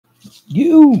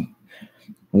You,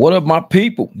 what up, my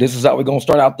people? This is how we're gonna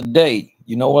start out the day.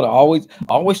 You know what? I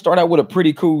always start out with a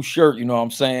pretty cool shirt. You know what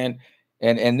I'm saying?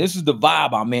 And this is the vibe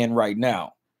I'm in right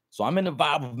now. So I'm in the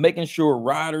vibe of making sure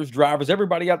riders, drivers,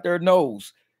 everybody out there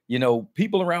knows.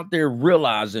 People are out there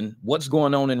realizing what's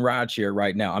going on in rideshare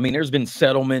right now. I mean, there's been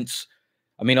settlements.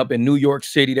 I mean, up in New York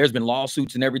City, there's been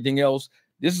lawsuits and everything else.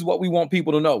 This is what we want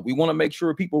people to know. We want to make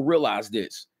sure people realize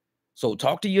this. So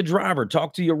talk to your driver,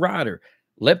 talk to your rider.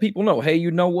 Let people know, hey, you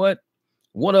know what?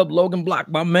 What up, Logan Block,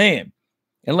 my man?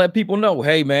 And let people know,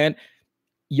 hey, man,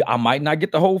 I might not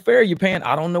get the whole fare you're paying.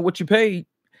 I don't know what you paid.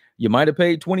 You might have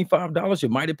paid $25. You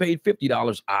might have paid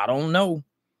 $50. I don't know.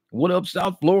 What up,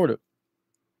 South Florida?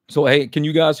 So, hey, can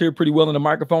you guys hear pretty well in the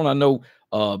microphone? I know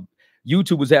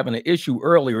YouTube was having an issue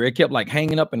earlier. It kept like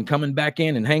hanging up and coming back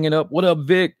in and hanging up. What up,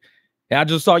 Vic? Hey, I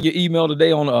just saw your email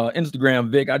today on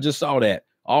Instagram, Vic. I just saw that.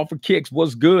 All for kicks.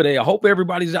 What's good? Hey, I hope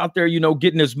everybody's out there,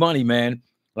 getting this money, man.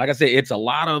 Like I said, it's a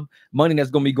lot of money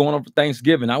that's going to be going on for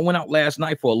Thanksgiving. I went out last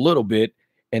night for a little bit,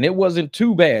 and it wasn't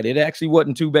too bad. It actually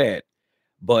wasn't too bad.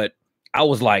 But I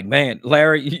was like, man,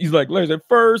 Larry, he's like, Larry's at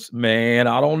first. Man,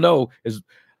 I don't know.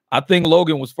 I think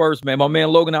Logan was first, man. My man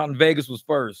Logan out in Vegas was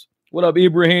first. What up,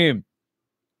 Ibrahim?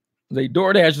 They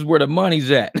DoorDash is where the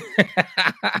money's at.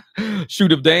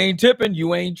 Shoot, if they ain't tipping,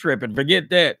 you ain't tripping.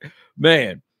 Forget that,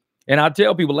 man. And I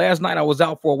tell people, last night I was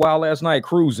out for a while last night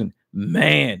cruising.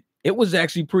 Man, it was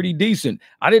actually pretty decent.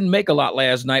 I didn't make a lot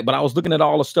last night, but I was looking at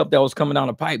all the stuff that was coming down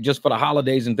the pipe just for the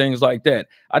holidays and things like that.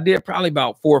 I did probably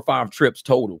about 4 or 5 trips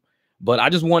total. But I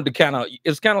just wanted to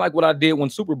it's kind of like what I did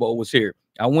when Super Bowl was here.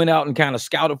 I went out and kind of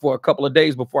scouted for a couple of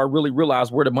days before I really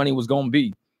realized where the money was going to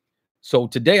be. So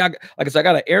today, like I said, I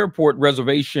got an airport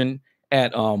reservation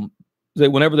at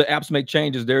whenever the apps make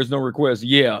changes, there's no request.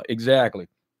 Yeah, exactly.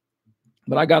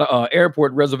 But I got an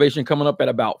airport reservation coming up at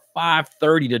about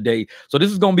 5:30 today. So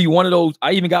this is going to be one of those.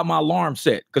 I even got my alarm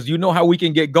set because you know how we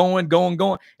can get going,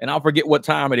 and I'll forget what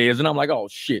time it is. And I'm like, oh,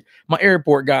 shit, my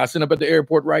airport guy sitting up at the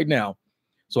airport right now.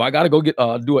 So I got to go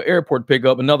do an airport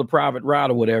pickup, another private ride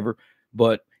or whatever.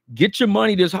 But get your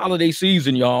money this holiday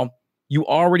season, y'all. You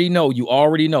already know.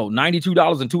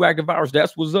 $92 and 2 active hours.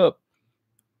 That's what's up.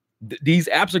 These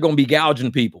apps are going to be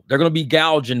gouging people. They're going to be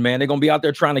gouging, man. They're going to be out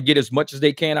there trying to get as much as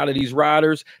they can out of these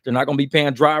riders. They're not going to be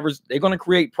paying drivers. They're going to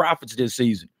create profits this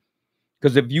season.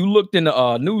 Because if you looked in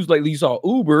the news lately, you saw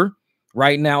Uber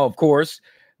right now, of course,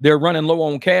 they're running low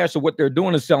on cash. So what they're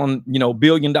doing is selling,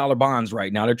 billion-dollar bonds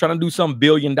right now. They're trying to do some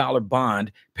billion-dollar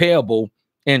bond payable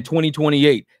in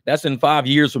 2028. That's in 5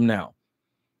 years from now.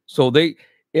 So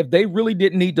if they really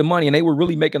didn't need the money and they were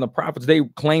really making the profits they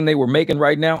claim they were making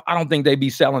right now, I don't think they'd be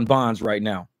selling bonds right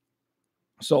now.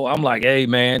 So I'm like, hey,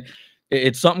 man,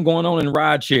 it's something going on in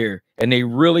rideshare. And they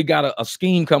really got a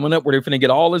scheme coming up where they're going to get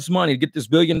all this money, get this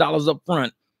 $1 billion up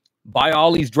front, buy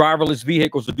all these driverless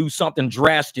vehicles to do something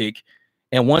drastic.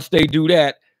 And once they do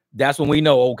that, that's when we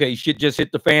know, okay, shit just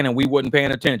hit the fan and we wasn't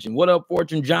paying attention. What up,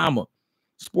 Fortune Jama?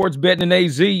 Sports betting in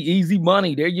AZ, easy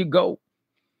money. There you go.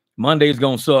 Monday's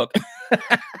going to suck.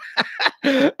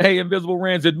 Hey, Invisible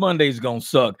Rand said Monday's gonna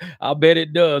suck. I bet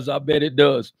it does.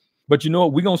 But you know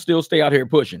what? We're gonna still stay out here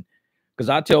pushing. Because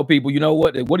I tell people, you know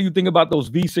what? What do you think about those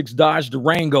V6 Dodge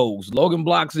Durangos? Logan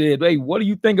Block said, hey, what do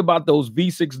you think about those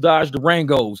V6 Dodge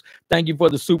Durangos? Thank you for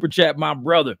the super chat, my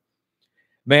brother.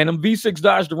 Man, them V6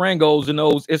 Dodge Durangos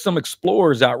and it's some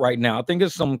Explorers out right now. I think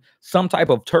it's some type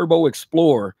of Turbo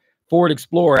Explorer, Ford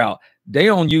Explorer out. They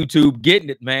on YouTube getting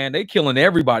it, man. They killing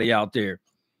everybody out there.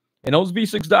 And those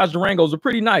V6 Dodge Durangos are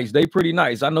pretty nice. They pretty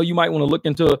nice. I know you might want to look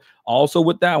into also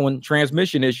with that one,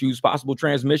 possible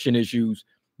transmission issues.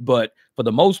 But for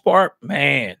the most part,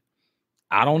 man,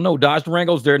 I don't know. Dodge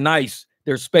Durangos, they're nice.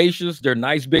 They're spacious. They're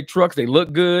nice big trucks. They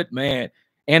look good, man.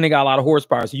 And they got a lot of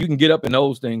horsepower. So you can get up in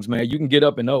those things, man. You can get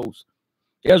up in those.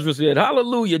 Ezra said,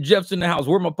 hallelujah, Jeff's in the house.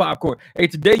 Where my popcorn? Hey,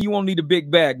 today you won't need a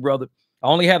big bag, brother. I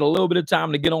only had a little bit of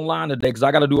time to get online today because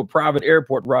I got to do a private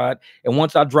airport ride. And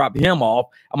once I drop him off,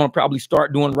 I'm going to probably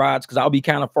start doing rides because I'll be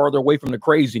kind of farther away from the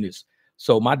craziness.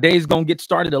 So my day's going to get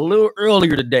started a little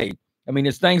earlier today. I mean,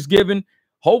 it's Thanksgiving.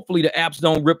 Hopefully the apps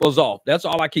don't rip us off. That's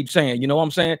all I keep saying. You know what I'm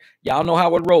saying? Y'all know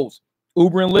how it rolls.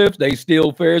 Uber and Lyft, they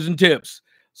steal fares and tips.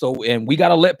 So, and we got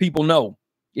to let people know.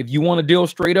 If you want to deal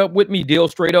straight up with me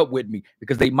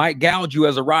because they might gouge you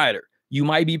as a rider. You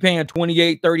might be paying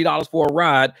 $28, $30 for a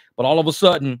ride, but all of a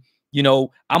sudden,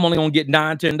 I'm only going to get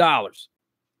 $9, $10.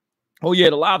 Oh, yeah,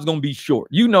 the live's going to be short.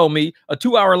 You know me. A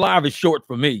 2-hour live is short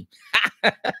for me.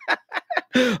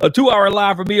 A 2-hour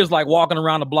live for me is like walking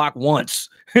around the block once.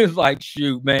 It's like,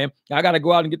 shoot, man, I got to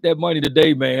go out and get that money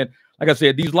today, man. Like I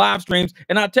said, these live streams,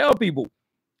 and I tell people,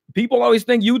 People always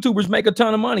think YouTubers make a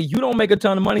ton of money. You don't make a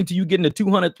ton of money till you get into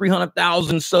 200,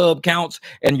 300,000 sub counts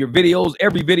and your videos.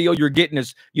 Every video you're getting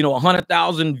is,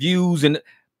 100,000 views. And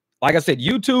like I said,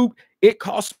 YouTube, it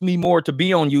costs me more to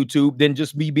be on YouTube than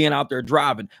just me being out there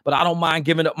driving. But I don't mind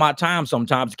giving up my time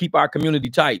sometimes to keep our community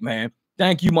tight, man.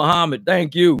 Thank you, Muhammad.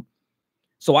 Thank you.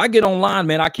 So I get online,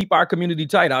 man. I keep our community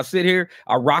tight. I sit here.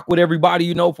 I rock with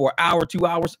everybody, for an hour, 2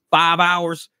 hours, 5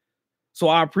 hours. So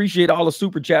I appreciate all the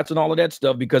super chats and all of that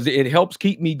stuff because it helps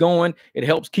keep me going. It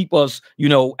helps keep us,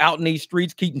 out in these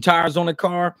streets, keeping tires on the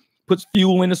car, puts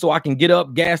fuel in it so I can get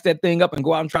up, gas that thing up and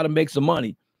go out and try to make some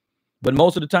money. But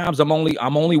most of the times I'm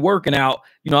only working out,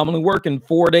 I'm only working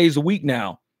 4 days a week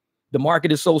now. The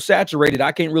market is so saturated.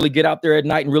 I can't really get out there at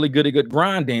night and really get a good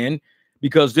grind in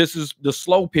because this is the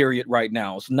slow period right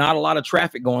now. It's not a lot of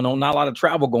traffic going on, not a lot of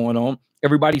travel going on.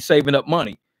 Everybody's saving up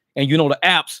money. And the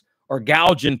apps are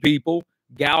gouging people,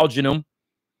 gouging them.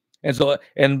 And so,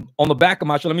 and on the back of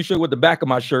my shirt, let me show you what the back of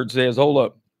my shirt says. Hold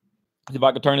up. See if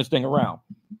I can turn this thing around.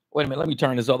 Wait a minute. Let me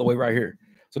turn this other way right here.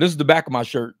 So this is the back of my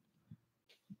shirt.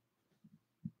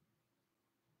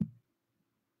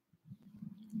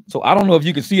 So I don't know if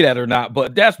you can see that or not,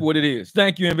 but that's what it is.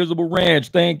 Thank you, Invisible Ranch.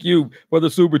 Thank you for the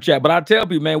super chat. But I tell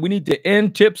people, man, we need to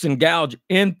end theft and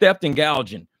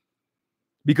gouging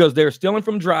because they're stealing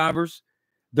from drivers.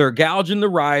 They're gouging the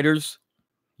riders.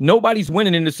 Nobody's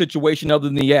winning in this situation other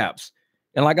than the apps.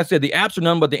 And like I said, the apps are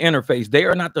nothing but the interface. They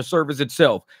are not the service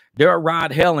itself. They're a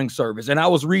ride-hailing service. And I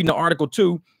was reading the article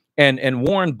too, and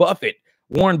Warren Buffett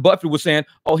was saying,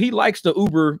 oh, he likes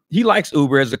Uber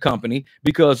as a company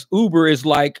because Uber is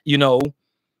like,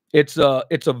 it's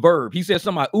a verb. He said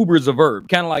something like Uber is a verb,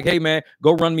 kind of like, hey man,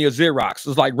 go run me a Xerox.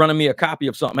 It's like running me a copy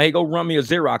of something. Hey, go run me a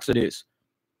Xerox of this.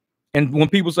 And when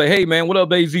people say, hey man, what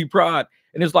up, AZ Prod?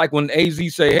 And it's like when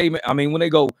AZ say, hey man, when they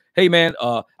go, hey man,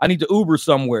 I need to Uber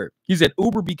somewhere. He said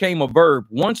Uber became a verb.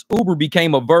 Once Uber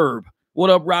became a verb. What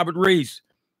up, Robert Reese?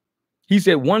 He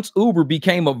said once Uber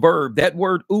became a verb, that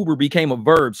word Uber became a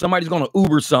verb. Somebody's going to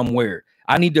Uber somewhere.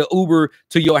 I need to Uber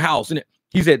to your house. And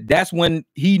he said that's when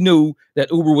he knew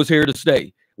that Uber was here to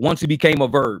stay, once it became a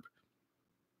verb.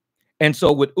 And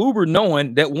so with Uber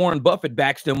knowing that Warren Buffett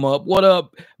backs them up, what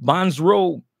up,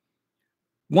 Bonzro?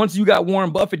 Once you got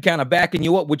Warren Buffett kind of backing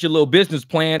you up with your little business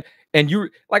plan, and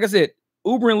you're, like I said,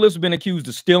 Uber and Lyft have been accused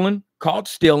of stealing, caught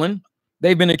stealing.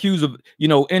 They've been accused of,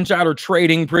 insider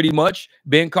trading pretty much,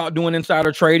 been caught doing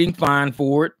insider trading, fine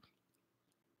for it.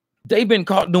 They've been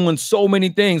caught doing so many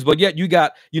things, but yet you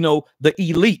got, the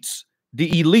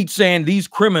elites saying these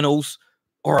criminals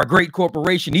are a great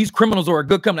corporation. These criminals are a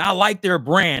good company. I like their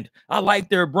brand. I like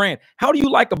their brand. How do you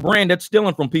like a brand that's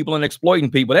stealing from people and exploiting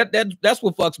people? That's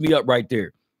what fucks me up right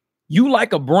there. You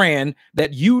like a brand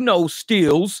that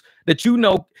steals,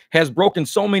 that has broken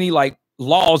so many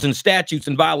laws and statutes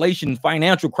and violations,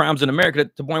 financial crimes in America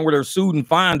to the point where they're sued and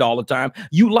fined all the time.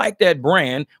 You like that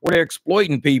brand where they're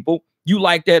exploiting people. You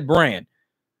like that brand.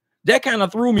 That kind of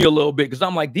threw me a little bit because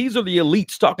I'm like, these are the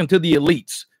elites talking to the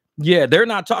elites. Yeah, they're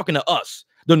not talking to us,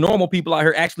 the normal people out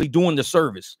here actually doing the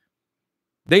service.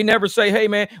 They never say, hey,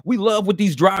 man, we love what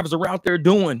these drivers are out there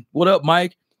doing. What up,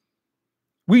 Mike?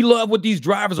 We love what these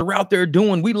drivers are out there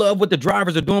doing. We love what the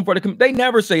drivers are doing for the community. They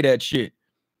never say that shit.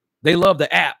 They love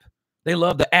the app. They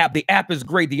love the app. The app is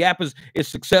great. The app is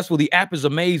successful. The app is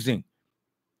amazing.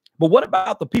 But what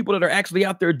about the people that are actually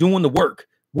out there doing the work?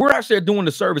 We're out there doing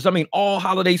the service. All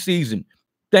holiday season,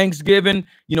 Thanksgiving,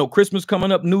 Christmas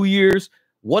coming up, New Year's.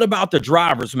 What about the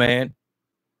drivers, man?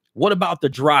 What about the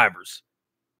drivers?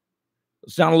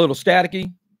 Sound a little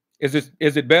staticky? Is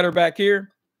it better back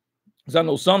here? Because I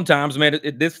know sometimes, man,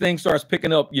 this thing starts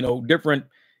picking up, different.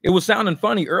 It was sounding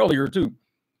funny earlier too.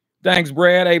 Thanks,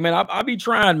 Brad. Hey, man, I'll be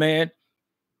trying, man.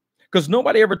 Because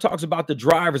nobody ever talks about the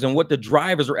drivers and what the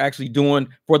drivers are actually doing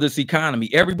for this economy.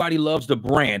 Everybody loves the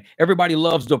brand. Everybody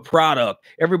loves the product.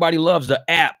 Everybody loves the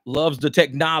app, loves the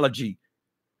technology.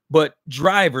 But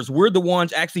drivers, we're the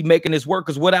ones actually making this work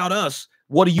because without us,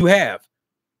 what do you have?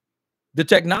 The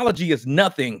technology is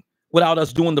nothing without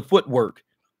us doing the footwork.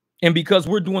 And because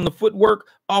we're doing the footwork,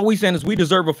 all we saying is we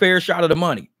deserve a fair shot of the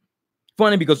money.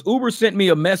 Funny because Uber sent me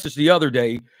a message the other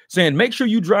day saying, make sure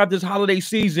you drive this holiday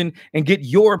season and get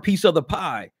your piece of the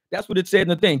pie. That's what it said in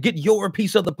the thing. Get your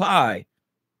piece of the pie.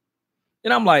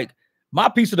 And I'm like, my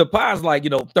piece of the pie is like,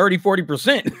 30,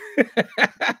 40%.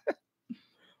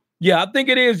 Yeah, I think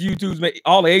it is YouTube's.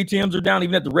 All the ATMs are down,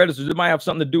 even at the registers. It might have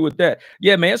something to do with that.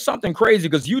 Yeah, man, it's something crazy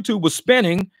because YouTube was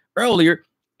spinning earlier.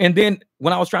 And then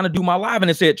when I was trying to do my live and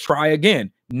it said, try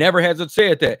again. Never has it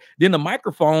said that. Then the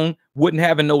microphone wouldn't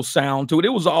have no sound to it. It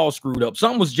was all screwed up.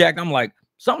 Something was jacked. I'm like,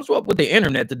 something's up with the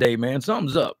internet today, man.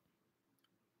 Something's up.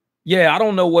 Yeah, I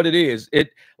don't know what it is.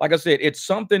 Like I said, it's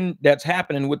something that's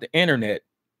happening with the internet.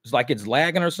 It's like it's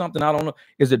lagging or something. I don't know.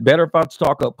 Is it better if I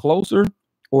talk up closer,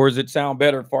 or does it sound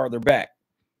better farther back?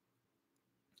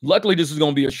 Luckily, this is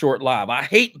going to be a short live. I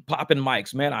hate popping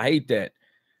mics, man. I hate that,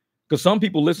 because some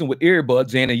people listen with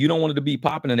earbuds in, and you don't want it to be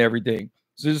popping and everything.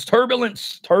 So it's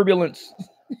turbulence.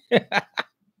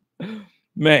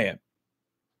 Man.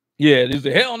 Yeah, this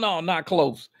is hell no, not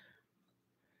close.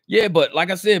 Yeah, but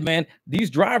like I said, man, these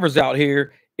drivers out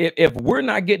here, if we're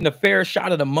not getting a fair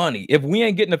shot of the money, if we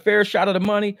ain't getting a fair shot of the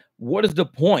money, what is the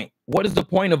point? What is the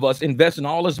point of us investing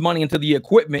all this money into the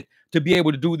equipment to be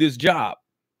able to do this job?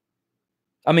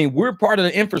 I mean, we're part of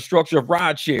the infrastructure of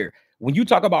rideshare. When you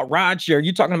talk about rideshare,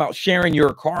 you're talking about sharing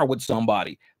your car with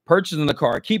somebody, purchasing the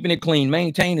car, keeping it clean,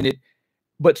 maintaining it,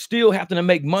 but still having to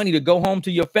make money to go home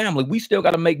to your family. We still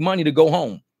got to make money to go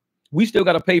home. We still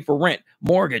got to pay for rent,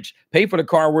 mortgage, pay for the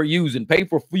car we're using, pay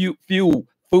for fuel,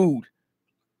 food.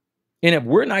 And if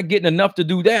we're not getting enough to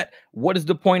do that, what is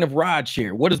the point of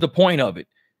rideshare? What is the point of it?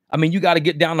 I mean, you got to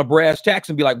get down to brass tacks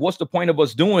and be like, what's the point of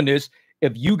us doing this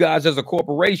if you guys as a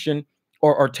corporation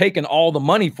are taking all the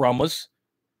money from us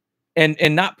and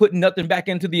not putting nothing back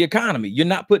into the economy? You're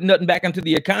not putting nothing back into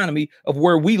the economy of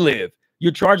where we live.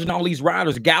 You're charging all these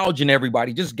riders, gouging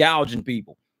everybody, just gouging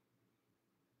people.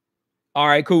 All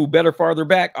right, cool. Better farther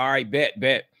back. All right,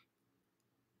 bet.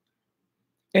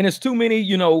 And it's too many,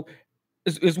 you know,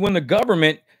 it's when the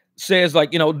government says,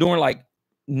 like, you know, during like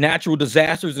natural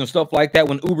disasters and stuff like that,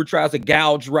 when Uber tries to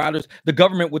gouge riders, the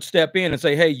government would step in and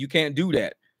say, hey, you can't do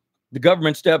that. The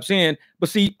government steps in, but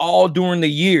see, all during the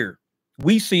year.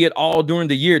 We see it all during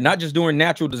the year, not just during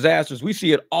natural disasters. We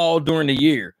see it all during the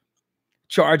year.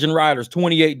 Charging riders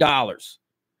 $28,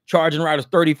 charging riders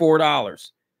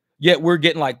 $34. Yet we're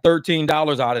getting like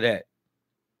 $13 out of that.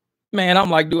 Man, I'm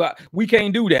like, we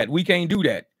can't do that. We can't do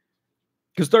that.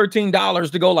 Because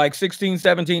 $13 to go like 16,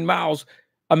 17 miles,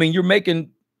 I mean, you're making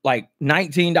like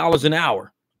 $19 an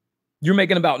hour. You're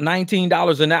making about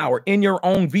 $19 an hour in your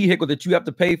own vehicle that you have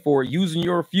to pay for, using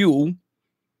your fuel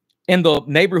in the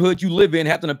neighborhood you live in,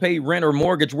 having to pay rent or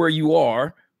mortgage where you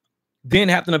are, then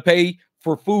having to pay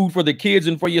for food for the kids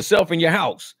and for yourself in your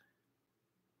house.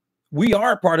 We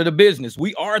are part of the business.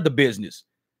 We are the business.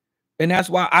 And that's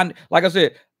why like I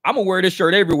said, I'm gonna wear this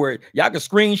shirt everywhere. Y'all can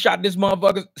screenshot this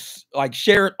motherfucker, like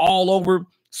share it all over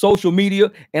social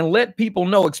media and let people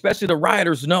know, especially the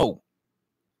riders know.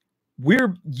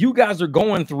 You guys are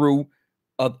going through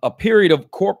a period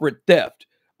of corporate theft,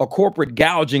 a corporate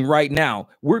gouging right now.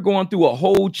 We're going through a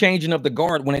whole changing of the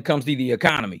guard when it comes to the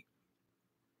economy.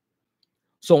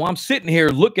 So I'm sitting here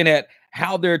looking at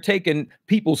how they're taking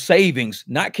people's savings,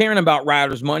 not caring about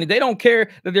riders' money. They don't care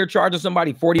that they're charging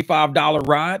somebody $45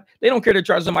 ride. They don't care they're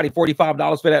charging somebody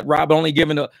 $45 for that ride, but only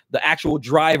giving the actual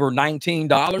driver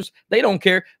 $19. They don't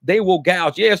care. They will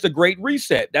gouge. Yeah, it's the Great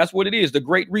Reset. That's what it is, the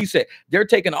Great Reset. They're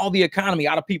taking all the economy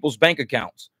out of people's bank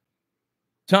accounts.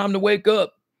 Time to wake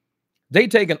up. They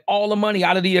taking all the money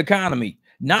out of the economy,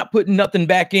 not putting nothing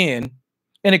back in,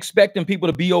 and expecting people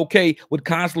to be okay with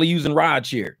constantly using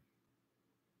rideshare.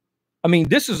 I mean,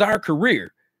 this is our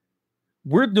career.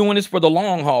 We're doing this for the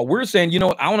long haul. We're saying, you know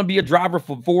what? I want to be a driver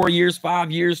for 4 years,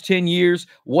 5 years, 10 years,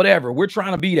 whatever. We're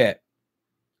trying to be that.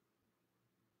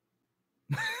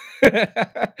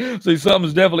 See,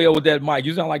 something's definitely up with that mic.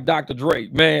 You sound like Dr. Dre.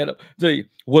 Man, I'll tell you,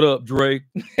 what up, Dre?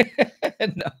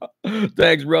 No,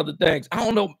 thanks, brother. Thanks. I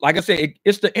don't know. Like I said,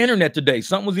 it's the internet today.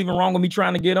 Something was even wrong with me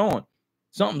trying to get on.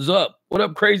 Something's up. What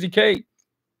up, Crazy K?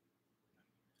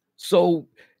 So,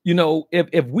 you know,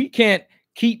 if we can't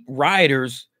keep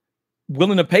riders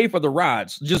willing to pay for the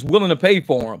rides, just willing to pay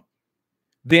for them,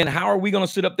 then how are we going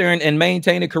to sit up there and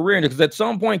maintain a career? Because at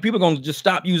some point, people are going to just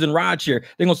stop using rideshare.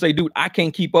 They're going to say, dude, I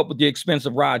can't keep up with the expense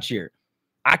of rideshare.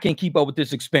 I can't keep up with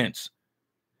this expense.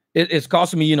 It's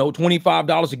costing me, you know,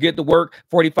 $25 to get to work,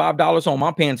 $45 home.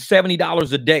 I'm paying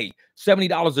 $70 a day,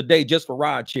 $70 a day just for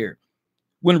rideshare.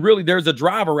 When really there's a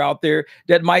driver out there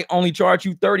that might only charge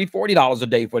you $30, $40 a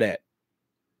day for that.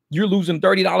 You're losing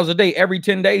 $30 a day. Every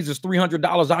 10 days is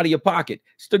 $300 out of your pocket.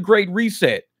 It's the Great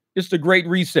Reset. It's the Great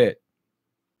Reset.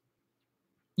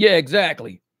 Yeah,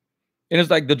 exactly. And it's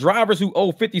like the drivers who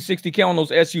owe 50, 60K on those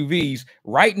SUVs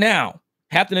right now,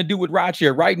 having to do with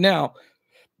rideshare right now.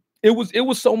 It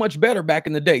was so much better back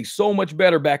in the day. So much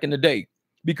better back in the day.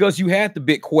 Because you had the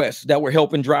big quests that were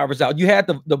helping drivers out. You had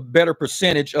the better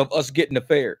percentage of us getting the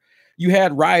fare. You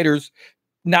had riders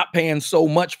not paying so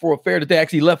much for a fare that they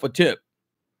actually left a tip.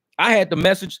 I had the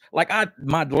message, like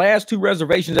my last 2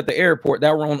 reservations at the airport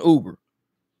that were on Uber.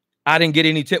 I didn't get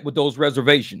any tip with those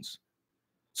reservations.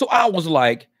 So I was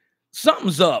like,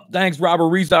 Something's up. Thanks, Robert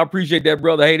Reese. I appreciate that,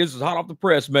 brother. Hey, this is hot off the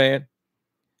press, man.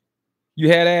 You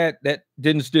had that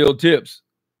didn't steal tips.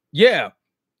 Yeah.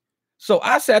 So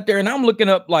I sat there and I'm looking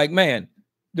up like, man,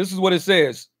 this is what it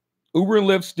says. Uber and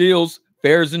Lyft steals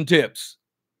fares and tips.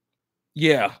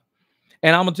 Yeah.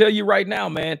 And I'm going to tell you right now,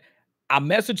 man, I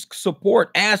messaged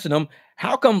support asking them,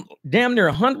 how come damn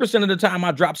near 100% of the time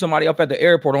I drop somebody off at the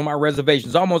airport on my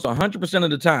reservations, almost 100% of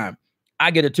the time,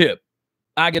 I get a tip.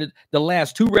 I get it. The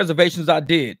last 2 reservations I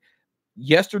did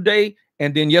yesterday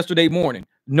and then yesterday morning,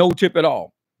 no tip at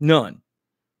all. None.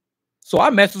 So I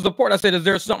messaged support. I said, is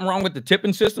there something wrong with the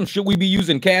tipping system? Should we be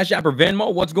using Cash App or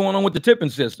Venmo? What's going on with the tipping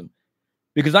system?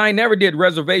 Because I never did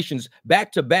reservations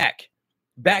back to back,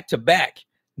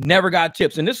 never got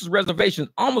tips. And this is reservations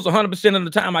almost 100% of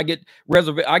the time I get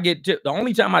tips. The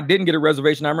only time I didn't get a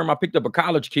reservation, I remember I picked up a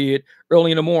college kid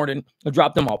early in the morning and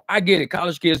dropped them off. I get it.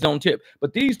 College kids don't tip.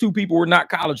 But these 2 people were not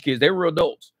college kids. They were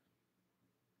adults.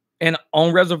 And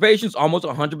on reservations, almost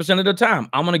 100% of the time,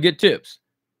 I'm going to get tips.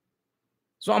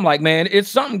 So I'm like, man, it's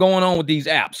something going on with these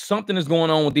apps. Something is going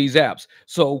on with these apps.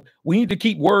 So we need to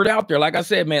keep word out there. Like I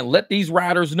said, man, let these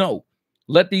riders know.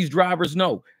 Let these drivers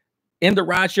know. In the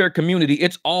rideshare community,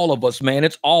 it's all of us, man.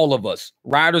 It's all of us,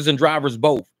 riders and drivers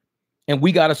both. And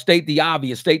we got to state the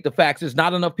obvious, state the facts. There's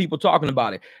not enough people talking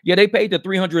about it. Yeah, they paid the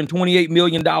 $328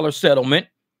 million settlement.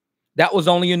 That was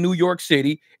only in New York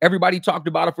City. Everybody talked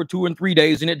about it for 2 and 3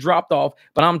 days and it dropped off.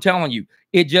 But I'm telling you,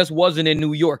 it just wasn't in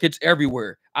New York. It's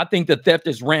everywhere. I think the theft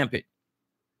is rampant.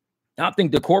 I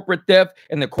think the corporate theft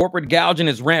and the corporate gouging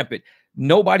is rampant.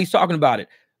 Nobody's talking about it.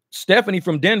 Stephanie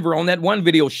from Denver on that one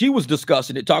video, she was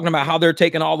discussing it, talking about how they're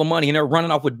taking all the money and they're running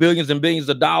off with billions and billions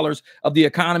of dollars of the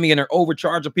economy and they're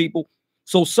overcharging people.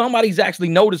 So somebody's actually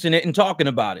noticing it and talking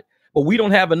about it. But we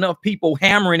don't have enough people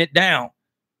hammering it down.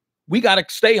 We got to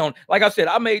stay on. Like I said,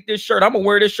 I made this shirt. I'm going to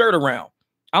wear this shirt around.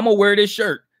 I'm going to wear this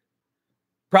shirt.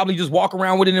 Probably just walk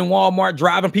around with it in Walmart,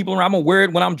 driving people around. I'm going to wear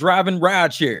it when I'm driving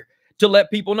rideshare to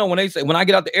let people know when they say, when I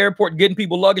get out the airport getting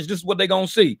people luggage, this is what they're going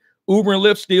to see. Uber and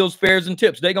Lyft steals fares and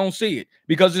tips. They're going to see it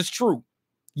because it's true.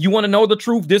 You want to know the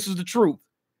truth? This is the truth.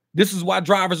 This is why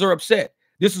drivers are upset.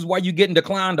 This is why you're getting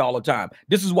declined all the time.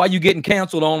 This is why you're getting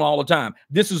canceled on all the time.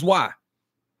 This is why.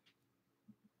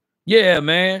 Yeah,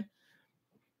 man.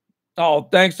 Oh,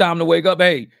 thanks. Time to wake up.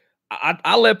 Hey,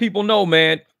 I let people know,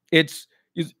 man.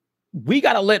 We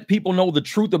got to let people know the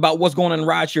truth about what's going on in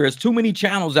rideshare. There's too many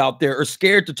channels out there are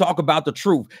scared to talk about the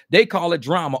truth. They call it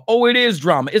drama. Oh, it is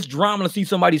drama. It's drama to see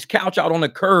somebody's couch out on the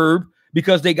curb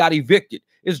because they got evicted.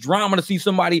 It's drama to see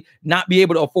somebody not be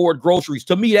able to afford groceries.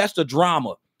 To me, that's the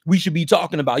drama we should be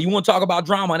talking about. You want to talk about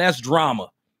drama, and that's drama.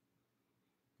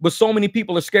 But so many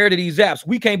people are scared of these apps.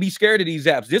 We can't be scared of these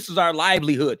apps. This is our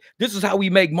livelihood. This is how we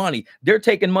make money. They're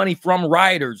taking money from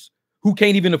riders who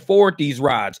can't even afford these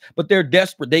rides, but they're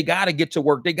desperate. They got to get to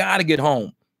work. They got to get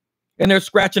home. And they're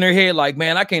scratching their head like,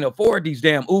 man, I can't afford these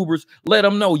damn Ubers. Let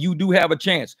them know you do have a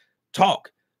chance.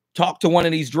 Talk to one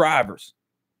of these drivers.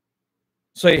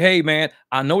 Say, hey, man,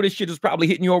 I know this shit is probably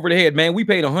hitting you over the head, man. We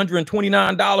paid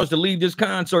 $129 to leave this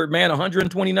concert, man,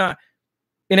 $129.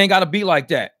 It ain't got to be like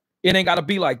that. It ain't got to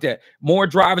be like that. More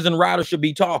drivers and riders should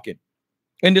be talking.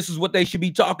 And this is what they should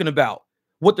be talking about.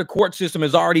 What the court system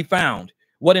has already found.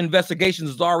 What investigations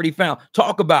has already found.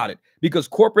 Talk about it. Because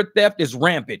corporate theft is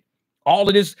rampant. All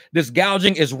of this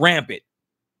gouging is rampant.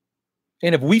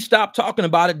 And if we stop talking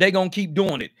about it, they're going to keep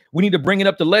doing it. We need to bring it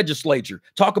up to legislature.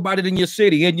 Talk about it in your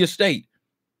city, in your state.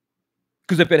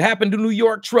 Because if it happened to New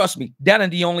York, trust me, that ain't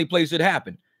the only place it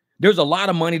happened. There's a lot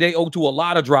of money they owe to a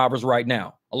lot of drivers right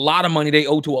now. A lot of money they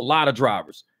owe to a lot of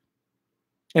drivers.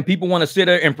 And people want to sit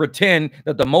there and pretend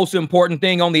that the most important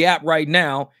thing on the app right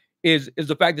now is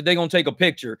the fact that they're going to take a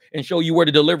picture and show you where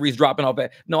the delivery is dropping off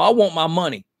at. No, I want my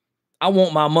money. I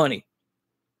want my money.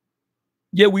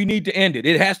 Yeah, we need to end it.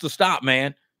 It has to stop,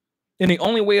 man. And the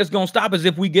only way it's going to stop is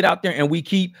if we get out there and we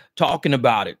keep talking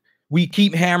about it. We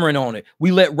keep hammering on it.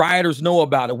 We let riders know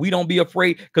about it. We don't be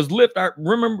afraid. Because Lyft, I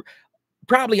remember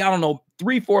probably, I don't know,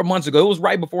 3-4 months ago, it was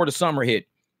right before the summer hit.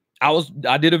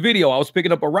 I did a video. I was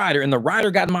picking up a rider, and the rider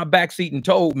got in my back seat and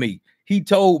told me,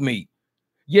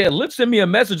 yeah, Lyft sent me a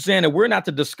message saying that we're not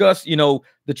to discuss,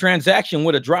 the transaction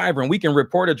with a driver, and we can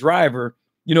report a driver,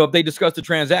 if they discuss the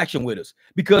transaction with us,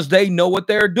 because they know what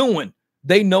they're doing.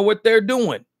 They know what they're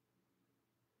doing.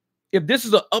 If this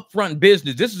is an upfront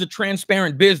business, this is a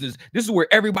transparent business. This is where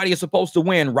everybody is supposed to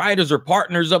win. Riders are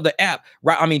partners of the app.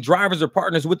 Drivers are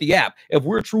partners with the app. If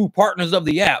we're true partners of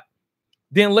the app,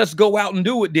 then let's go out and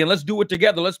do it. Then let's do it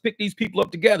together. Let's pick these people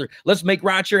up together. Let's make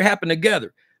rideshare happen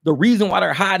together. The reason why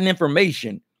they're hiding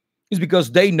information is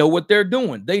because they know what they're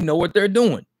doing. They know what they're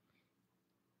doing.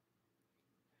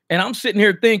 And I'm sitting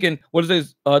here thinking, what is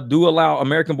this? Do allow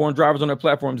American-born drivers on their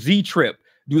platform? Z-Trip.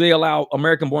 Do they allow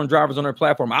American-born drivers on their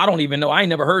platform? I don't even know. I ain't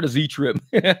never heard of Z-Trip.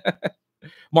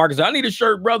 Marcus, I need a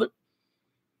shirt, brother.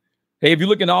 Hey, if you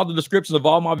look in all the descriptions of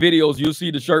all my videos, you'll see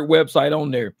the shirt website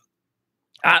on there.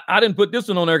 I didn't put this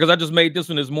one on there because I just made this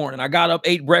one this morning. I got up,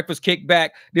 ate breakfast, kicked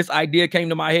back. This idea came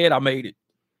to my head. I made it.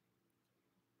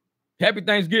 Happy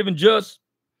Thanksgiving, Just.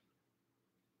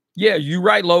 Yeah, you're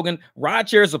right, Logan.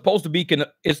 Rideshare is supposed to be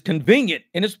it's convenient,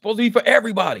 and it's supposed to be for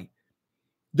everybody.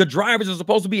 The drivers are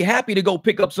supposed to be happy to go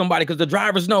pick up somebody because the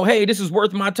drivers know, hey, this is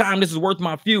worth my time. This is worth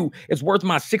my fuel. It's worth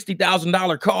my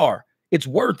 $60,000 car. It's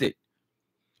worth it.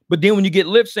 But then when you get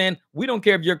Lyft saying, we don't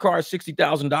care if your car is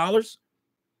 $60,000.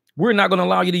 We're not going to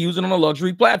allow you to use it on a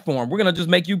luxury platform. We're going to just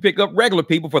make you pick up regular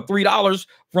people for $3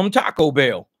 from Taco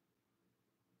Bell.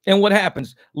 And what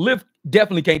happens? Lyft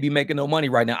definitely can't be making no money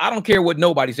right now. I don't care what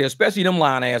nobody says, especially them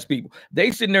lying ass people.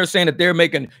 They sitting there saying that they're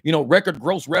making, record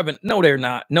gross revenue. No, they're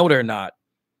not. No, they're not.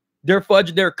 They're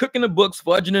fudging. They're cooking the books,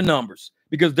 fudging the numbers,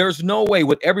 because there's no way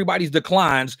with everybody's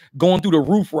declines going through the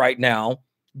roof right now,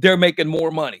 they're making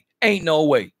more money. Ain't no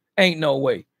way. Ain't no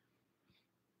way.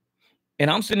 And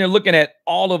I'm sitting there looking at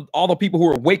all the people who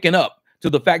are waking up to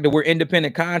the fact that we're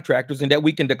independent contractors and that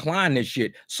we can decline this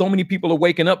shit. So many people are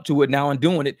waking up to it now and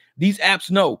doing it. These apps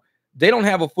know they don't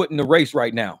have a foot in the race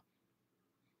right now,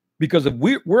 because if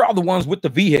we're all the ones with the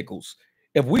vehicles.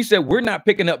 If we said we're not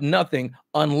picking up nothing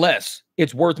unless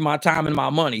it's worth my time and my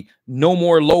money, no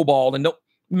more lowball, and no,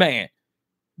 man,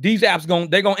 these apps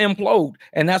they're gonna implode.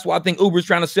 And that's why I think Uber's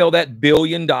trying to sell that $1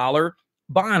 billion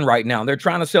bond right now. They're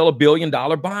trying to sell a $1 billion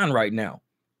bond right now.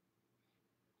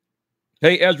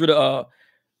 Hey, Ezra,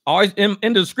 always in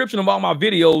the description of all my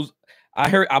videos,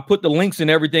 I put the links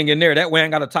and everything in there. That way I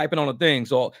ain't got to type it on a thing.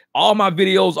 So all my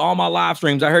videos, all my live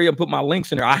streams, I hear you put my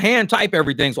links in there. I hand type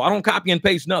everything, so I don't copy and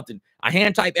paste nothing. I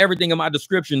hand type everything in my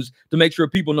descriptions to make sure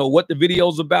people know what the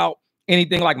video's about.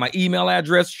 Anything like my email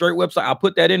address, shirt website, I'll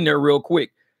put that in there real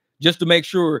quick, just to make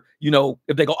sure,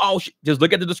 if they go, oh, shit, just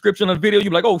look at the description of the video.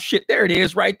 You're like, oh, shit, there it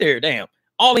is right there. Damn.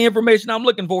 All the information I'm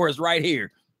looking for is right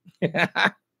here.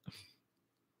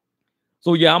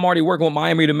 So, yeah, I'm already working with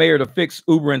Miami the mayor to fix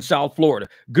Uber in South Florida.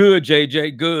 Good,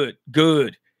 JJ. Good,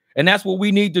 good. And that's what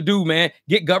we need to do, man.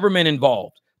 Get government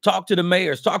involved. Talk to the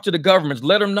mayors. Talk to the governments.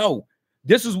 Let them know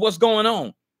this is what's going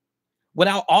on.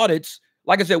 Without audits,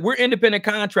 like I said, we're independent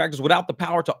contractors without the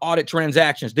power to audit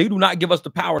transactions. They do not give us the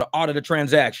power to audit a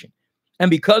transaction. And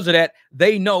because of that,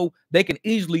 they know they can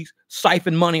easily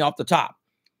siphon money off the top.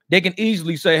 They can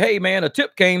easily say, hey, man, a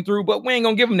tip came through, but we ain't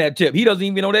going to give him that tip. He doesn't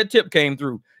even know that tip came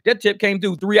through. That tip came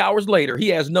through 3 hours later. He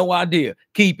has no idea.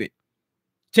 Keep it.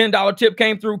 $10 tip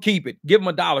came through. Keep it. Give him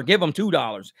 $1. Give him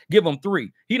 $2. Give him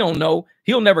 $3. He don't know.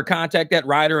 He'll never contact that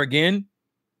rider again.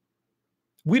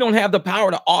 We don't have the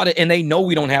power to audit, and they know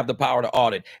we don't have the power to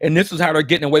audit. And this is how they're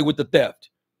getting away with the theft.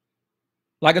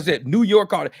 Like I said, New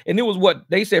York audit. And it was what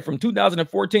they said from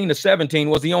 2014 to 17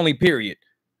 was the only period.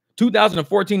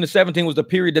 2014 to 17 was the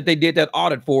period that they did that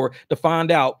audit for, to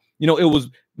find out, it was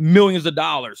millions of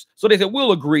dollars. So they said,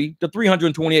 we'll agree to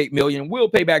 328 million. We'll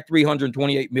pay back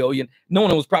 328 million. Knowing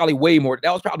it was probably way more.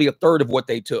 That was probably a third of what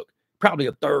they took. Probably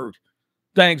a third.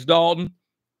 Thanks, Dalton.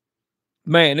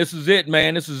 Man, this is it,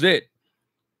 man. This is it.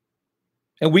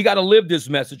 And we got to live this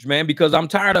message, man, because I'm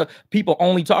tired of people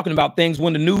only talking about things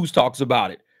when the news talks about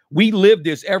it. We live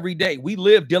this every day. We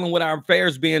live dealing with our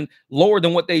fares being lower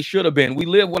than what they should have been. We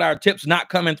live with our tips not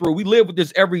coming through. We live with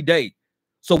this every day.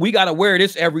 So we got to wear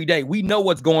this every day. We know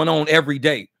what's going on every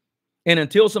day. And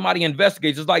until somebody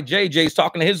investigates, it's like JJ's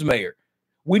talking to his mayor.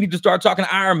 We need to start talking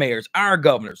to our mayors, our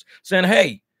governors, saying,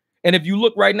 hey, and if you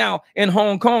look right now in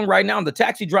Hong Kong right now, the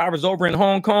taxi drivers over in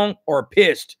Hong Kong are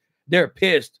pissed. They're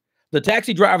pissed. The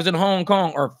taxi drivers in Hong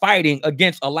Kong are fighting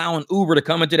against allowing Uber to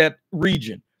come into that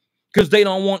region, because they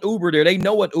don't want Uber there. They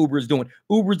know what Uber is doing.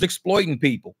 Uber is exploiting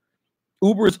people.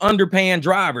 Uber is underpaying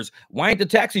drivers. Why ain't the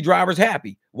taxi drivers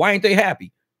happy? Why ain't they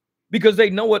happy? Because they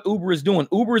know what Uber is doing.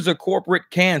 Uber is a corporate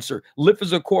cancer. Lyft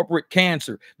is a corporate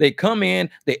cancer. They come in,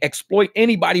 they exploit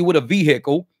anybody with a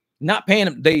vehicle, not paying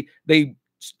them. They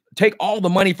take all the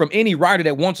money from any rider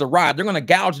that wants a ride. They're going to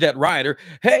gouge that rider.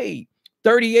 Hey,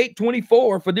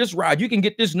 $38.24 for this ride. You can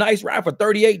get this nice ride for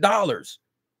 $38.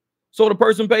 So the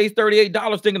person pays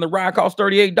 $38 thinking the ride costs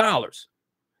 $38.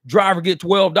 Driver get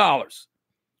 $12.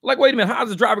 Like, wait a minute, how's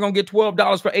the driver going to get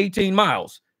 $12 for 18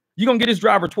 miles? You're going to get this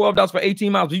driver $12 for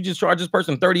 18 miles. You just charge this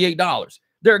person $38.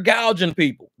 They're gouging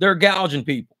people. They're gouging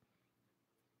people.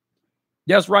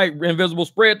 That's right, Invisible.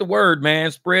 Spread the word,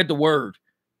 man. Spread the word.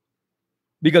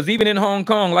 Because even in Hong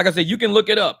Kong, like I said, you can look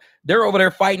it up. They're over there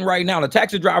fighting right now. The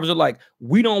taxi drivers are like,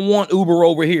 we don't want Uber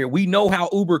over here. We know how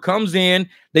Uber comes in.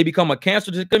 They become a cancer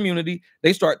to the community.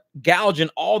 They start gouging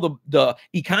all the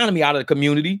economy out of the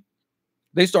community.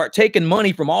 They start taking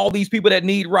money from all these people that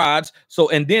need rides. So,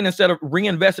 and then instead of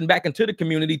reinvesting back into the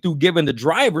community through giving the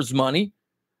drivers money,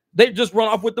 they just run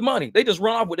off with the money. They just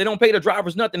run off with, they don't pay the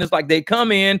drivers nothing. It's like they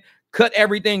come in, cut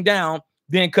everything down,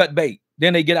 then cut bait.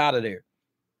 Then they get out of there.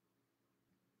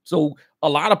 So a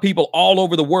lot of people all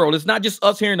over the world, it's not just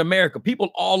us here in America, people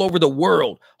all over the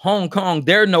world, Hong Kong,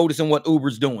 they're noticing what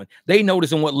Uber's doing. They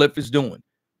noticing what Lyft is doing.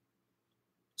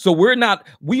 So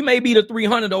we may be the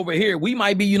 300 over here. We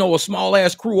might be, a small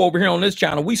ass crew over here on this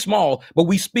channel. We small, but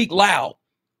we speak loud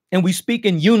and we speak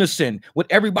in unison with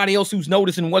everybody else who's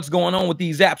noticing what's going on with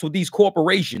these apps, with these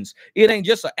corporations. It ain't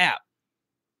just an app.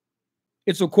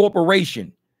 It's a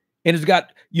corporation. And it's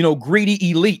got, greedy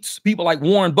elites, people like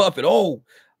Warren Buffett. Oh,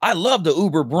 I love the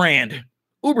Uber brand.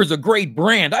 Uber's a great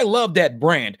brand. I love that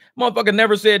brand. Motherfucker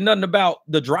never said nothing about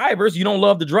the drivers. You don't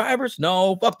love the drivers?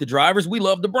 No, fuck the drivers. We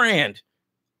love the brand.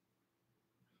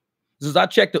 This is, I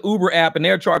checked the Uber app and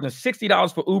they're charging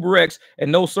 $60 for UberX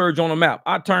and no surge on the map.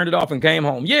 I turned it off and came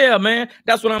home. Yeah, man.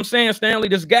 That's what I'm saying, Stanley.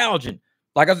 This gouging.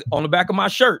 Like I said, on the back of my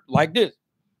shirt, like this.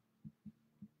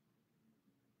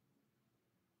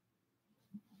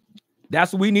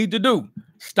 That's what we need to do.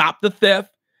 Stop the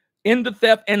theft. End the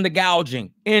theft and the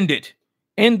gouging. End it.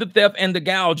 End the theft and the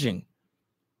gouging.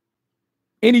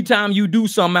 Anytime you do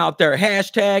something out there,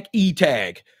 hashtag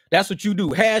e-tag. That's what you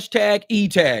do. Hashtag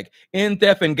e-tag. End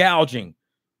theft and gouging.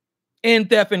 End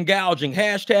theft and gouging.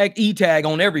 Hashtag e-tag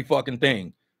on every fucking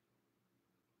thing.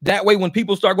 That way, when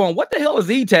people start going, what the hell is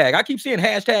e-tag? I keep seeing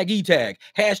hashtag e-tag.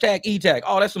 Hashtag e-tag.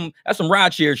 Oh, that's some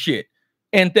rideshare shit.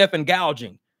 End theft and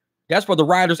gouging. That's for the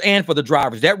riders and for the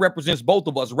drivers. That represents both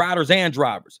of us, riders and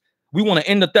drivers. We want to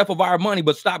end the theft of our money,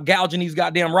 but stop gouging these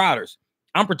goddamn riders.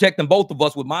 I'm protecting both of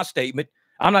us with my statement.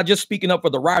 I'm not just speaking up for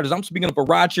the riders. I'm speaking up for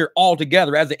rideshare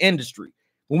altogether as an industry.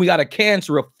 When we got a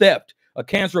cancer of theft, a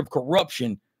cancer of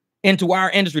corruption into our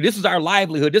industry, this is our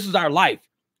livelihood. This is our life.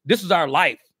 This is our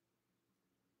life.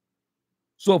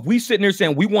 So if we sitting there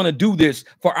saying we want to do this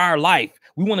for our life,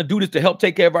 we want to do this to help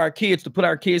take care of our kids, to put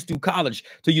our kids through college,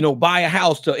 to, buy a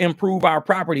house, to improve our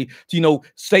property, to,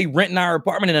 stay renting our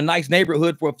apartment in a nice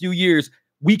neighborhood for a few years.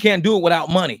 We can't do it without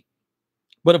money.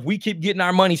 But if we keep getting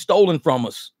our money stolen from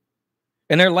us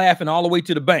and they're laughing all the way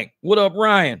to the bank. What up,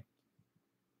 Ryan?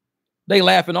 They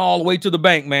laughing all the way to the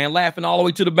bank, man, laughing all the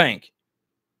way to the bank.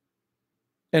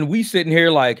 And we sitting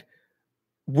here like,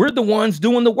 we're the ones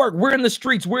doing the work. We're in the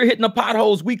streets. We're hitting the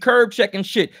potholes. We curb checking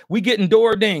shit. We getting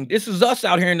door dinged. This is us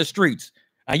out here in the streets.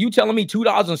 Are you telling me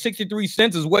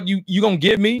 $2.63 is what you gonna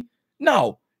give me?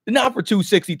 No, not for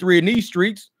 $2.63 in these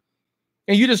streets.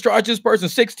 And you just charge this person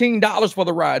 $16 for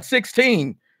the ride.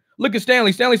 16. Look at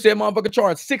Stanley. Stanley said motherfucker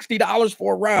charge $60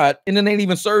 for a ride and then ain't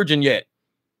even surging yet.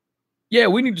 Yeah,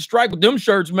 we need to strike with them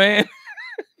shirts, man.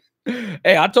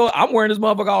 Hey, I'm wearing this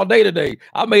motherfucker all day today.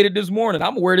 I made it this morning.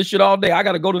 I'm gonna wear this shit all day. I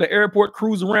got to go to the airport,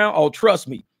 cruise around. Oh, trust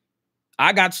me.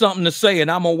 I got something to say and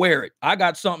I'm gonna wear it. I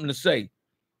got something to say.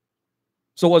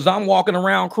 So as I'm walking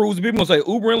around cruising, people gonna say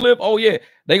Uber and Lyft. Oh yeah.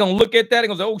 They gonna look at that and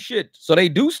gonna say, oh shit. So they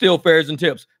do steal fares and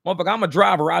tips. Motherfucker, I'm a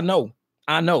driver. I know.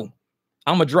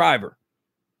 I'm a driver.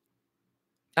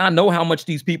 I know how much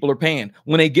these people are paying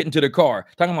when they get into the car.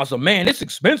 Talking about some, man, it's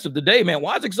expensive today, man.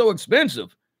 Why is it so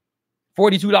expensive?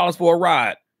 $42 for a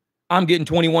ride. I'm getting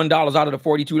 $21 out of the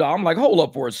 $42. I'm like, hold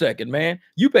up for a second, man.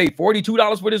 You paid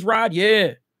 $42 for this ride?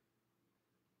 Yeah.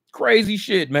 Crazy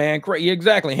shit, man.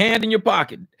 Exactly. Hand in your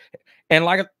pocket. And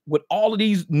like with all of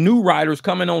these new riders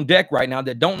coming on deck right now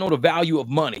that don't know the value of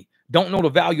money, don't know the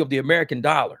value of the American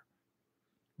dollar.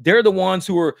 They're the ones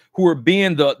who are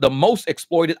being the most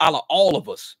exploited out of all of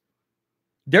us.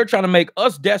 They're trying to make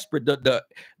us desperate. The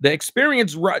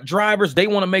experienced drivers, they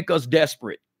want to make us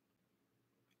desperate.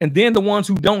 And then the ones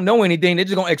who don't know anything, they're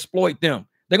just going to exploit them.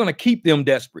 They're going to keep them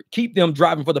desperate, keep them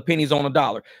driving for the pennies on the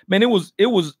dollar. Man, it was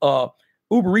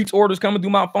Uber Eats orders coming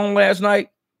through my phone last night.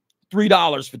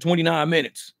 $3 for 29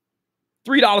 minutes.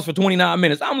 $3 for 29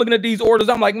 minutes. I'm looking at these orders.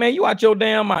 I'm like, man, you out your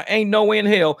damn mind. Ain't no way in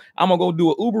hell I'm going to go do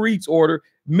an Uber Eats order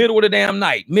middle of the damn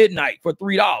night, midnight for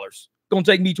 $3. Going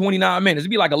to take me 29 minutes.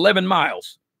 It'd be like 11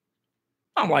 miles.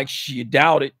 I'm like, shit,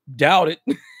 doubt it. Doubt it.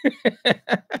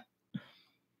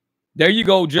 There you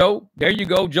go, Joe. There you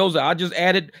go, Joseph. I just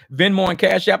added Venmo and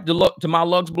Cash App to my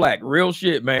Lux Black. Real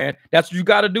shit, man. That's what you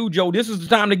got to do, Joe. This is the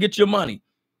time to get your money.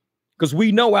 Because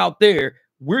we know out there,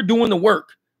 we're doing the work.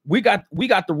 We got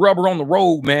the rubber on the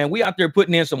road, man. We out there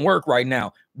putting in some work right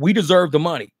now. We deserve the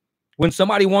money. When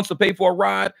somebody wants to pay for a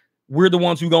ride, we're the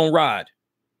ones who gonna ride.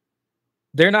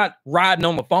 They're not riding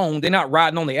on the phone. They're not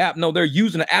riding on the app. No, they're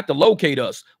using the app to locate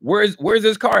us. Where's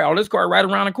this car? Oh, this car right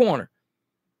around the corner.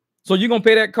 So you're going to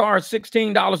pay that car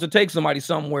 $16 to take somebody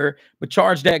somewhere, but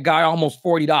charge that guy almost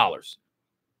 $40.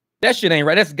 That shit ain't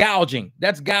right. That's gouging.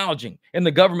 That's gouging. And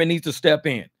the government needs to step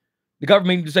in. The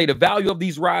government needs to say the value of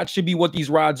these rides should be what these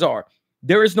rides are.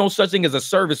 There is no such thing as a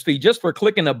service fee. Just for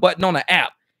clicking a button on an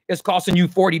app, it's costing you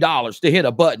 $40 to hit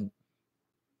a button.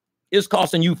 It's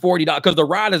costing you $40 because the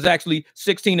ride is actually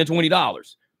 $16 to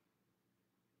 $20.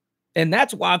 And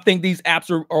that's why I think these apps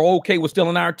are okay with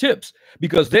stealing our tips,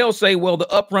 because they'll say, well, the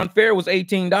upfront fare was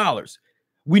 $18.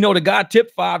 We know the guy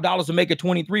tipped $5 to make it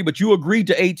 $23, but you agreed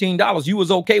to $18. You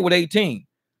was okay with $18.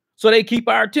 So they keep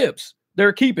our tips.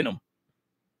 They're keeping them.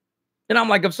 And I'm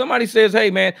like, if somebody says,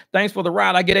 hey, man, thanks for the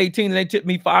ride, I get 18 and they tip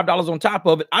me $5 on top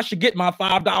of it, I should get my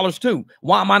 $5 too.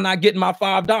 Why am I not getting my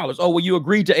 $5? Oh, well, you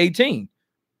agreed to 18.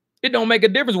 It don't make a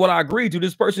difference what I agreed to.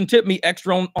 This person tipped me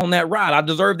extra on that ride. I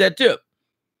deserve that tip.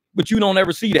 But you don't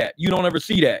ever see that. You don't ever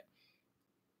see that.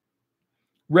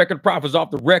 Record profits off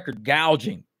the record,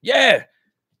 gouging. Yeah,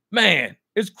 man,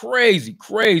 it's crazy,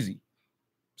 crazy.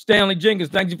 Stanley Jenkins,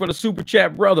 thank you for the super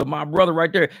chat, brother. My brother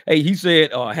right there. Hey, he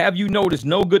said, have you noticed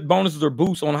no good bonuses or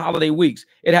boosts on holiday weeks?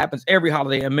 It happens every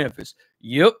holiday in Memphis.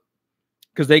 Yep.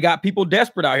 Because they got people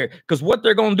desperate out here. Because what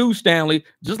they're going to do, Stanley,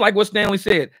 just like what Stanley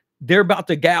said, they're about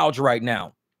to gouge right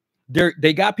now.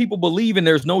 They got people believing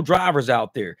there's no drivers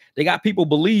out there. They got people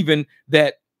believing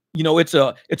that, you know, it's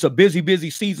a busy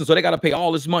season, so they got to pay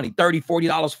all this money, $30,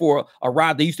 $40 for a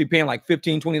ride they used to be paying like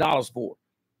 $15, $20 for.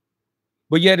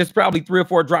 But yet it's probably 3 or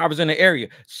 4 drivers in the area.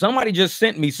 Somebody just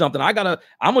sent me something. I'm gonna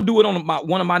do it on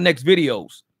one of my next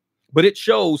videos. But it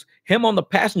shows him on the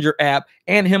passenger app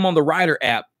and him on the rider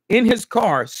app in his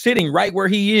car, sitting right where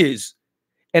he is.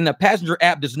 And the passenger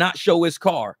app does not show his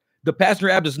car. The passenger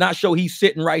app does not show he's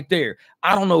sitting right there.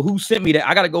 I don't know who sent me that.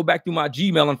 I got to go back through my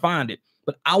Gmail and find it.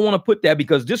 But I want to put that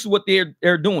because this is what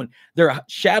they're doing. They're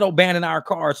shadow banning our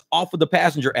cars off of the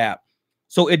passenger app,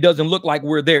 so it doesn't look like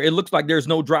we're there. It looks like there's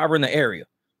no driver in the area.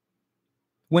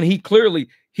 When he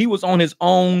was on his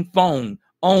own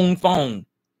phone.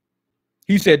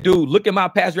 He said, dude, look at my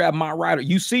passenger app, my rider.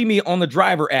 You see me on the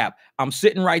driver app. I'm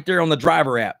sitting right there on the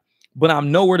driver app, but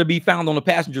I'm nowhere to be found on the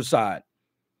passenger side.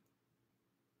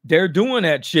 They're doing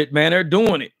that shit, man. They're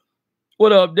doing it.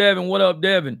 What up, Devin? What up,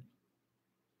 Devin?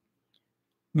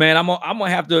 Man, I'm gonna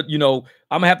have to, I'm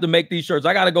gonna have to make these shirts.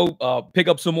 I gotta go pick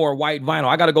up some more white vinyl.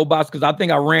 I gotta go buy because I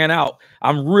think I ran out.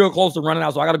 I'm real close to running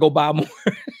out, so I gotta go buy more.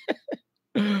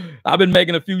 I've been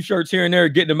making a few shirts here and there,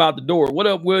 getting them out the door. What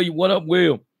up, Will? What up,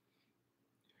 Will?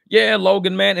 Yeah,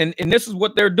 Logan, man. And this is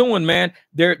what they're doing, man.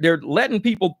 They're letting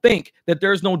people think that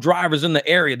there's no drivers in the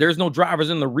area. There's no drivers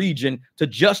in the region to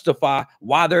justify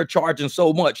why they're charging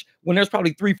so much when there's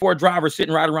probably 3, 4 drivers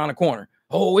sitting right around the corner.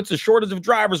 Oh, it's a shortage of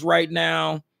drivers right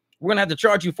now. We're going to have to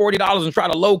charge you $40 and try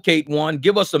to locate one.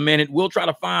 Give us a minute. We'll try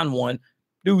to find one.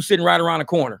 Dude sitting right around the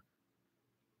corner.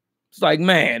 It's like,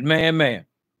 man. It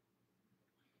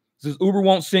says Uber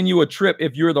won't send you a trip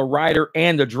if you're the rider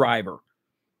and the driver.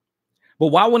 But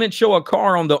why wouldn't it show a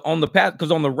car on the path?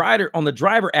 Because on the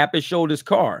driver app, it showed his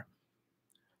car.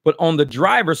 But on the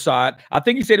driver's side, I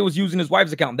think he said it was using his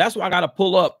wife's account. That's why I got to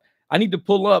pull up. I need to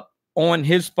pull up on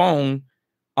his phone.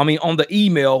 I mean, on the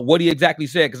email, what he exactly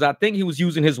said, because I think he was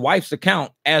using his wife's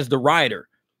account as the rider,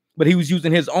 but he was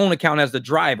using his own account as the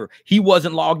driver. He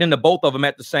wasn't logged into both of them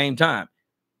at the same time.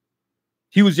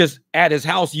 He was just at his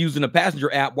house using a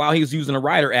passenger app while he was using a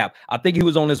rider app. I think he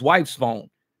was on his wife's phone.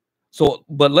 So,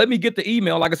 but let me get the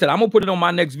email. Like I said, I'm going to put it on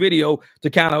my next video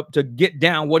to get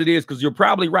down what it is, because you're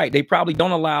probably right. They probably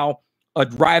don't allow a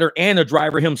rider and a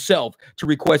driver himself to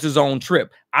request his own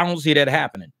trip. I don't see that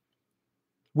happening,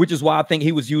 which is why I think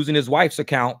he was using his wife's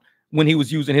account when he was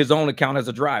using his own account as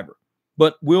a driver.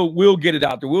 But we'll get it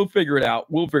out there. We'll figure it out.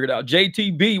 We'll figure it out.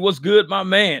 JTB, what's good, my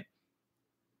man?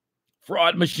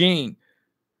 Fraud machine.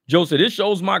 Joe said, this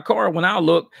shows my car when I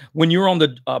look. When you're on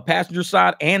the passenger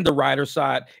side and the rider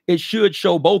side, it should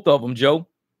show both of them, Joe.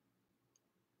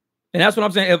 And that's what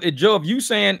I'm saying. Joe,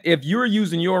 if you're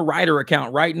using your rider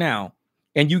account right now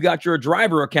and you got your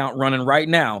driver account running right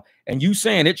now and you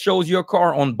saying it shows your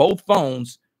car on both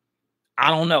phones, I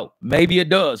don't know. Maybe it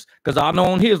does, because I know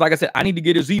on his, like I said, I need to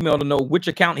get his email to know which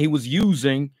account he was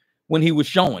using when he was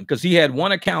showing, because he had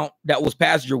one account that was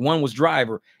passenger, one was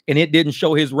driver, and it didn't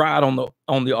show his ride on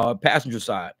the passenger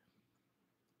side.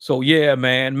 So yeah,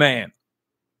 man.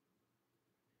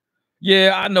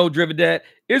 Yeah, I know, Driven Dad.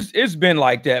 It's been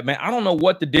like that, man. I don't know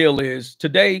what the deal is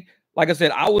today. Like I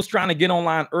said, I was trying to get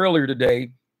online earlier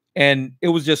today, and it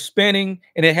was just spinning,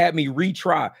 and it had me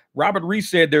retry. Robert Reese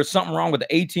said there's something wrong with the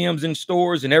ATMs in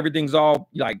stores and everything's all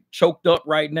like choked up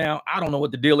right now. I don't know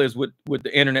what the deal is with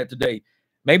the internet today.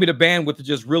 Maybe the bandwidth is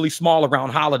just really small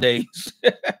around holidays.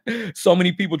 So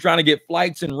many people trying to get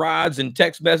flights and rides and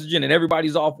text messaging, and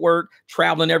everybody's off work,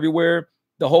 traveling everywhere.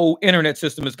 The whole internet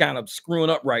system is kind of screwing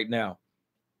up right now.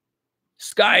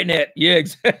 Skynet, yeah,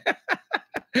 exactly.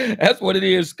 That's what it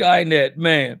is, Skynet,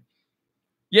 man.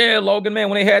 Yeah, Logan, man,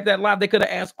 when they had that live, they could have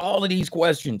asked all of these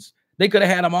questions. They could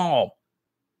have had them all.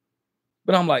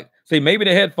 But I'm like, say, maybe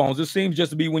the headphones. This seems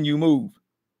just to be when you move.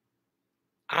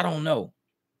 I don't know.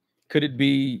 Could it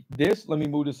be this? Let me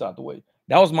move this out the way.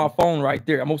 That was my phone right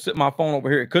there. I'm going to sit my phone over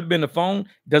here. It could have been the phone.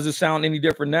 Does it sound any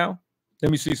different now?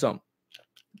 Let me see something.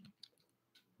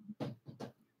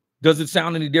 Does it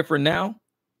sound any different now?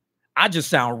 I just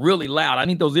sound really loud. I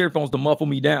need those earphones to muffle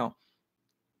me down.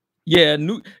 Yeah,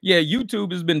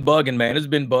 YouTube has been bugging, man. It's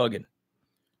been bugging.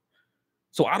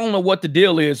 So I don't know what the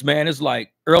deal is, man. It's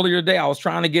like earlier today I was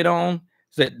trying to get on.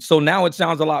 So now it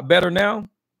sounds a lot better now.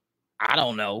 I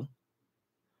don't know.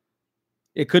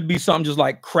 It could be something just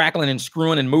like crackling and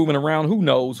screwing and moving around. Who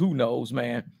knows? Who knows,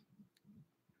 man?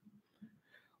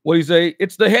 What do you say?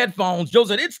 It's the headphones. Joe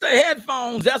said, it's the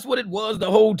headphones. That's what it was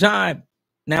the whole time.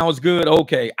 Now it's good.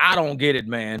 Okay. I don't get it,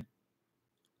 man.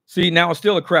 See, now it's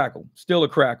still a crackle. Still a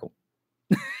crackle.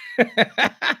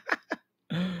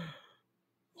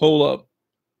 Hold up.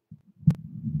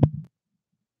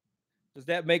 Does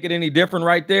that make it any different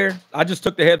right there? I just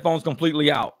took the headphones completely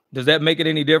out. Does that make it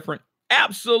any different?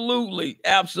 Absolutely.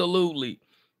 Absolutely.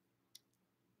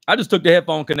 I just took the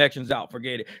headphone connections out.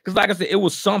 Forget it. Because like I said, it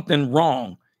was something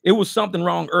wrong. It was something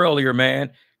wrong earlier,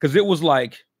 man. Because it was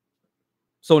like,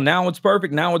 so now it's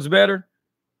perfect. Now it's better.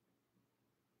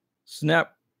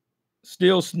 Snap.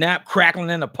 Still snap, crackling,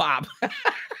 and a pop.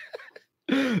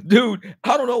 Dude,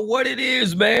 I don't know what it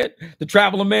is, man. The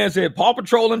Traveling Man said, Paw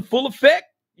Patrol in full effect?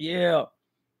 Yeah.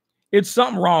 It's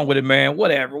something wrong with it, man.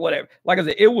 Whatever. Like I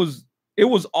said, it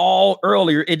was all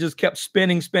earlier. It just kept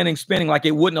spinning, like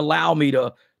it wouldn't allow me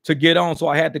to get on. So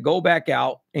I had to go back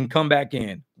out and come back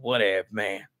in. Whatever,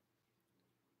 man.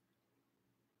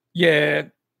 Yeah.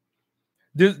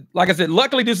 This, like I said,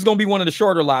 luckily this is going to be one of the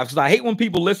shorter lives because I hate when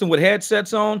people listen with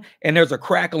headsets on and there's a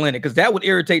crackle in it because that would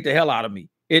irritate the hell out of me.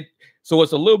 So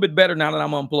it's a little bit better now that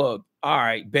I'm unplugged. All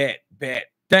right, bet.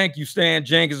 Thank you, Stan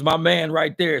Jenkins, my man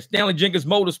right there. Stanley Jenkins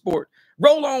Motorsport.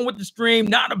 Roll on with the stream.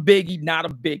 Not a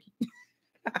biggie.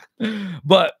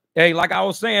 But hey, like I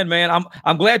was saying, man,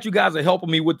 I'm glad you guys are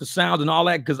helping me with the sounds and all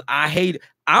that because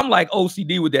I'm like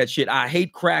OCD with that shit. I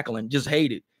hate crackling. Just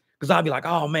hate it. Because I'll be like,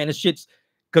 oh man, this shit's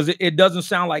because it doesn't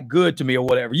sound like good to me or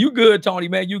whatever. You good, Tony,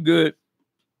 man, you good.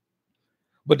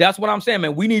 But that's what I'm saying,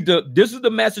 man. This is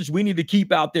the message we need to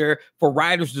keep out there for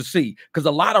riders to see. Because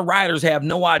a lot of riders have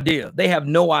no idea. They have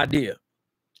no idea.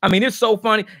 I mean, it's so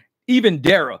funny. Even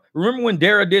Dara. Remember when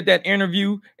Dara did that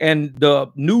interview and the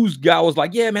news guy was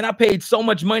like, yeah, man, I paid so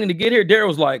much money to get here. Dara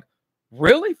was like,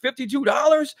 really?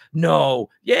 $52? No.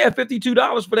 Yeah,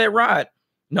 $52 for that ride.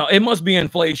 No, it must be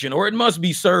inflation or it must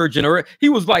be surging or he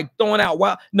was like throwing out,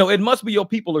 wow. No, it must be your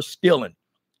people are stealing.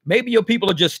 Maybe your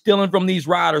people are just stealing from these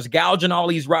riders, gouging all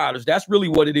these riders. That's really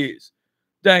what it is.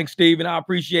 Thanks, Steven. I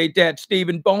appreciate that.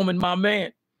 Steven Bowman, my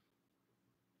man.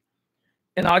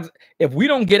 And if we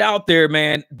don't get out there,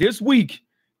 man, this week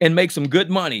and make some good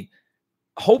money,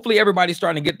 hopefully everybody's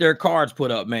starting to get their cards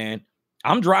put up, man.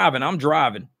 I'm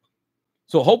driving.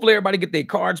 So hopefully everybody get their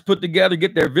cards put together,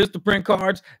 get their Vistaprint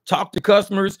cards, talk to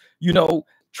customers,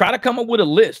 try to come up with a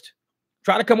list.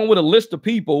 Try to come up with a list of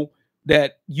people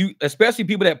that especially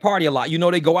people that party a lot,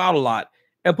 they go out a lot,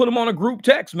 and put them on a group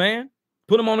text, man.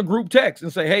 Put them on a group text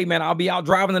and say, hey, man, I'll be out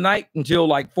driving tonight until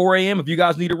like 4 a.m. If you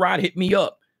guys need a ride, hit me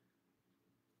up.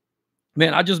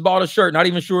 Man, I just bought a shirt. Not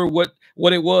even sure what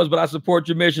it was, but I support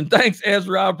your mission. Thanks,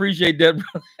 Ezra. I appreciate that.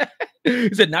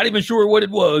 He said, not even sure what it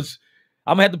was.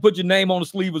 I'm going to have to put your name on the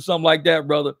sleeve or something like that,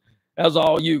 brother. That's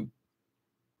all you.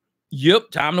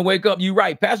 Yep, time to wake up. You're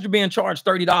right. Passenger being charged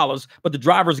 $30, but the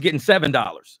driver's getting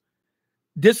 $7.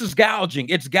 This is gouging.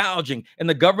 It's gouging. And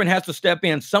the government has to step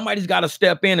in. Somebody's got to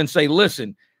step in and say,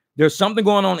 listen, there's something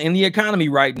going on in the economy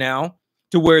right now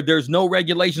to where there's no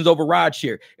regulations over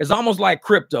rideshare. It's almost like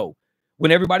crypto.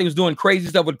 When everybody was doing crazy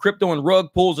stuff with crypto and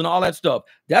rug pulls and all that stuff,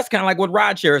 that's kind of like what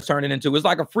rideshare is turning into. It's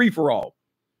like a free-for-all.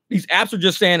 These apps are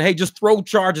just saying, hey, just throw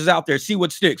charges out there, see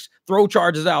what sticks. Throw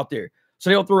charges out there. So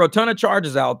they'll throw a ton of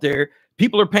charges out there.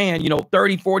 People are paying, $30,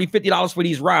 $40, $50 for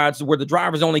these rides where the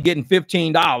driver's only getting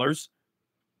 $15.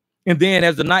 And then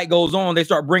as the night goes on, they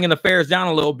start bringing the fares down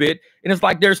a little bit. And it's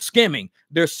like they're skimming.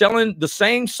 They're selling the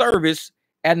same service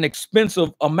at an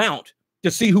expensive amount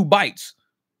to see who bites.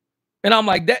 And I'm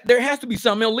like, that there has to be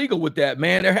something illegal with that,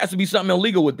 man. There has to be something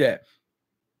illegal with that.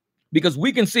 Because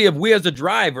we can see if we as a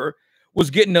driver was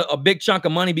getting a big chunk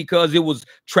of money because it was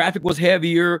traffic was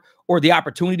heavier, or the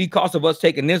opportunity cost of us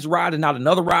taking this ride and not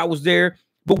another ride was there.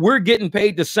 But we're getting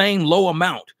paid the same low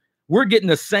amount. We're getting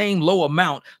the same low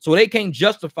amount. So they can't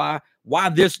justify why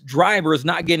this driver is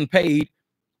not getting paid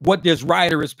what this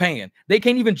rider is paying. They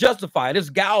can't even justify it. It's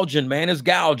gouging, man. It's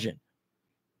gouging.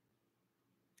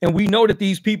 And we know that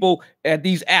these people at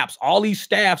these apps, all these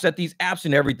staffs at these apps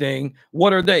and everything,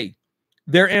 what are they?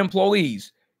 They're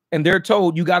employees. And they're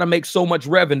told you got to make so much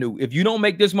revenue. If you don't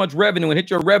make this much revenue and hit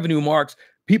your revenue marks,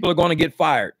 people are going to get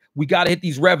fired. We got to hit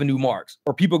these revenue marks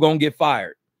or people are going to get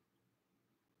fired.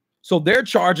 So they're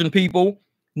charging people,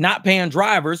 not paying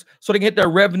drivers, so they can hit their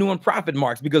revenue and profit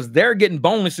marks because they're getting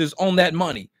bonuses on that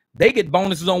money. They get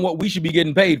bonuses on what we should be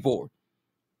getting paid for.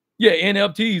 Yeah,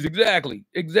 NFTs, exactly,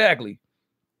 exactly.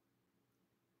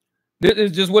 This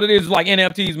is just what it is, like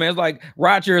NFTs, man. It's like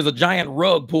rideshare is a giant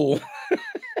rug pull.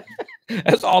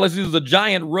 That's all this is a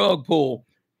giant rug pull.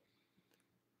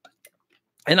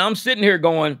 And I'm sitting here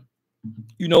going,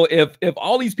 you know, if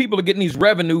all these people are getting these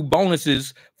revenue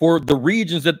bonuses for the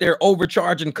regions that they're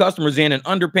overcharging customers in and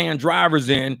underpaying drivers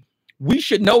in, we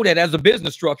should know that as a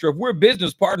business structure. If we're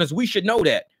business partners, we should know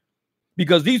that.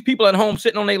 Because these people at home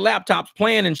sitting on their laptops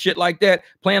playing and shit like that,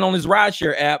 playing on this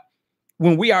rideshare app,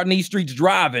 when we out in these streets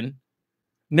driving,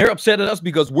 and they're upset at us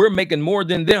because we're making more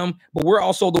than them, but we're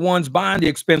also the ones buying the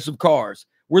expensive cars.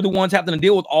 We're the ones having to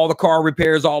deal with all the car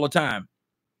repairs all the time.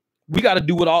 We got to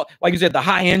do it all. Like you said, the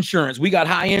high insurance. We got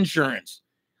high insurance.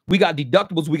 We got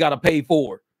deductibles we got to pay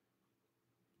for.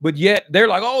 But yet they're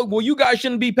like, oh, well, you guys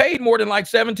shouldn't be paid more than like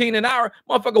 17 an hour.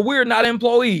 Motherfucker, we're not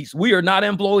employees. We are not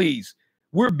employees.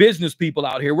 We're business people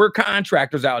out here. We're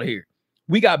contractors out here.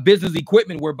 We got business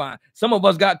equipment we're buying. Some of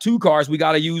us got 2 cars we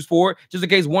got to use for it just in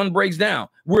case one breaks down.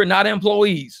 We're not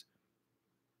employees.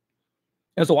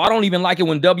 And so I don't even like it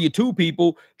when W-2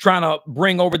 people trying to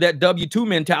bring over that W-2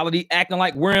 mentality, acting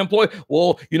like we're employed.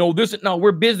 Well, you know, no,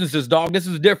 we're businesses, dog. This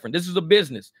is different. This is a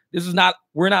business. This is not,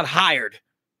 we're not hired.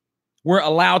 We're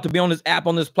allowed to be on this app,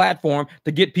 on this platform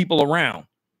to get people around.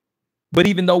 But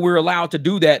even though we're allowed to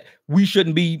do that, we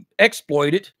shouldn't be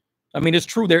exploited. I mean, it's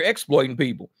true. They're exploiting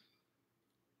people.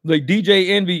 Like DJ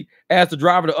Envy asked the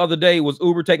driver the other day, was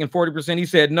Uber taking 40%? He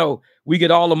said, no, we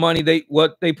get all the money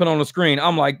what they put on the screen.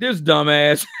 I'm like, this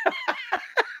dumbass.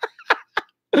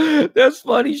 That's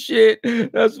funny shit.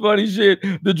 That's funny shit.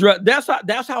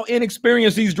 That's how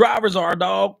inexperienced these drivers are,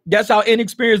 dog. That's how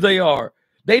inexperienced they are.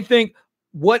 They think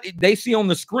what they see on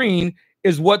the screen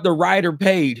is what the rider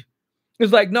paid.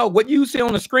 It's like, no, what you see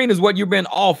on the screen is what you've been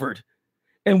offered.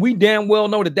 And we damn well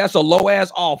know that that's a low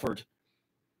ass offered.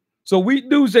 So we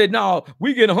do say, no,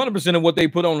 we get 100% of what they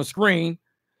put on the screen.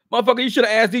 Motherfucker, you should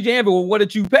have asked DJ Envy, well, what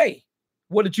did you pay?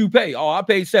 What did you pay? Oh, I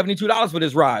paid $72 for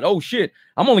this ride. Oh, shit.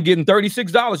 I'm only getting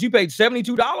 $36. You paid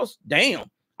 $72? Damn.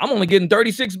 I'm only getting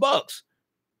 36 bucks.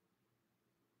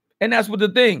 And that's what the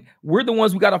thing. We're the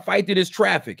ones who got to fight through this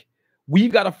traffic.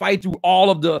 We've got to fight through all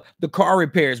of the car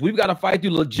repairs. We've got to fight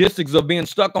through logistics of being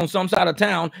stuck on some side of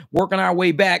town, working our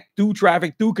way back through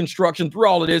traffic, through construction, through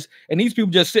all of this. And these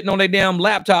people just sitting on their damn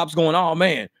laptops going, oh,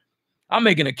 man, I'm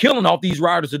making a killing off these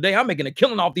riders today. I'm making a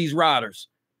killing off these riders.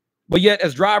 But yet,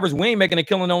 as drivers, we ain't making a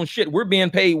killing on shit. We're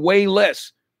being paid way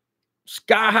less.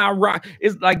 Sky high rock.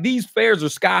 It's like these fares are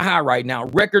sky high right now,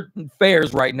 record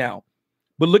fares right now.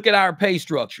 But look at our pay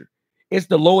structure. It's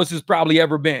the lowest it's probably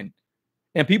ever been.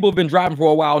 And people have been driving for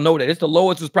a while know that. It's the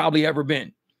lowest it's probably ever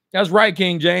been. That's right,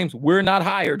 King James. We're not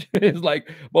hired. It's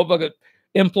like, motherfucker,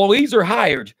 employees are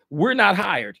hired. We're not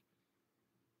hired.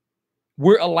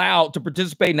 We're allowed to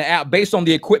participate in the app based on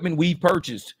the equipment we've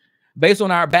purchased, based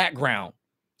on our background.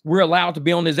 We're allowed to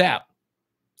be on this app,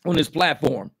 on this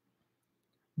platform.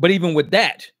 But even with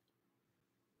that,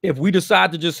 if we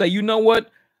decide to just say, you know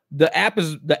what, the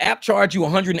app charged you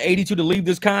 $182 to leave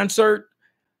this concert,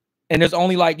 and there's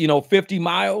only like, 50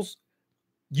 miles,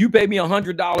 you pay me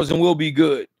 $100 and we'll be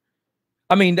good.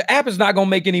 I mean, the app is not going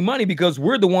to make any money because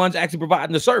we're the ones actually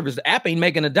providing the service. The app ain't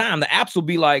making a dime. The apps will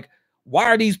be like, why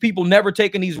are these people never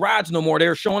taking these rides no more?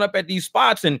 They're showing up at these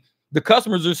spots and the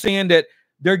customers are seeing that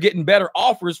they're getting better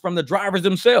offers from the drivers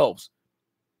themselves,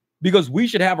 because we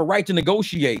should have a right to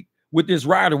negotiate with this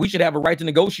rider. We should have a right to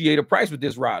negotiate a price with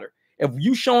this rider. If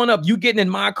you showing up, you getting in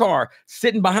my car,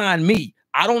 sitting behind me,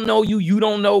 I don't know you. You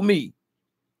don't know me.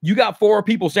 You got 4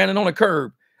 people standing on a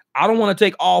curb. I don't want to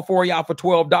take all 4 of y'all for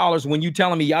 $12 when you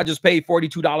telling me y'all just paid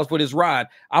 $42 for this ride.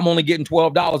 I'm only getting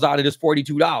 $12 out of this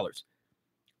 $42.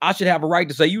 I should have a right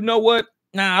to say, you know what?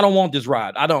 Nah, I don't want this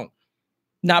ride. I don't.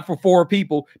 not for 4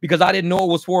 people, because I didn't know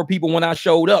it was 4 people when I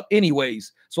showed up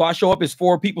anyways. So I show up as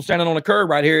 4 people standing on the curb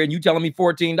right here, and you telling me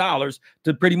 $14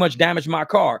 to pretty much damage my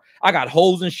car. I got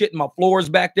holes and shit in my floors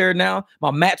back there now.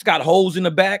 My mats got holes in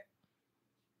the back.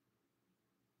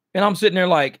 And I'm sitting there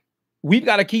like, we've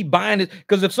got to keep buying it,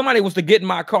 because if somebody was to get in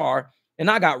my car and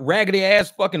I got raggedy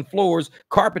ass fucking floors,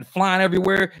 carpet flying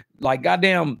everywhere, like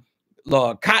goddamn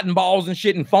cotton balls and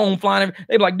shit and foam flying everywhere,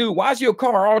 they'd be like, dude, why is your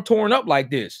car all torn up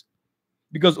like this?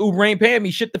 Because Uber ain't paying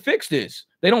me shit to fix this.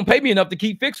 They don't pay me enough to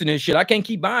keep fixing this shit. I can't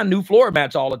keep buying new floor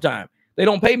mats all the time. They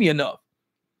don't pay me enough.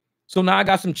 So now I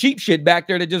got some cheap shit back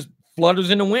there that just flutters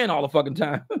in the wind all the fucking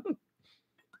time.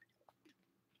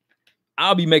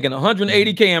 I'll be making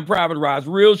 180K in private rides.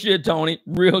 Real shit, Tony.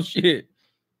 Real shit.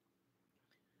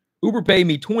 Uber paid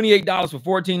me $28 for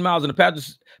 14 miles, and the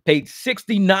passenger paid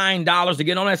 $69 to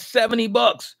get on. That's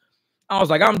 $70. I was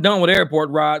like, I'm done with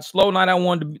airport rides. Slow night, I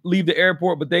wanted to leave the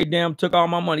airport, but they damn took all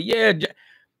my money. Yeah,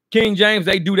 King James,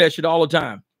 they do that shit all the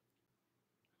time.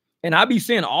 And I be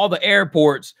seeing all the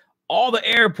airports,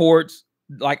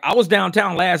 like I was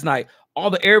downtown last night,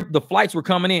 the flights were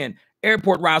coming in.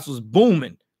 Airport rides was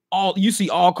booming. You see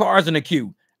all cars in the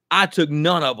queue. I took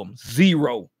none of them.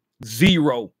 Zero.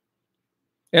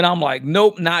 And I'm like,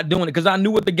 nope, not doing it, because I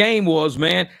knew what the game was,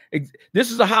 man.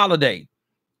 This is a holiday.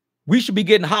 We should be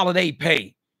getting holiday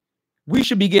pay.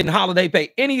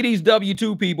 Any of these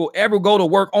W-2 people ever go to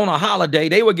work on a holiday,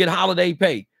 they would get holiday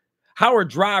pay. How are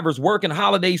drivers working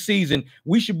holiday season?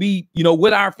 We should be,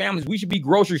 with our families. We should be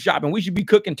grocery shopping. We should be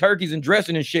cooking turkeys and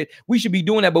dressing and shit. We should be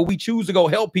doing that, but we choose to go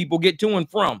help people get to and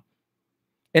from.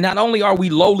 And not only are we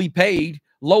lowly paid,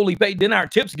 then our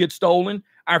tips get stolen,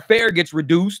 our fare gets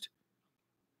reduced,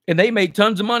 and they make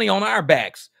tons of money on our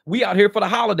backs. We out here for the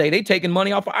holiday. They taking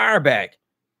money off of our back.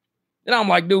 And I'm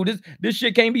like, dude, this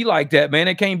shit can't be like that, man.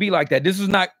 It can't be like that. This is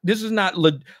not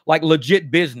like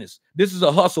legit business. This is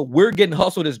a hustle. We're getting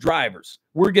hustled as drivers.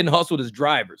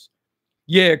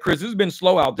 Yeah, Chris, this has been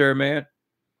slow out there, man.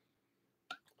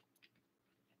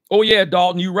 Oh yeah,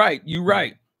 Dalton, you're right.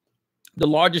 The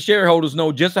largest shareholders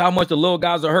know just how much the little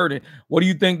guys are hurting. What do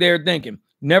you think they're thinking?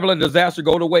 Never let a disaster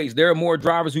go to waste. There are more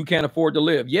drivers who can't afford to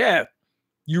live. Yeah,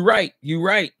 you're right.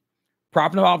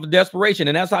 Profiting off of desperation.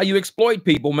 And that's how you exploit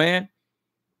people, man.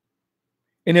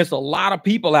 And there's a lot of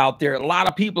people out there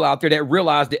that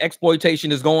realize the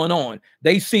exploitation is going on.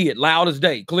 They see it loud as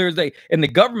day, clear as day. And the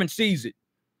government sees it.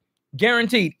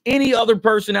 Guaranteed. Any other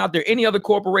person out there, any other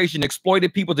corporation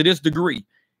exploited people to this degree.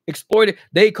 Exploited.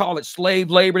 They call it slave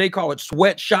labor. They call it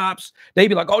sweatshops. They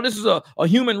be like, oh, this is a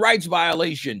human rights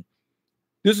violation.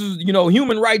 This is,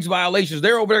 human rights violations.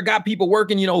 They're over there, got people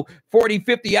working, 40,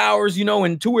 50 hours,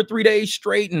 in 2 or 3 days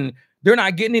straight, and they're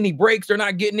not getting any breaks. They're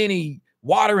not getting any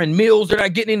water and meals. They're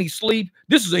not getting any sleep.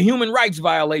 This is a human rights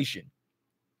violation.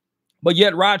 But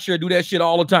yet rideshare do that shit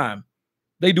all the time.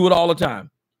 They do it all the time.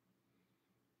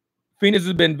 Phoenix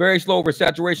has been very slow for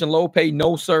saturation, low pay,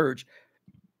 no surge.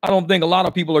 I don't think a lot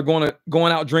of people are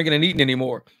going out drinking and eating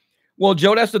anymore. Well,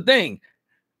 Joe, that's the thing.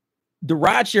 The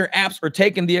rideshare apps are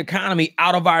taking the economy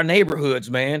out of our neighborhoods,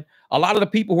 man. A lot of the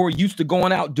people who are used to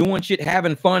going out, doing shit,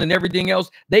 having fun and everything else,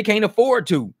 they can't afford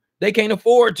to.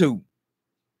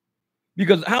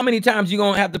 Because how many times you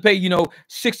going to have to pay,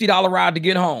 $60 ride to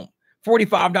get home,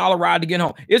 $45 ride to get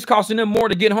home? It's costing them more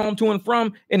to get home to and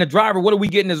from. And the driver, what are we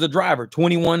getting as a driver?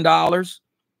 $21,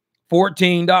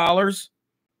 $14.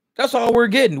 That's all we're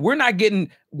getting. We're not getting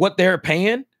what they're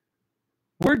paying.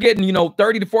 We're getting,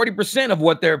 30 to 40% of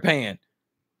what they're paying.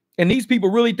 And these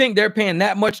people really think they're paying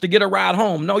that much to get a ride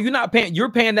home. No, you're not paying. You're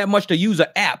paying that much to use an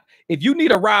app. If you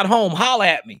need a ride home, holla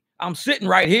at me. I'm sitting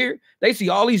right here. They see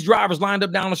all these drivers lined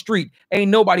up down the street.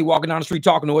 Ain't nobody walking down the street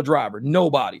talking to a driver.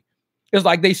 Nobody. It's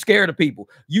like they scared of people.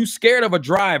 You scared of a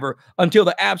driver until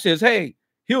the app says, hey,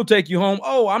 he'll take you home.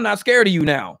 Oh, I'm not scared of you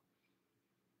now.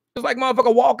 It's like,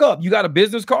 motherfucker, walk up. You got a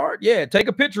business card? Yeah, take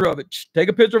a picture of it. Take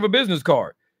a picture of a business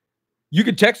card. You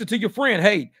can text it to your friend.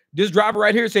 Hey, this driver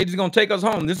right here said he's going to take us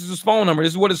home. This is his phone number.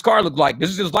 This is what his car looked like. This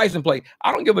is his license plate.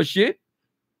 I don't give a shit.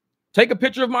 Take a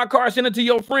picture of my car, send it to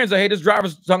your friends. Say, hey, this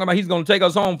driver's talking about he's going to take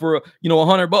us home for,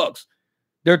 $100.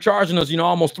 They're charging us,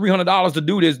 almost $300 to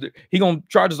do this. He going to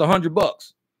charge us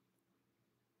 $100.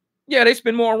 Yeah, they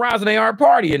spend more on rides than they are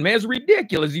partying, man. It's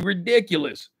ridiculous. He's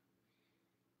ridiculous.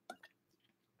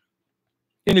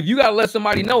 And if you got to let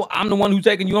somebody know I'm the one who's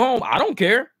taking you home, I don't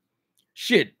care.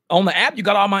 Shit, on the app, you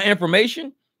got all my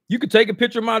information. You could take a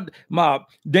picture of my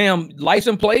damn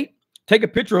license plate, take a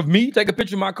picture of me, take a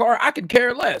picture of my car. I could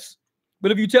care less.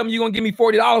 But if you tell me you're going to give me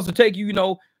 $40 to take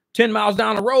you, 10 miles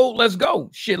down the road, let's go.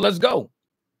 Shit, let's go.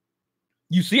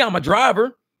 You see I'm a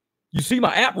driver. You see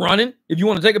my app running. If you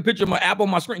want to take a picture of my app on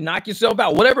my screen, knock yourself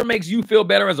out. Whatever makes you feel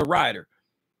better as a rider.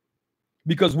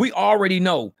 Because we already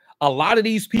know a lot of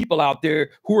these people out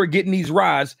there who are getting these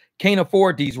rides can't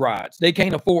afford these rides. They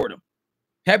can't afford them.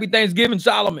 Happy Thanksgiving,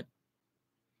 Solomon.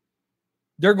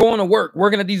 They're going to work,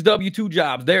 working at these W-2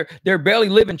 jobs. They're barely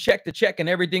living check to check and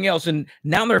everything else. And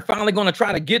now they're finally going to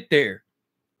try to get there.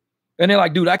 And they're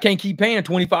like, dude, I can't keep paying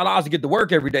 $25 to get to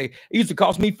work every day. It used to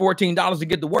cost me $14 to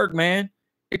get to work, man.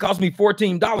 It cost me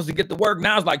 $14 to get to work.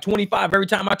 Now it's like $25 every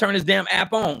time I turn this damn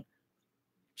app on.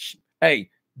 Hey,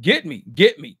 get me.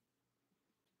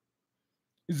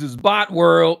 This is bot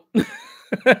world.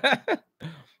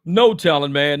 No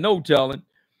telling, man. No telling.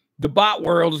 The bot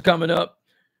world is coming up.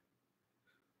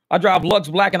 I drive Lux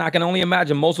Black, and I can only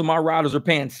imagine most of my riders are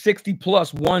paying 60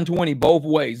 plus 120 both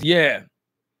ways. Yeah.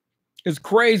 It's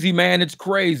crazy, man. It's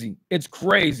crazy. It's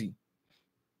crazy.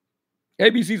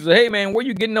 ABC says, hey, man, where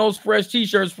you getting those fresh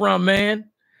T-shirts from, man?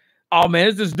 Oh, man,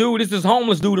 it's this dude. It's this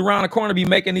homeless dude around the corner be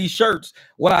making these shirts.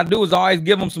 What I do is I always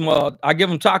give him some, I give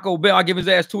him Taco Bell. I give his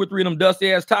ass 2 or 3 of them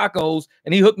dusty-ass tacos,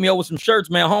 and he hooked me up with some shirts,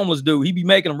 man, homeless dude. He be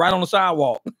making them right on the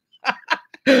sidewalk.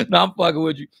 No, I'm fucking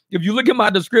with you. If you look at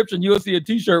my description, you'll see a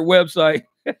T-shirt website.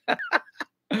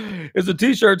 It's a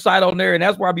T-shirt site on there, and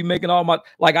that's where I be making all my,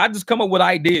 like, I just come up with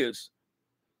ideas.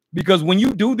 Because when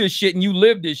you do this shit and you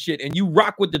live this shit and you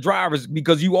rock with the drivers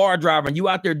because you are a driver and you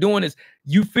out there doing this,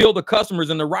 you feel the customers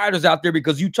and the riders out there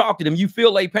because you talk to them. You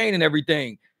feel their pain and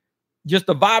everything. Just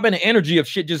the vibe and the energy of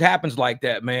shit just happens like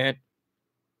that, man.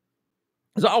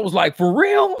 So I was like, for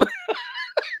real?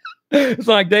 It's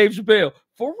like Dave Chappelle.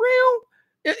 For real?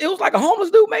 It was like a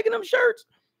homeless dude making them shirts.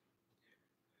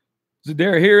 So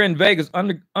they're here in Vegas,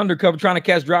 undercover, trying to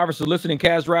catch drivers soliciting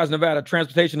cash rides. Nevada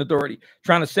Transportation Authority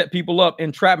trying to set people up,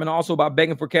 entrapment also by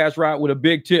begging for cash ride with a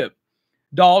big tip.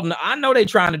 Dalton, I know they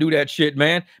trying to do that shit,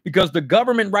 man, because the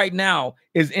government right now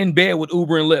is in bed with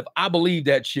Uber and Lyft. I believe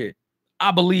that shit.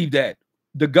 I believe that.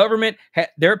 The government,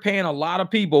 they're paying a lot of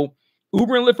people.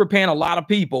 Uber and Lyft are paying a lot of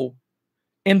people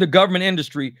in the government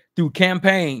industry through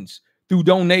campaigns, through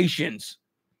donations,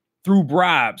 through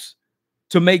bribes,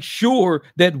 to make sure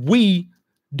that we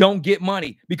don't get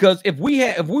money. Because if we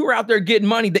were out there getting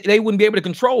money, they wouldn't be able to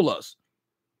control us.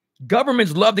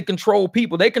 Governments love to control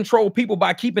people. They control people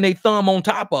by keeping a thumb on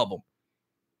top of them.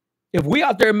 If we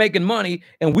out there making money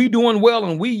and we doing well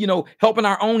and we, you know, helping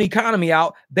our own economy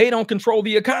out, they don't control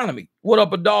the economy. What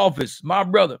up, Adolphus, my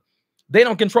brother? They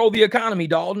don't control the economy,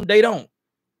 Dalton. They don't.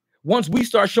 Once we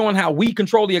start showing how we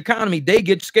control the economy, they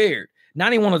get scared. Now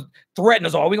they want to threaten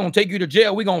us. Oh, we're going to take you to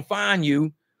jail. We're going to fine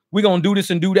you. We're going to do this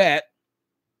and do that.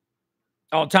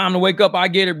 Oh, time to wake up. I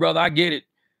get it, brother. I get it.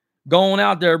 Going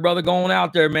out there, brother. Going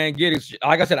out there, man. Get it.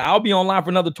 Like I said, I'll be online for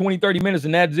another 20, 30 minutes,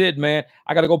 and that's it, man.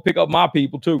 I got to go pick up my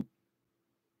people, too.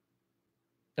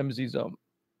 Let me see something.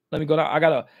 Let me go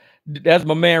down. That's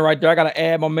my man right there. I got to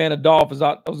add my man Adolphus.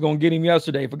 I was going to get him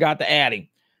yesterday. Forgot to add him.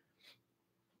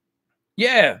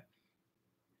 Yeah.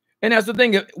 And that's the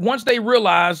thing. Once they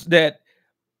realize that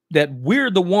we're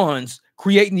the ones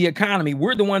creating the economy,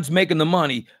 we're the ones making the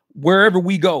money wherever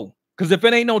we go. Because if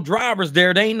it ain't no drivers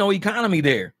there ain't no economy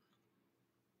there.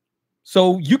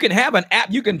 So you can have an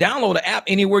app. You can download an app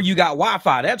anywhere you got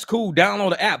Wi-Fi. That's cool. Download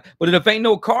the app. But if ain't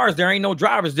no cars there, ain't no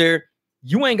drivers there,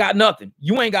 you ain't got nothing.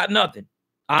 You ain't got nothing.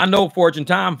 I know, Fortune,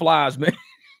 time flies, man.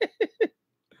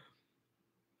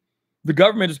 The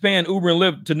government is paying Uber and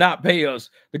Lyft to not pay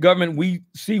us. The government, we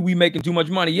making too much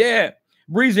money. Yeah.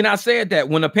 Reason I said that,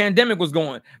 when the pandemic was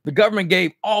going, the government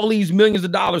gave all these millions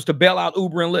of dollars to bail out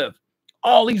Uber and Lyft.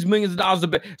 All these millions of dollars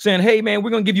saying, hey, man, we're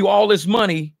going to give you all this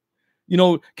money. You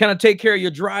know, kind of take care of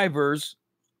your drivers.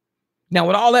 Now,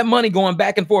 with all that money going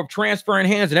back and forth, transferring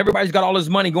hands, and everybody's got all this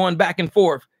money going back and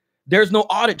forth, there's no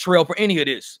audit trail for any of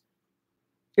this.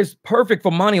 It's perfect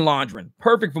for money laundering.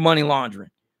 Perfect for money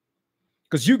laundering.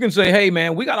 Because you can say, hey,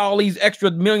 man, we got all these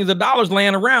extra millions of dollars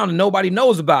laying around and nobody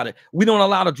knows about it. We don't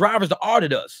allow the drivers to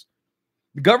audit us.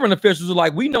 The government officials are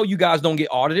like, we know you guys don't get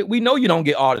audited. We know you don't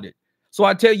get audited. So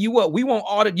I tell you what, we won't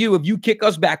audit you if you kick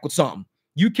us back with something.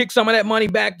 You kick some of that money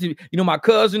back to, you know, my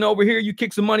cousin over here, you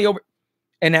kick some money over.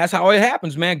 And that's how it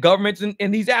happens, man. Governments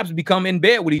and these apps become in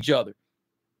bed with each other.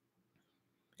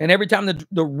 And every time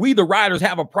we, the riders,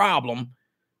 have a problem,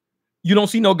 you don't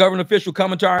see no government official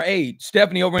coming to our aid.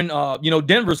 Stephanie over in,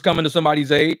 Denver's coming to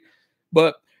somebody's aid.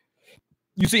 But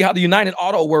you see how the United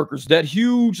Auto Workers, that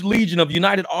huge legion of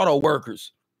United Auto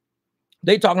Workers,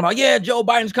 they talking about, yeah, Joe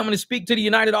Biden's coming to speak to the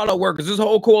United Auto Workers. This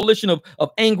whole coalition of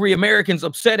angry Americans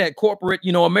upset at corporate,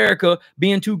 America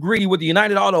being too greedy with the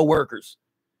United Auto Workers.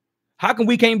 How come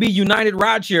we can't be united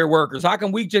rideshare workers? How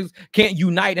come we just can't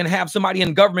unite and have somebody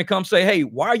in government come say, hey,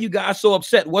 why are you guys so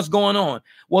upset? What's going on?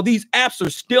 Well, these apps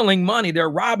are stealing money. They're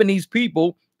robbing these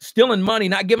people, stealing money,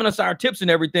 not giving us our tips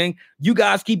and everything. You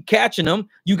guys keep catching them.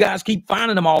 You guys keep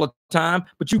finding them all the time,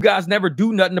 but you guys never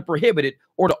do nothing to prohibit it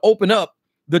or to open up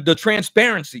the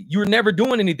transparency. You're never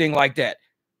doing anything like that.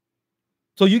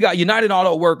 So you got United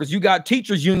Auto Workers, you got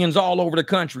teachers unions all over the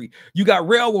country, you got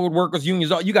railroad workers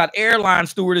unions, you got airline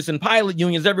stewardess and pilot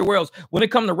unions everywhere else. When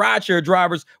it comes to rideshare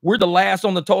drivers, we're the last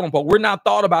on the totem pole. We're not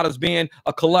thought about as being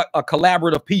a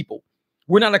collaborative people.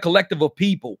 We're not a collective of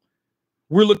people.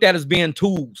 We're looked at as being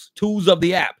tools of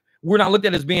the app. We're not looked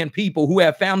at as being people who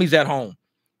have families at home,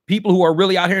 people who are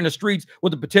really out here in the streets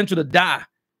with the potential to die.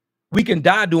 We can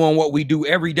die doing what we do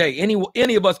every day.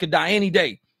 Any of us could die any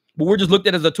day. But we're just looked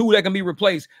at as a tool that can be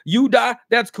replaced. You die,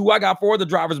 that's cool. I got 4 other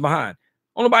drivers behind.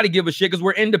 Don't nobody give a shit because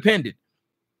we're independent.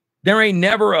 There ain't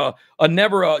never a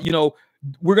you know,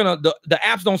 we're gonna the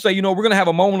apps don't say, you know, we're gonna have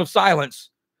a moment of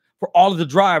silence for all of the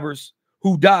drivers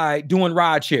who died doing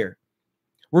rideshare.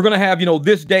 We're gonna have, you know,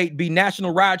 this date be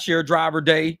National Rideshare Driver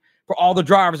Day for all the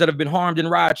drivers that have been harmed in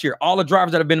rideshare, all the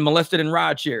drivers that have been molested in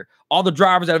rideshare, all the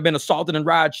drivers that have been assaulted in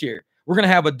rideshare. We're gonna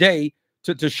have a day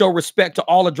to show respect to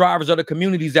all the drivers of the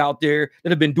communities out there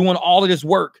that have been doing all of this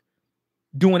work,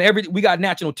 doing everything. We got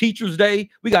National Teachers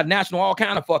Day. We got national all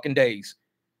kind of fucking days.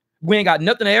 We ain't got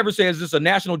nothing that ever says this is a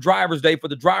National Drivers Day for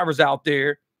the drivers out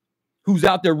there who's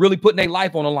out there really putting their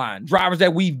life on the line. Drivers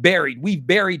that we've buried. We've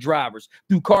buried drivers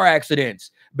through car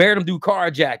accidents, buried them through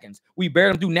carjackings. We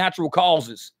buried them through natural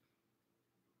causes.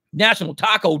 National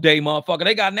Taco Day, motherfucker.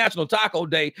 They got National Taco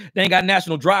Day. They ain't got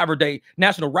National Driver Day,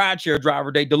 National Rideshare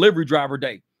Driver Day, Delivery Driver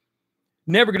Day.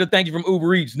 Never get a thank you from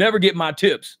Uber Eats. Never get my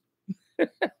tips.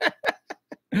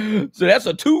 So that's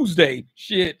a Tuesday.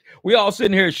 Shit. We all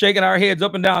sitting here shaking our heads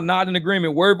up and down, nodding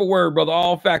agreement, word for word, brother.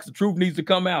 All facts. The truth needs to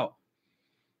come out.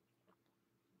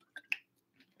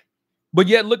 But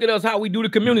yet, look at us, how we do the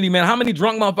community, man. How many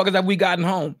drunk motherfuckers have we gotten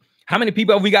home? How many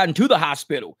people have we gotten to the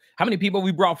hospital? How many people have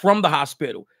we brought from the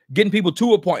hospital? Getting people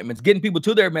to appointments, getting people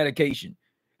to their medication.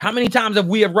 How many times have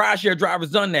we rideshare drivers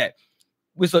done that?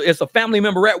 It's a family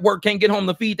member at work, can't get home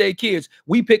to feed their kids.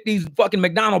 We pick these fucking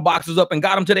McDonald's boxes up and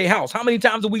got them to their house. How many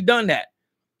times have we done that?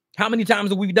 How many times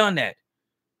have we done that?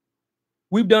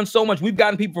 We've done so much. We've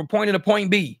gotten people from point A to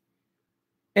point B.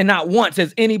 And not once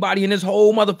has anybody in this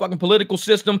whole motherfucking political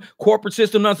system, corporate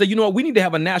system, done say, you know what, we need to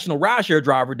have a National Rideshare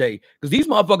Driver Day. Because these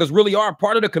motherfuckers really are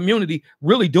part of the community,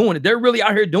 really doing it. They're really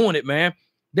out here doing it, man.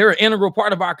 They're an integral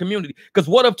part of our community. Because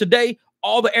what if today,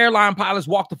 all the airline pilots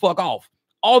walked the fuck off?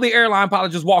 All the airline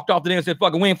pilots just walked off today and said,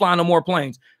 fuck it, we ain't flying no more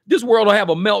planes. This world will have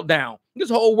a meltdown. This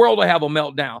whole world will have a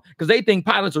meltdown. Because they think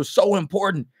pilots are so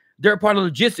important. They're part of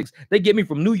logistics. They get me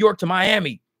from New York to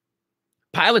Miami.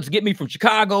 Pilots get me from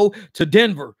Chicago to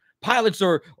Denver. Pilots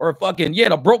are fucking, yeah,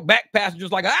 the broke back passengers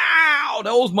like, ow,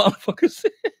 those motherfuckers.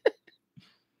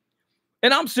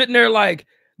 And I'm sitting there like,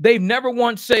 they've never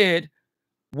once said,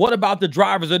 what about the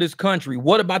drivers of this country?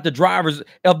 What about the drivers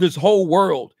of this whole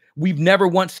world? We've never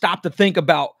once stopped to think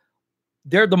about,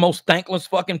 they're the most thankless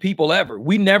fucking people ever.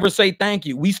 We never say thank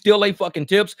you. We still lay fucking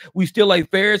tips. We still lay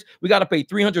fares. We got to pay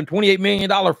 $328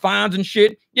 million fines and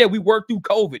shit. Yeah, we worked through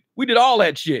COVID. We did all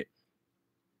that shit.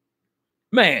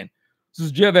 Man, this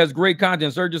is Jeff has great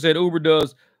content. Sir just said Uber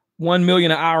does 1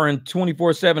 million an hour and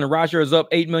 24/7, and rideshare is up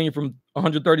 8 million from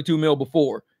 132 mil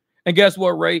before. And guess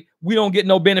what, Ray? We don't get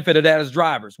no benefit of that as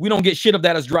drivers. We don't get shit of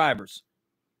that as drivers.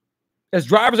 As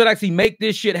drivers that actually make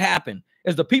this shit happen,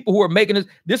 as the people who are making this,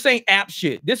 this ain't app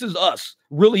shit. This is us,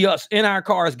 really us, in our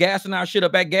cars, gassing our shit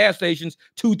up at gas stations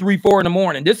 2, 3, 4 in the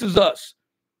morning. This is us.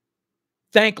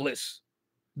 Thankless.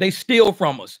 They steal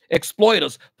from us, exploit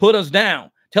us, put us down.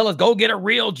 Tell us, go get a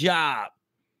real job.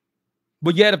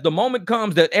 But yet, if the moment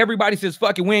comes that everybody says,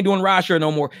 fuck it, we ain't doing rideshare no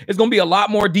more, it's going to be a lot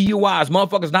more DUIs.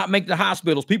 Motherfuckers not making the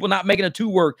hospitals. People not making it to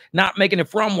work, not making it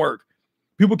from work.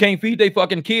 People can't feed their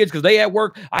fucking kids because they at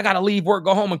work. I got to leave work,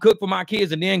 go home and cook for my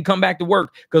kids and then come back to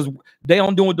work because they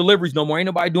don't doing deliveries no more. Ain't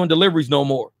nobody doing deliveries no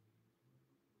more.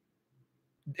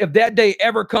 If that day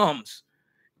ever comes,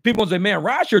 people say, man,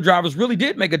 rideshare drivers really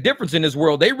did make a difference in this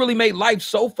world. They really made life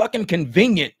so fucking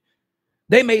convenient.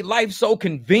 They made life so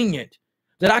convenient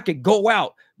that I could go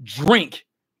out, drink.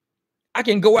 I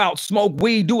can go out, smoke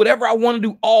weed, do whatever I want to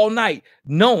do all night,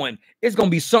 knowing it's going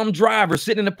to be some driver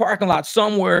sitting in the parking lot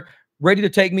somewhere ready to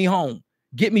take me home,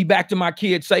 get me back to my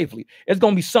kids safely. It's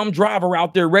going to be some driver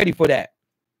out there ready for that.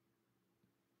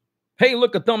 Hey,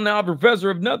 look, a thumbnail professor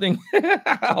of nothing.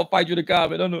 I'll fight you to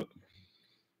comment. I don't know.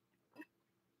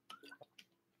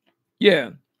 Yeah.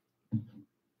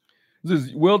 This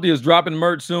is Wealthy is dropping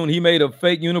merch soon. He made a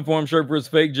fake uniform shirt for his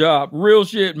fake job. Real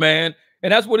shit, man.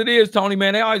 And that's what it is, Tony,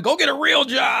 man. They always go get a real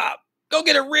job. Go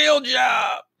get a real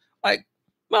job. Like,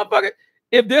 motherfucker,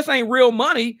 if this ain't real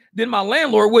money, then my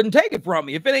landlord wouldn't take it from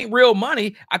me. If it ain't real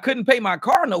money, I couldn't pay my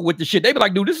car note with the shit. They'd be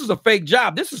like, dude, this is a fake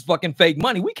job. This is fucking fake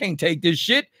money. We can't take this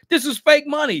shit. This is fake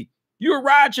money. You're a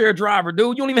rideshare driver,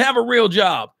 dude. You don't even have a real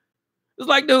job. It's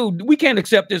like, dude, we can't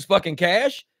accept this fucking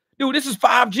cash. Dude, this is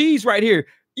 5 G's right here.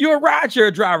 You're a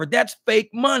rideshare driver. That's fake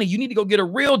money. You need to go get a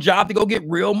real job to go get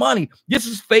real money. This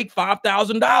is fake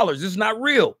 $5,000. This is not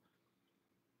real.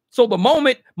 So the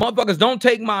moment motherfuckers don't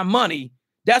take my money,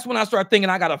 that's when I start thinking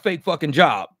I got a fake fucking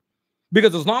job.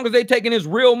 Because as long as they taking this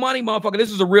real money, motherfucker,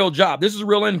 this is a real job. This is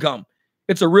real income.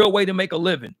 It's a real way to make a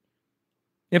living.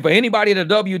 And for anybody at a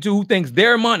W-2 who thinks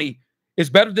their money is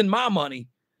better than my money,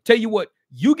 tell you what,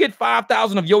 you get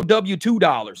 5,000 of your W-2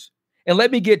 dollars and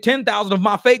let me get 10,000 of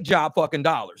my fake job fucking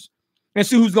dollars and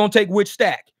see who's going to take which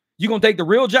stack. You going to take the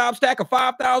real job stack of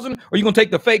 5,000 or you going to take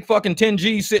the fake fucking 10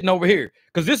 G's sitting over here?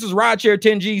 Because this is rideshare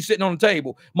 10 G's sitting on the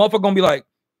table. Motherfucker going to be like,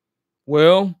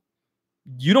 well,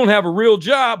 you don't have a real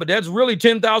job, but that's really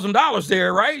 $10,000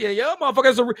 there, right? Yeah,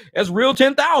 motherfucker, that's real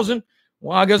 10,000.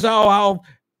 Well, I guess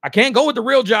I can't go with the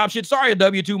real job shit. Sorry, a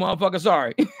W-2 motherfucker,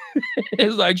 sorry.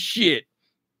 It's like, shit.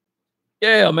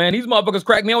 Yeah, man, these motherfuckers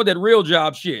crack me out with that real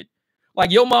job shit.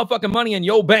 Like, your motherfucking money in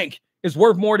your bank is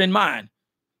worth more than mine.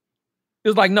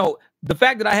 It's like, no, the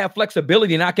fact that I have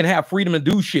flexibility and I can have freedom to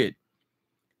do shit,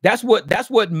 that's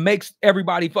what makes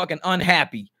everybody fucking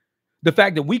unhappy. The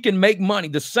fact that we can make money,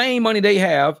 the same money they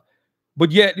have,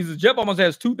 but yet, Jeff almost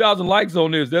has 2,000 likes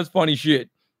on this. That's funny shit.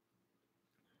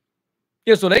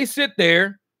 Yeah, so they sit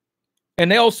there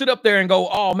and they'll sit up there and go,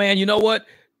 oh, man, you know what?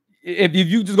 If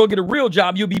you just go get a real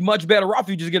job, you'll be much better off if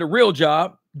you just get a real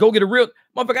job. Go get a real...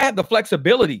 Motherfucker, I have the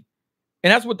flexibility.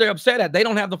 And that's what they're upset at. They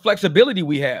don't have the flexibility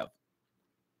we have.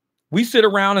 We sit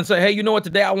around and say, hey, you know what?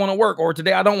 Today I want to work or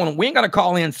today I don't want to. We ain't got to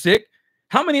call in sick.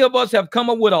 How many of us have come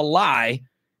up with a lie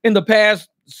in the past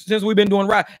since we've been doing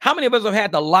right? How many of us have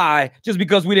had to lie just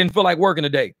because we didn't feel like working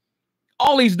today?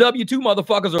 All these W-2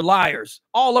 motherfuckers are liars.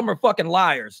 All of them are fucking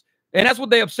liars. And that's what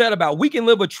they're upset about. We can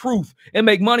live a truth and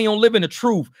make money on living the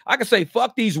truth. I can say,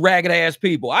 fuck these ragged ass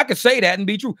people. I can say that and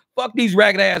be true. Fuck these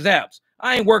ragged ass apps.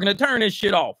 I ain't working to turn this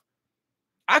shit off.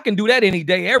 I can do that any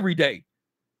day, every day.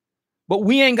 But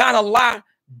we ain't got to lie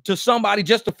to somebody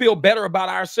just to feel better about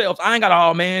ourselves. I ain't got to,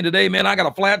 oh, man, today, man, I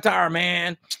got a flat tire,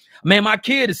 man. Man, my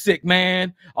kid is sick,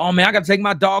 man. Oh, man, I got to take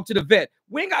my dog to the vet.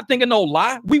 We ain't got to think of no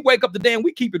lie. We wake up today and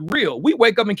we keep it real. We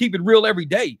wake up and keep it real every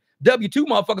day. W-2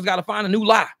 motherfuckers got to find a new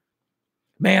lie.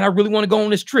 Man, I really want to go on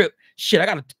this trip. Shit, I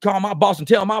got to call my boss and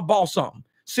tell my boss something.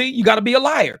 See, you got to be a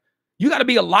liar. You got to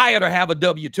be a liar to have a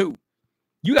W-2.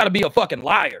 You got to be a fucking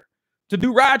liar. To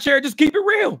do rideshare, just keep it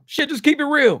real. Shit, just keep it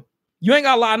real. You ain't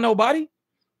got to lie to nobody.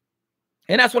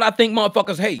 And that's what I think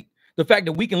motherfuckers hate. The fact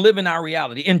that we can live in our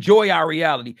reality, enjoy our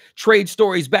reality, trade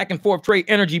stories back and forth, trade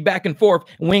energy back and forth,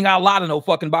 and we ain't got to lie to no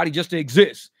fucking body just to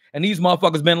exist. And these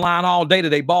motherfuckers been lying all day to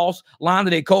their boss, lying to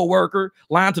their co-worker,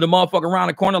 lying to the motherfucker around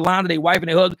the corner, lying to their wife and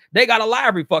their husband. They got to lie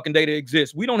every fucking day to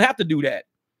exist. We don't have to do that.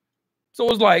 So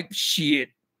it's like, shit.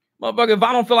 Motherfucker, if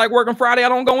I don't feel like working Friday, I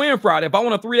don't go in Friday. If I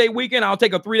want a 3-day weekend, I'll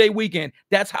take a 3-day weekend.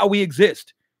 That's how we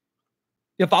exist.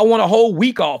 If I want a whole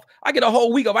week off, I get a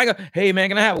whole week off. I go, hey, man,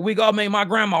 can I have a week off? Man, my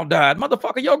grandma died.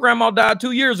 Motherfucker, your grandma died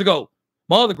 2 years ago.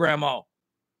 My other grandma.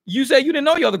 You say you didn't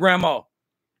know your other grandma.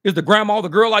 Is the grandma the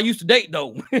girl I used to date,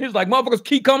 though? It's like motherfuckers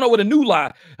keep coming up with a new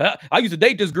lie. I used to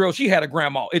date this girl. She had a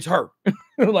grandma. It's her.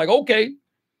 Like, okay.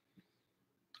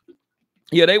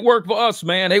 Yeah, they work for us,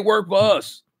 man. They work for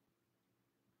us.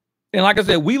 And like I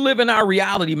said, we live in our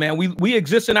reality, man. We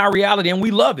exist in our reality, and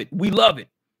we love it. We love it.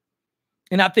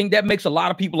 And I think that makes a lot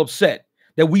of people upset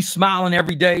that we smiling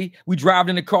every day. We drive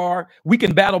in the car. We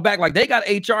can battle back. Like, they got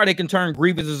HR. They can turn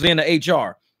grievances into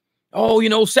HR. Oh, you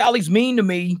know, Sally's mean to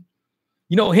me.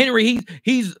 You know, Henry,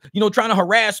 he's, you know, trying to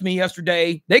harass me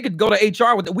yesterday. They could go to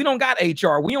HR with it. We don't got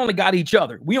HR. We only got each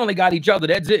other. We only got each other.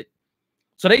 That's it.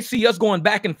 So they see us going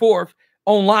back and forth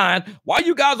online. Why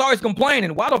you guys always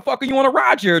complaining? Why the fuck are you on a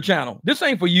rideshare channel? This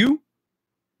ain't for you.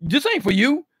 This ain't for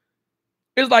you.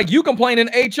 It's like you complaining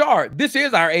HR. This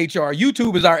is our HR.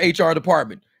 YouTube is our HR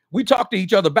department. We talk to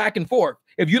each other back and forth.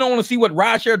 If you don't want to see what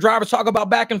rideshare drivers talk about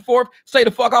back and forth, stay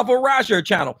the fuck off a rideshare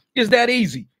channel. It's that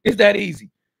easy. It's that easy.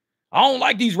 I don't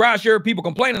like these rideshare people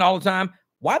complaining all the time.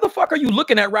 Why the fuck are you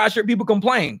looking at rideshare people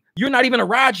complain? You're not even a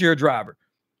rideshare driver.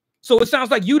 So it sounds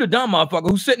like you the dumb motherfucker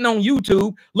who's sitting on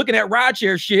YouTube looking at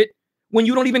rideshare shit when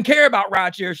you don't even care about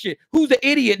rideshare shit. Who's the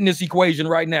idiot in this equation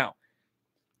right now?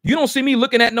 You don't see me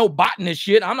looking at no botanist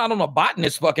shit. I'm not on a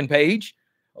botanist fucking page.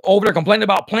 Over there complaining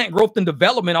about plant growth and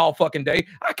development all fucking day.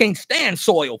 I can't stand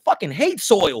soil. Fucking hate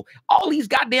soil. All these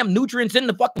goddamn nutrients in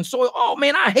the fucking soil. Oh,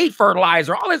 man, I hate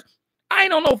fertilizer. All this. I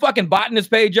ain't on no fucking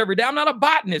botanist page every day. I'm not a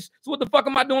botanist. So what the fuck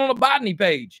am I doing on a botany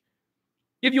page?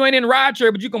 If you ain't in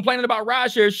rideshare, but you complaining about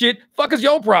rideshare shit, fuck is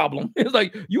your problem? It's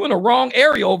like, you in the wrong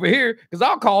area over here, because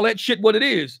I'll call that shit what it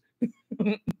is.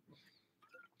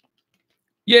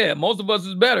 Yeah, most of us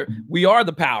is better. We are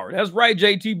the power. That's right,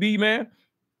 JTB, man.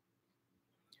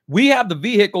 We have the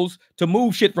vehicles to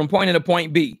move shit from point A to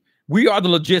point B. We are the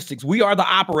logistics. We are the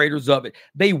operators of it.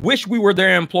 They wish we were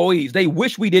their employees. They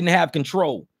wish we didn't have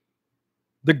control.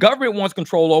 The government wants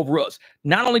control over us.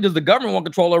 Not only does the government want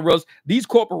control over us, these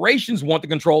corporations want the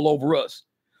control over us.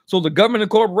 So the government and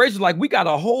corporations, like, we got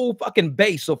a whole fucking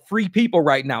base of free people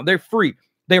right now. They're free.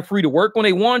 They're free to work when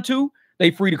they want to.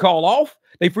 They're free to call off.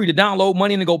 They're free to download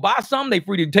money and go buy something. They're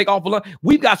free to take off a lunch.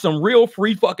 We've got some real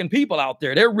free fucking people out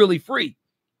there. They're really free.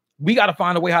 We got to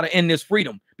find a way how to end this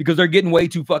freedom, because they're getting way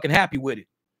too fucking happy with it.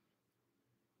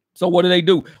 So what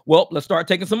do? Well, let's start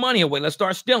taking some money away. Let's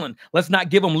start stealing. Let's not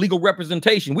give them legal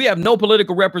representation. We have no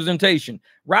political representation.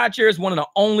 Rideshare is one of the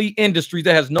only industries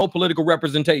that has no political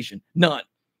representation. None.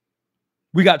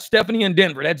 We got Stephanie in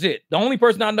Denver. That's it. The only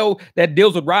person I know that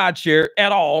deals with rideshare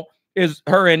at all is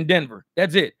her in Denver.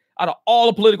 That's it. Out of all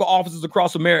the political offices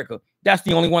across America, that's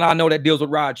the only one I know that deals with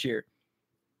rideshare.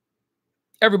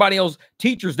 Everybody else,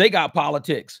 teachers, they got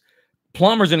politics.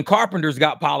 Plumbers and carpenters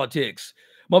got politics.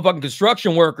 Motherfucking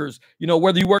construction workers, you know,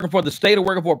 whether you're working for the state or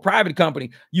working for a private company,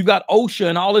 you've got OSHA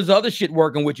and all this other shit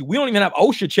working with you. We don't even have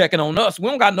OSHA checking on us. We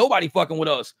don't got nobody fucking with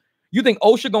us. You think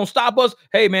OSHA gonna stop us?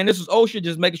 Hey, man, this is OSHA,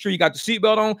 just making sure you got the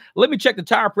seatbelt on. Let me check the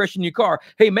tire pressure in your car.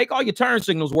 Hey, make all your turn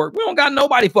signals work. We don't got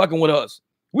nobody fucking with us.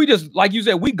 We just, like you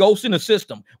said, we ghost in the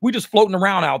system. We just floating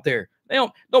around out there.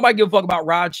 Nobody give a fuck about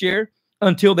rideshare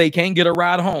until they can't get a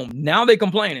ride home. Now they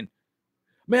complaining.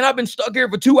 Man, I've been stuck here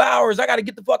for 2 hours. I got to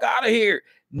get the fuck out of here.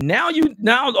 Now,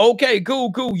 okay,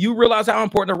 cool. You realize how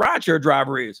important a rideshare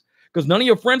driver is, because none of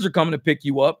your friends are coming to pick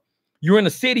you up. You're in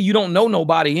a city you don't know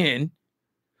nobody in.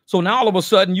 So now all of a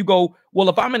sudden you go, well,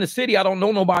 if I'm in a city I don't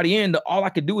know nobody in, all I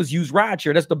could do is use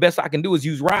rideshare. That's the best I can do is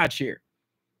use rideshare.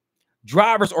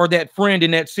 Drivers are that friend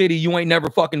in that city you ain't never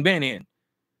fucking been in.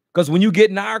 Because when you get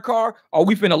in our car,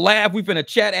 we finna laugh, we finna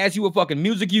chat, ask you what fucking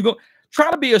music you go.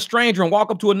 Try to be a stranger and walk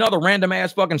up to another random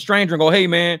ass fucking stranger and go, hey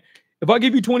man, if I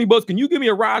give you 20 bucks, can you give me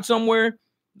a ride somewhere?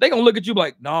 They gonna look at you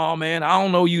like, nah, man, I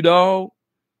don't know you, dog.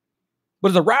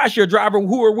 But as a rideshare driver,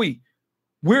 who are we?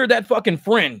 We're that fucking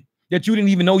friend that you didn't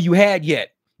even know you had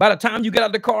yet. By the time you get out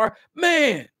of the car,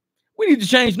 man, we need to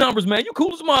change numbers, man. You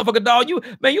cool as a motherfucker, dog. You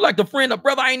like the friend, a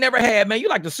brother I ain't never had, man. You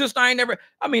like the sister I ain't never.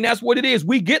 I mean, that's what it is.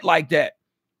 We get like that.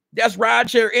 That's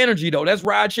rideshare energy, though. That's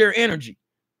rideshare energy.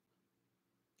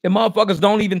 And motherfuckers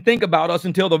don't even think about us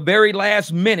until the very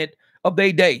last minute of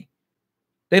their day.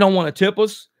 They don't want to tip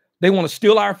us. They want to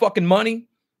steal our fucking money.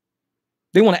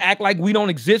 They want to act like we don't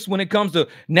exist when it comes to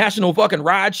National fucking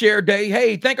Rideshare Day.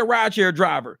 Hey, thank a rideshare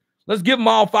driver. Let's give them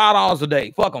all $5 a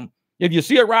day. Fuck them. If you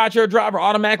see a rideshare driver,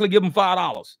 automatically give them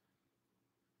 $5.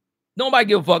 Nobody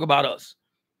give a fuck about us.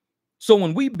 So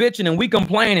when we bitching and we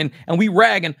complaining and we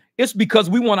ragging, it's because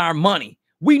we want our money.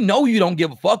 We know you don't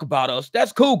give a fuck about us.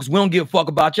 That's cool, because we don't give a fuck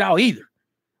about y'all either.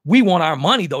 We want our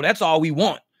money, though. That's all we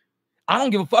want. I don't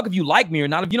give a fuck if you like me or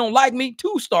not. If you don't like me,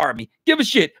 2-star me. Give a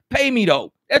shit. Pay me,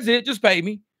 though. That's it. Just pay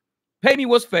me. Pay me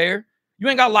what's fair. You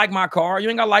ain't got to like my car. You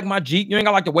ain't got to like my Jeep. You ain't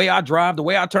got to like the way I drive, the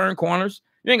way I turn corners.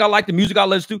 You ain't got to like the music I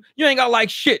listen to. You ain't got to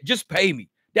like shit. Just pay me.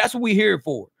 That's what we here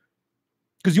for.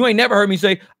 Because you ain't never heard me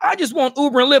say, I just want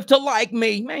Uber and Lyft to like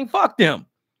me. Man, fuck them.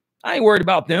 I ain't worried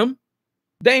about them.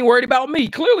 They ain't worried about me.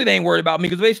 Clearly they ain't worried about me,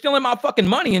 because they stealing my fucking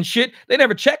money and shit. They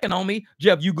never checking on me.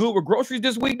 Jeff, you good with groceries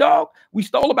this week, dog? We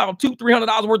stole about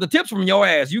 $200-300 worth of tips from your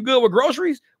ass. You good with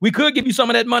groceries? We could give you some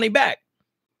of that money back.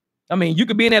 I mean, you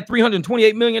could be in that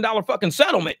 $328 million fucking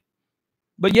settlement.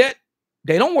 But yet,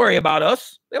 they don't worry about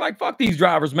us. They're like, fuck these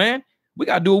drivers, man. We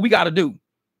got to do what we got to do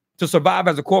to survive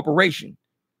as a corporation.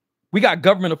 We got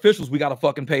government officials we got to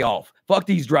fucking pay off. Fuck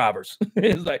these drivers.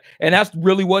 It's like, and that's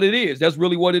really what it is. That's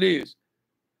really what it is.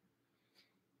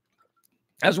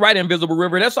 That's right, Invisible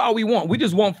River. That's all we want. We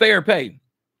just want fair pay.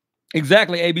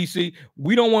 Exactly, ABC.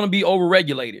 We don't want to be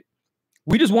overregulated.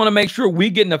 We just want to make sure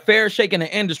we getting a fair shake in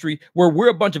the industry where we're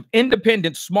a bunch of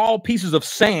independent, small pieces of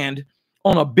sand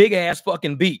on a big-ass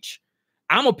fucking beach.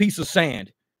 I'm a piece of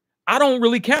sand. I don't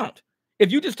really count.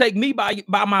 If you just take me by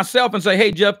myself and say,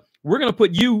 hey, Jeff, we're going to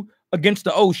put you against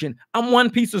the ocean, I'm one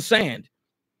piece of sand.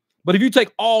 But if you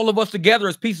take all of us together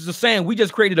as pieces of sand, we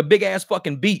just created a big-ass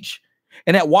fucking beach.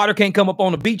 And that water can't come up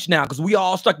on the beach now because we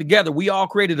all stuck together. We all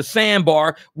created a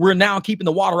sandbar. We're now keeping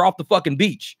the water off the fucking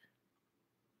beach.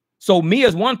 So me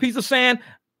as one piece of sand,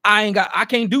 I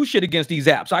can't do shit against these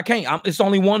apps. I can't. It's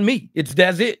only one me.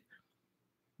 That's it.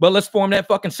 But let's form that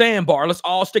fucking sandbar. Let's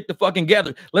all stick the fucking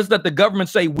together. Let's let the government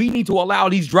say we need to allow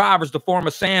these drivers to form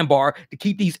a sandbar to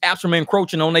keep these apps from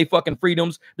encroaching on their fucking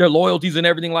freedoms, their loyalties, and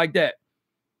everything like that.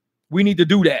 We need to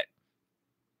do that.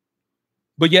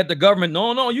 But yet the government,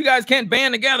 no, you guys can't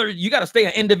band together. You got to stay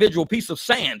an individual piece of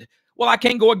sand. Well, I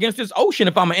can't go against this ocean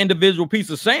if I'm an individual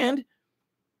piece of sand.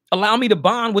 Allow me to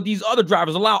bond with these other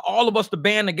drivers. Allow all of us to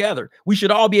band together. We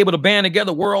should all be able to band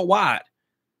together worldwide.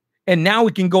 And now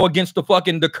we can go against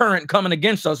the current coming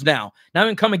against us now. Now we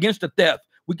can come against the theft.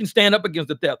 We can stand up against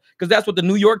the theft because that's what the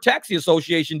New York Taxi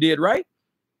Association did, right?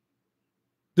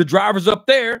 The drivers up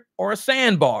there are a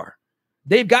sandbar.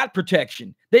 They've got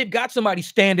protection. They've got somebody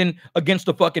standing against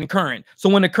the fucking current. So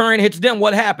when the current hits them,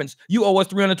 what happens? You owe us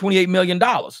 $328 million.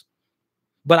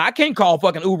 But I can't call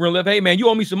fucking Uber and Lyft. Hey, man, you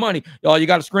owe me some money. Oh, you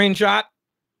got a screenshot?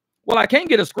 Well, I can't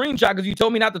get a screenshot because you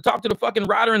told me not to talk to the fucking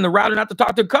rider and the rider not to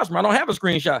talk to the customer. I don't have a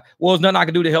screenshot. Well, there's nothing I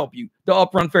can do to help you. The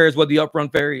upfront fare is what the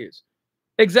upfront fare is.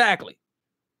 Exactly.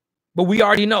 But we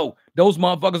already know those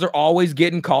motherfuckers are always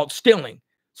getting caught stealing.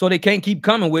 So they can't keep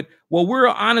coming with, well, we're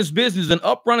an honest business and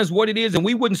upfront is what it is. And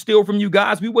we wouldn't steal from you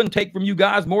guys. We wouldn't take from you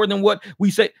guys more than what we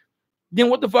say.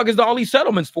 Then what the fuck is all these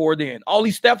settlements for then? All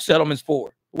these theft settlements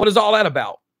for? What is all that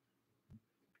about?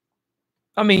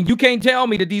 I mean, you can't tell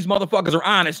me that these motherfuckers are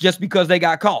honest just because they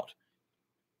got caught.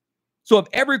 So if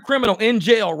every criminal in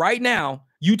jail right now,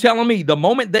 you telling me the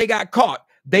moment they got caught,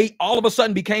 they all of a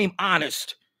sudden became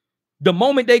honest. The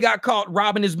moment they got caught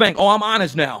robbing his bank, oh, I'm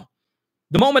honest now.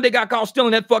 The moment they got caught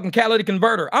stealing that fucking catalytic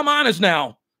converter, I'm honest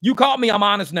now. You caught me, I'm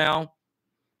honest now.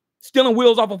 Stealing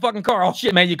wheels off a fucking car, oh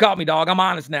shit, man, you caught me, dog. I'm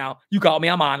honest now. You caught me,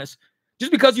 I'm honest.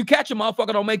 Just because you catch a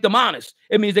motherfucker don't make them honest.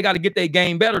 It means they got to get their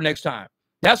game better next time.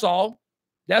 That's all.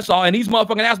 That's all. And these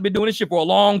motherfucking ass been doing this shit for a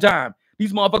long time.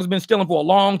 These motherfuckers been stealing for a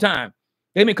long time.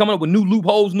 They've been coming up with new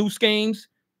loopholes, new schemes.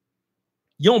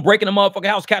 You don't break in a motherfucking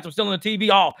house, catch them stealing the TV.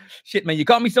 Oh, shit, man, you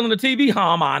caught me stealing the TV?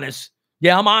 Huh, I'm honest.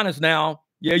 Yeah, I'm honest now.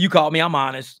 Yeah, you caught me. I'm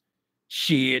honest.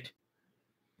 Shit.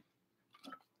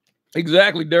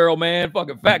 Exactly, Daryl, man.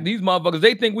 Fucking fact. These motherfuckers,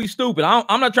 they think we stupid.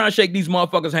 I'm not trying to shake these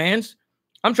motherfuckers' hands.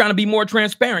 I'm trying to be more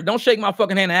transparent. Don't shake my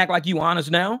fucking hand and act like you honest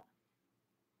now.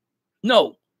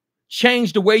 No.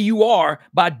 Change the way you are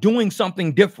by doing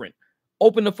something different.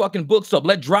 Open the fucking books up.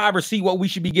 Let drivers see what we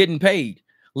should be getting paid.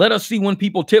 Let us see when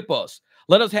people tip us.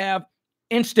 Let us have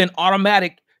instant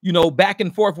automatic, back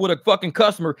and forth with a fucking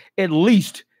customer at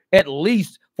least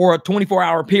for a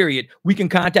 24-hour period. We can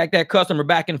contact that customer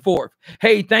back and forth.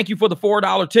 Hey, thank you for the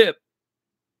 $4 tip.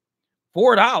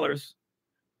 $4?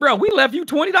 Bro, we left you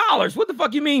 $20. What the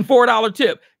fuck you mean $4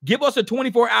 tip? Give us a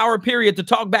 24-hour period to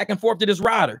talk back and forth to this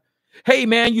rider. Hey,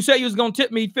 man, you said you was going to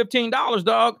tip me $15,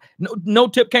 dog. No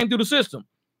tip came through the system.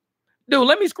 Dude,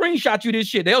 let me screenshot you this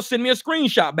shit. They'll send me a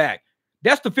screenshot back.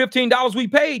 That's the $15 we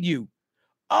paid you.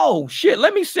 Oh, shit.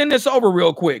 Let me send this over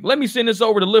real quick. Let me send this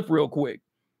over to Lyft real quick.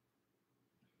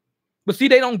 But see,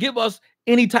 they don't give us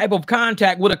any type of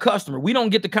contact with a customer. We don't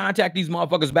get to contact these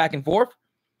motherfuckers back and forth.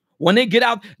 When they get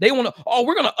out, they want to, oh,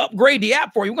 we're going to upgrade the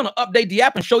app for you. We're going to update the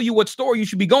app and show you what store you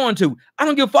should be going to. I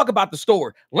don't give a fuck about the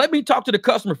store. Let me talk to the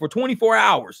customer for 24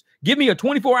 hours. Give me a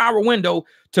 24-hour window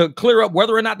to clear up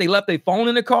whether or not they left their phone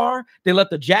in the car, they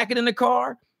left the jacket in the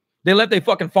car, they left their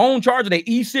fucking phone charger, their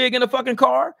e-cig in the fucking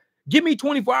car. Give me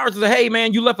 24 hours to say, hey,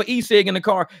 man, you left an e-cig in the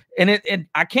car. And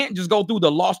I can't just go through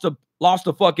the lost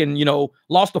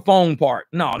the phone part.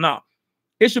 No.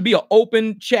 It should be an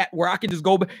open chat where I can just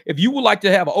go. If you would like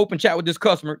to have an open chat with this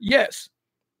customer, yes.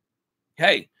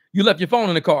 Hey, you left your phone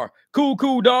in the car.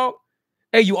 Cool, dog.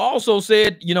 Hey, you also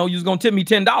said, you was going to tip me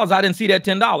 $10. I didn't see that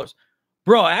 $10.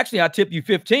 Bro, actually, I tipped you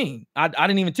 $15. I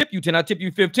didn't even tip you $10. I tipped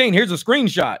you $15. Here's a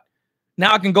screenshot.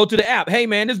 Now I can go to the app. Hey,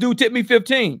 man, this dude tipped me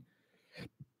 $15.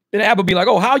 Then the app will be like,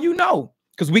 oh, how you know?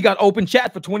 Because we got open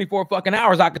chat for 24 fucking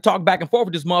hours. I could talk back and forth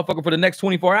with this motherfucker for the next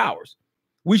 24 hours.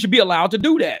 We should be allowed to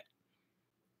do that.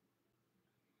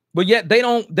 But yet they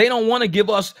don't want to give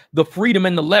us the freedom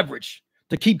and the leverage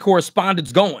to keep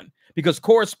correspondence going, because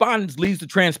correspondence leads to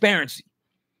transparency.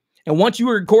 And once you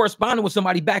are corresponding with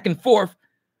somebody back and forth,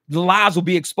 the lies will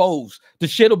be exposed. The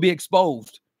shit will be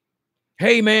exposed.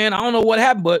 Hey, man, I don't know what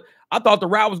happened, but I thought the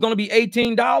ride was going to be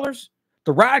 $18.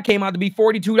 The ride came out to be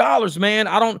 $42, man.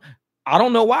 I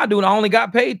don't know why, dude. I only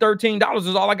got paid $13.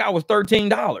 Is all I got was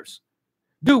 $13.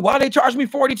 Dude, why they charge me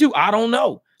 $42? I don't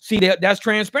know. See, that's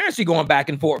transparency going back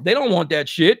and forth. They don't want that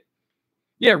shit.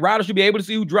 Yeah, riders should be able to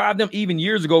see who drive them even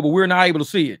years ago, but we're not able to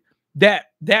see it.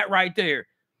 That right there.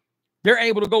 They're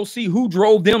able to go see who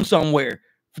drove them somewhere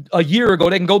a year ago.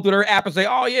 They can go through their app and say,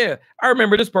 oh, yeah, I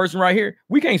remember this person right here.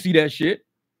 We can't see that shit.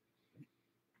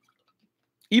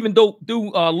 Even though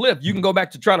through Lyft, you can go back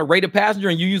to try to rate a passenger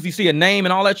and you usually see a name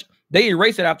and all that. They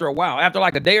erase it after a while. After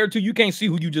like a day or two, you can't see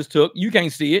who you just took. You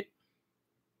can't see it.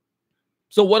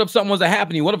 So what if something was to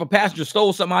happen to you? What if a passenger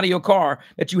stole something out of your car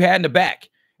that you had in the back?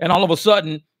 And all of a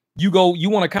sudden, you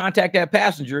want to contact that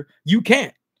passenger. You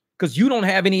can't, because you don't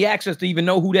have any access to even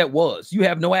know who that was. You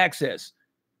have no access.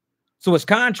 So as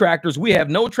contractors, we have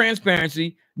no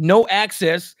transparency, no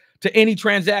access to any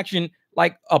transaction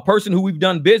like a person who we've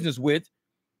done business with.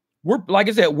 We're, like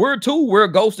I said, we're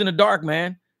a ghost in the dark,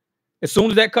 man. As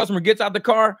soon as that customer gets out the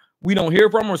car, we don't hear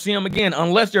from them or see them again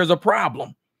unless there's a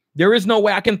problem. There is no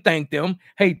way I can thank them.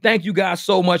 Hey, thank you guys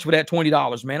so much for that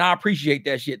 $20, man. I appreciate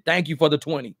that shit. Thank you for the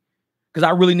 20, because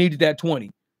I really needed that 20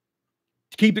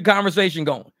 to keep the conversation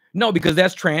going. No, because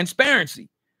that's transparency.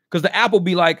 Because the app will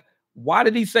be like, why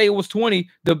did he say it was 20?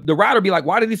 The rider be like,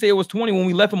 why did he say it was 20 when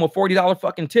we left him a $40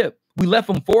 fucking tip? We left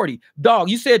him 40. Dog,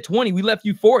 you said 20. We left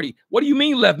you 40. What do you mean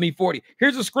you left me 40?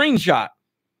 Here's a screenshot.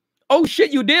 Oh,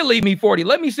 shit, you did leave me 40.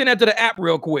 Let me send that to the app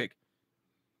real quick.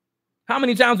 How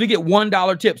many times we get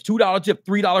 $1 tips, $2 tips,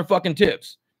 $3 fucking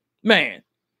tips? Man.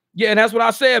 Yeah, and that's what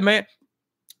I said, man.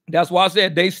 That's why I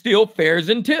said they steal fares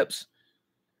and tips.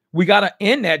 We got to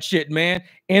end that shit, man.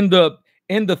 End the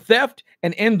theft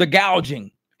and end the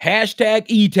gouging. Hashtag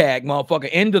E-tag, motherfucker.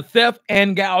 End the theft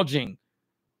and gouging.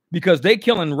 Because they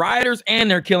killing riders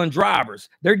and they're killing drivers.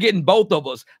 They're getting both of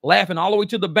us laughing all the way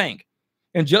to the bank.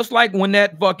 And just like when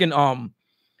that fucking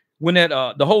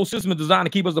the whole system is designed to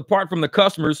keep us apart from the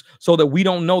customers so that we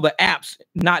don't know the app's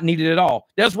not needed at all.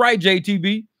 That's right,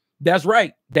 JTB. That's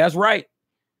right. That's right.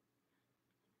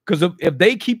 Because if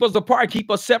they keep us apart,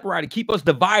 keep us separated, keep us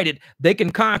divided, they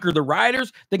can conquer the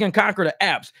riders, they can conquer the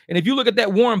apps. And if you look at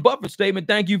that Warren Buffett statement,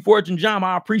 thank you, Fortune John,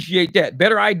 I appreciate that.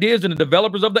 Better ideas than the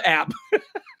developers of the app.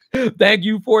 Thank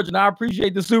you, Fortune. I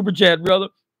appreciate the super chat, brother.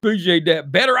 Appreciate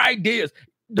that. Better ideas.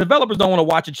 Developers don't want to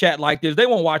watch a chat like this. They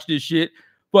won't watch this shit.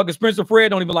 Fucking Spencer Fred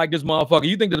don't even like this motherfucker.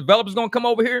 You think the developers gonna come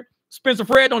over here? Spencer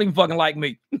Fred don't even fucking like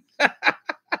me.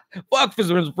 Fuck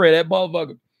Spencer Fred, that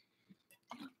motherfucker.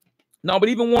 No, but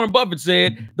even Warren Buffett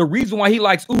said the reason why he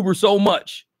likes Uber so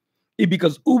much is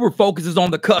because Uber focuses on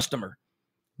the customer.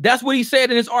 That's what he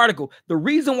said in his article. The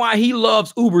reason why he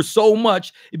loves Uber so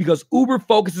much is because Uber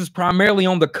focuses primarily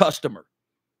on the customer.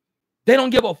 They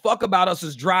don't give a fuck about us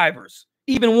as drivers.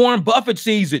 Even Warren Buffett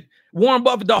sees it. Warren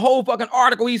Buffett, the whole fucking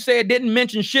article he said didn't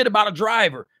mention shit about a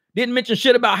driver. Didn't mention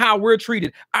shit about how we're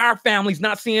treated. Our family's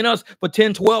not seeing us for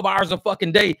 10, 12 hours a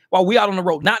fucking day while we out on the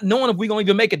road, not knowing if we're going to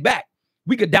even make it back.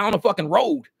 We could down the fucking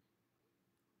road.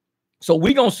 So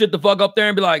we going to sit the fuck up there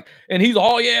and be like, and he's,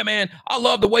 oh yeah, man, I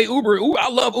love the way I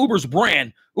love Uber's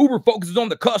brand. Uber focuses on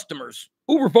the customers.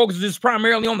 Uber focuses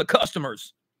primarily on the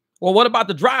customers. Well, what about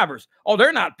the drivers? Oh,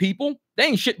 they're not people. They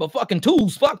ain't shit but fucking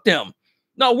tools. Fuck them.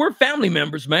 No, we're family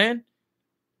members, man.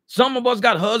 Some of us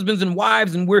got husbands and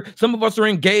wives, and some of us are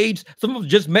engaged. Some of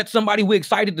us just met somebody we're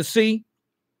excited to see.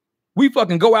 We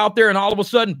fucking go out there and all of a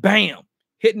sudden, bam,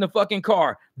 hitting the fucking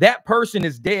car. That person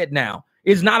is dead now.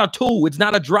 It's not a tool. It's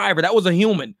not a driver. That was a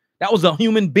human. That was a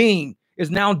human being.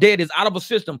 Is now dead. Is out of a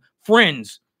system.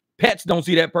 Friends, pets don't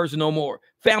see that person no more.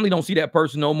 Family don't see that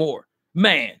person no more.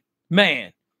 Man.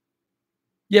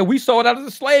 Yeah, we saw it out of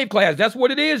the slave class. That's what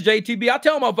it is, JTB. I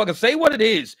tell motherfuckers, say what it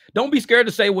is. Don't be scared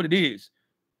to say what it is.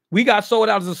 We got sold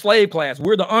out as a slave class.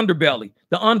 We're the underbelly.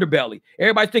 The underbelly.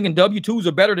 Everybody's thinking W-2s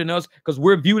are better than us because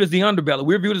we're viewed as the underbelly.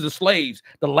 We're viewed as the slaves,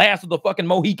 the last of the fucking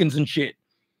Mohicans and shit.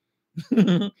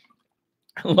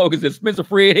 Logan said, Spencer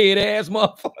Fred head ass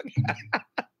motherfucker.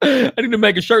 I need to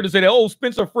make a shirt to say that, oh,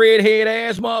 Spencer Fred head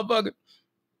ass motherfucker.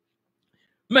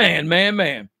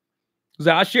 Man.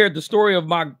 So I shared the story of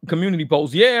my community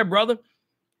post. Yeah, brother.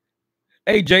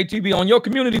 Hey, JTB, on your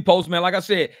community post, man, like I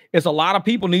said, it's a lot of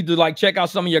people need to like check out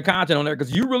some of your content on there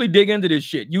because you really dig into this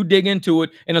shit. You dig into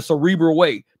it in a cerebral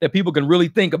way that people can really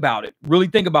think about it, really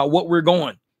think about what we're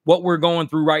going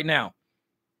through right now.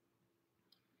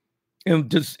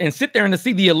 And sit there and to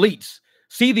see the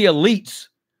elites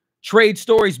trade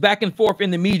stories back and forth in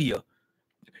the media.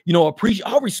 You know,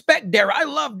 respect Dara. I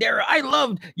love Dara. I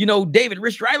love, David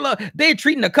Richter. They're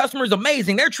treating the customers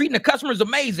amazing. They're treating the customers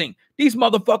amazing. These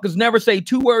motherfuckers never say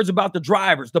two words about the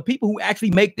drivers, the people who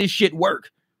actually make this shit work.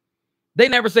 They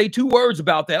never say two words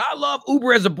about that. I love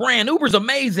Uber as a brand. Uber's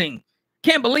amazing.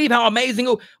 Can't believe how amazing.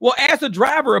 Well, ask a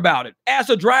driver about it.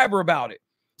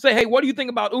 Say, hey, what do you think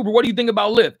about Uber? What do you think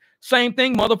about Lyft? Same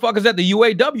thing motherfuckers at the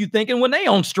UAW thinking when they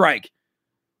on strike.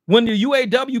 When the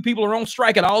UAW people are on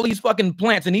strike at all these fucking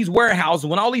plants and these warehouses,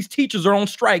 when all these teachers are on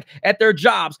strike at their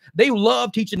jobs, they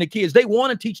love teaching the kids. They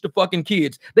want to teach the fucking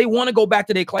kids. They want to go back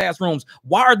to their classrooms.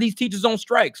 Why are these teachers on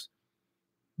strikes?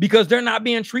 Because they're not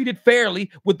being treated fairly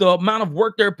with the amount of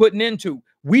work they're putting into.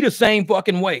 We the same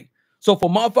fucking way. So for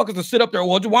motherfuckers to sit up there,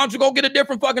 well, why don't you go get a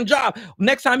different fucking job?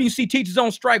 Next time you see teachers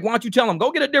on strike, why don't you tell them,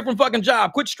 go get a different fucking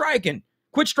job. Quit striking.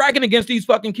 Quit striking against these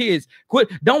fucking kids. Quit.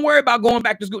 Don't worry about going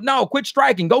back to school. No, quit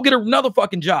striking. Go get another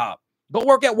fucking job. Go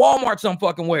work at Walmart some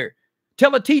fucking where.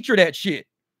 Tell a teacher that shit.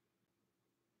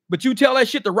 But you tell that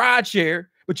shit to rideshare,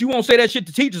 but you won't say that shit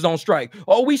to teachers on strike.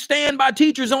 Oh, we stand by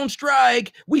teachers on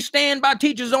strike. We stand by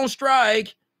teachers on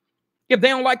strike. If they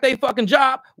don't like their fucking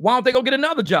job, why don't they go get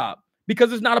another job?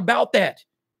 Because it's not about that.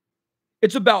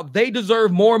 It's about they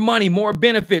deserve more money, more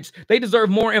benefits. They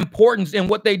deserve more importance in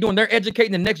what they're doing. They're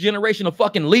educating the next generation of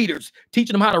fucking leaders,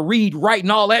 teaching them how to read, write,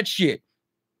 and all that shit.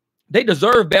 They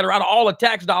deserve better out of all the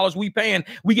tax dollars we paying.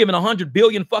 We giving $100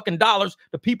 billion fucking dollars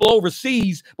to people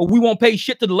overseas, but we won't pay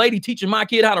shit to the lady teaching my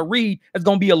kid how to read that's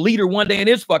going to be a leader one day in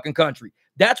this fucking country.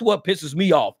 That's what pisses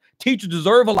me off. Teachers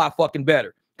deserve a lot fucking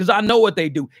better because I know what they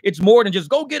do. It's more than just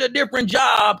go get a different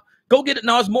job. Go get it.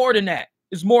 No, it's more than that.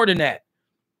 It's more than that.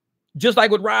 Just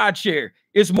like with rideshare,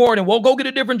 it's more than, well, go get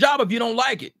a different job if you don't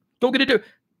like it. Go get a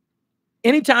different.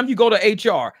 Anytime you go to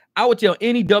HR, I would tell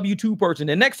any W-2 person,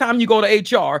 the next time you go to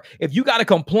HR, if you got a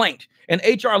complaint and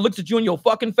HR looks at you in your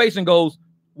fucking face and goes,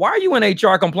 why are you in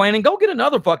HR complaining? Go get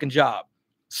another fucking job.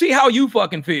 See how you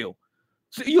fucking feel.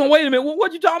 So you wait a minute. Well,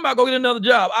 what you talking about? Go get another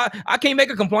job. I can't make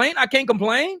a complaint. I can't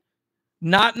complain.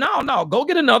 No. Go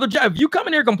get another job. If you come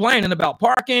in here complaining about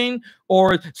parking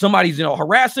or somebody's,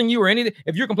 harassing you or anything,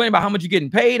 if you're complaining about how much you're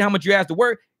getting paid, how much you have to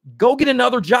work, go get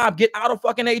another job. Get out of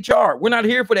fucking HR. We're not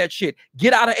here for that shit.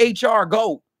 Get out of HR.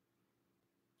 Go.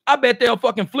 I bet they'll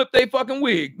fucking flip their fucking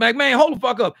wig. Like, man, hold the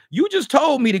fuck up. You just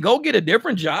told me to go get a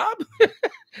different job.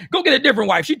 Go get a different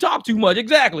wife. She talked too much.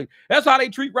 Exactly. That's how they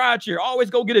treat rideshare. Always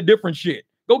go get a different shit.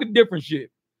 Go get different shit.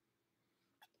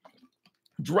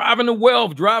 Driving the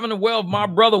wealth. My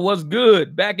brother was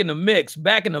good. Back in the mix.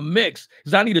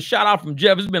 Because I need a shout out from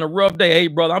Jeff. It's been a rough day. Hey,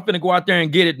 brother, I'm finna go out there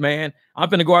and get it, man. I'm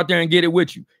finna go out there and get it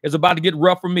with you. It's about to get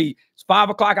rough for me. It's 5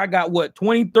 o'clock. I got,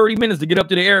 20, 30 minutes to get up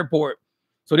to the airport.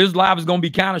 So this live is going to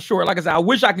be kind of short. Like I said, I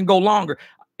wish I can go longer.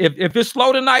 If it's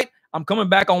slow tonight, I'm coming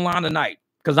back online tonight.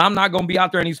 Because I'm not going to be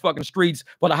out there in these fucking streets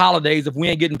for the holidays if we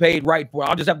ain't getting paid right for it.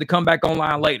 I'll just have to come back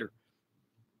online later.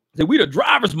 Say, we the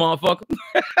drivers, motherfucker.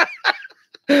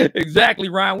 Exactly,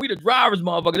 Ryan. We the drivers,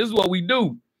 motherfucker. This is what we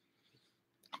do.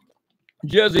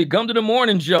 Jesse, come to the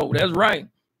morning show. That's right.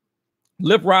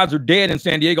 Lyft rides are dead in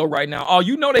San Diego right now. Oh,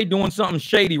 they doing something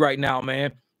shady right now,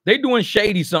 man. They doing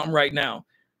shady something right now.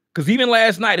 Because even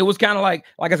last night, it was kind of like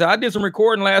I said, I did some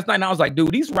recording last night, and I was like,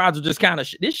 dude, these rides are just kind of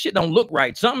this shit don't look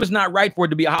right. Something is not right for it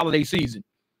to be a holiday season.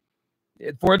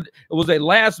 It was a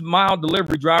last mile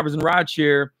delivery drivers and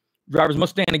rideshare drivers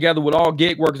must stand together with all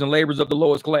gig workers and laborers of the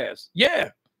lowest class.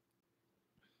 Yeah.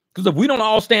 Because if we don't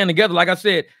all stand together, like I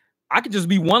said, I could just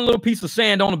be one little piece of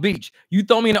sand on the beach. You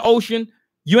throw me in the ocean,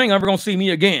 you ain't ever going to see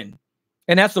me again.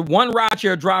 And that's the one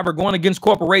rideshare driver going against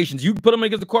corporations. You put them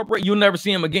against the corporate, you'll never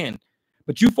see them again.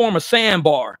 But you form a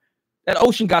sandbar. That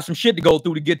ocean got some shit to go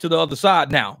through to get to the other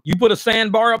side now. You put a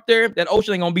sandbar up there, that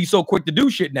ocean ain't going to be so quick to do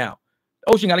shit now.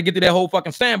 The ocean got to get to that whole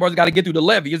fucking sandbar. It's got to get through the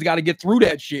levee. It's got to get through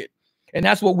that shit. And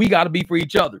that's what we got to be for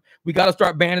each other. We got to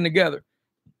start banding together.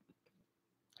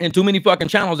 And too many fucking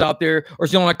channels out there are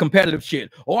still on that competitive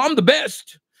shit. Oh, I'm the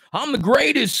best. I'm the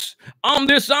greatest. I'm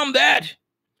this, I'm that.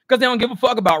 Because they don't give a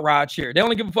fuck about rideshare. They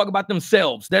only give a fuck about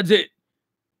themselves. That's it.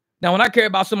 Now, when I care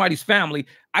about somebody's family,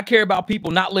 I care about people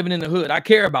not living in the hood. I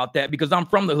care about that because I'm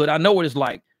from the hood. I know what it's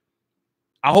like.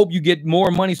 I hope you get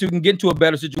more money so you can get into a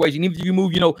better situation. Even if you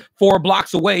move, 4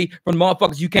 blocks away from the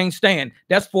motherfuckers you can't stand.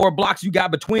 That's 4 blocks you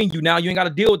got between you now. You ain't got to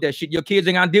deal with that shit. Your kids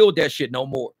ain't got to deal with that shit no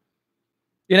more.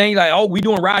 It ain't like, oh, we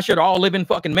doing rideshare to all live in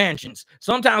fucking mansions.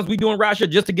 Sometimes we doing rideshare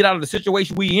just to get out of the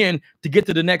situation we in to get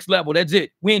to the next level. That's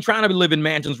it. We ain't trying to live in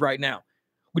mansions right now.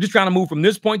 We're just trying to move from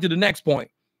this point to the next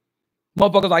point.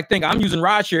 Motherfuckers like think I'm using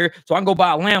rideshare so I can go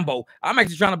buy a Lambo. I'm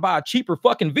actually trying to buy a cheaper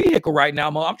fucking vehicle right now.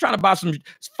 I'm trying to buy some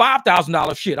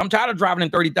 $5,000 shit. I'm tired of driving in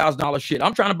 $30,000 shit.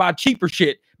 I'm trying to buy cheaper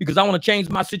shit because I want to change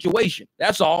my situation.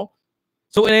 That's all.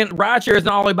 So it ain't, rideshare is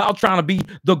not all about trying to be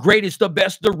the greatest, the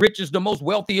best, the richest, the most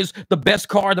wealthiest, the best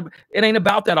car. It ain't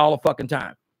about that all the fucking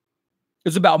time.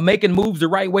 It's about making moves the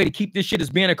right way to keep this shit as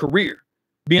being a career.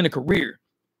 Being a career.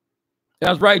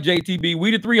 That's right, JTB.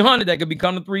 We the 300 that could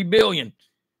become the 3 billion.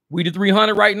 We the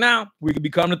 300 right now. We could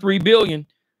become the 3 billion.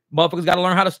 Motherfuckers got to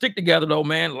learn how to stick together, though,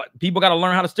 man. Like, people got to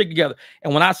learn how to stick together.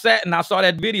 And when I sat and I saw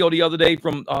that video the other day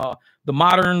from the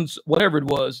Moderns, whatever it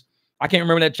was, I can't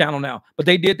remember that channel now, but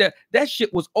they did that. That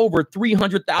shit was over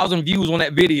 300,000 views on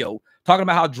that video, talking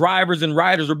about how drivers and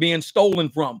riders are being stolen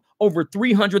from. Over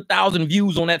 300,000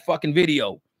 views on that fucking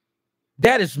video.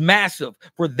 That is massive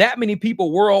for that many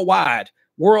people worldwide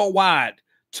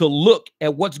to look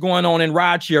at what's going on in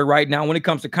rideshare right now when it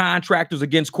comes to contractors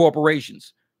against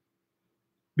corporations.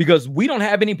 Because we don't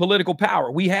have any political power.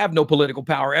 We have no political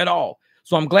power at all.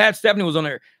 So I'm glad Stephanie was on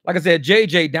there. Like I said,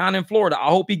 JJ down in Florida, I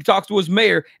hope he talks to his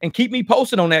mayor and keep me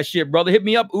posted on that shit, brother. Hit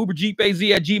me up,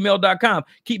 uberjeepaz@gmail.com.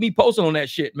 Keep me posted on that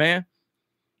shit, man.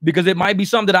 Because it might be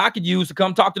something that I could use to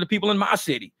come talk to the people in my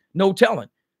city. No telling.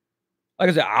 Like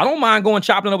I said, I don't mind going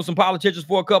chopping up with some politicians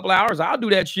for a couple hours. I'll do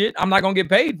that shit. I'm not going to get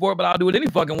paid for it, but I'll do it any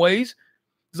fucking ways.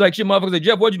 It's like shit, motherfuckers say,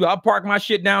 Jeff, what'd you do? I parked my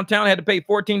shit downtown. I had to pay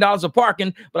 $14 of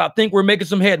parking, but I think we're making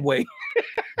some headway.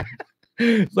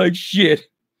 It's like shit.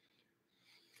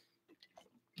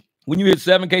 When you hit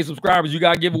 7K subscribers, you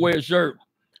got to give away a shirt.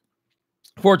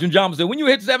 Fortune John said, when you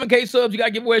hit 7K subs, you got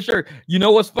to give away a shirt. You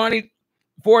know what's funny?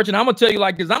 Fortune, I'm going to tell you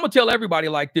like this. I'm going to tell everybody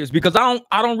like this because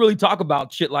I don't really talk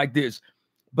about shit like this.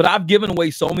 But I've given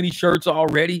away so many shirts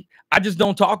already. I just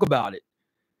don't talk about it.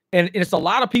 And it's a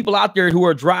lot of people out there who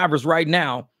are drivers right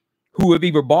now who have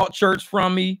either bought shirts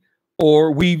from me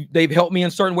or they've helped me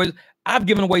in certain ways. I've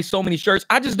given away so many shirts.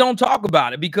 I just don't talk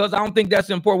about it because I don't think that's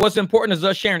important. What's important is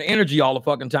us sharing energy all the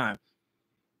fucking time.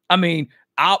 I mean,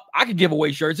 I could give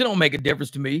away shirts. It don't make a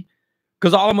difference to me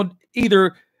because I'm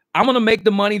going to make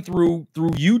the money through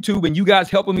YouTube and you guys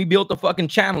helping me build the fucking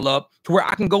channel up to where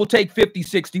I can go take 50,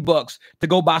 60 bucks to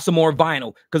go buy some more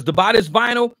vinyl. Because to buy this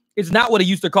vinyl, it's not what it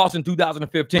used to cost in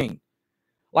 2015.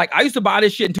 Like I used to buy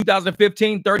this shit in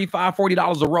 2015, $35,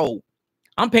 $40 a roll.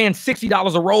 I'm paying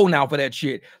 $60 a roll now for that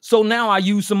shit. So now I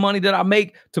use some money that I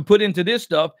make to put into this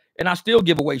stuff and I still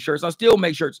give away shirts. I still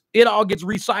make shirts. It all gets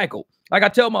recycled. Like I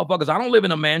tell motherfuckers, I don't live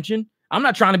in a mansion. I'm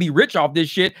not trying to be rich off this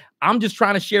shit. I'm just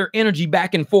trying to share energy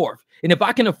back and forth. And if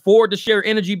I can afford to share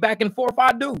energy back and forth,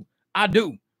 I do. I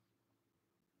do.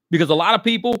 Because a lot of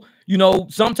people, you know,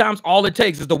 sometimes all it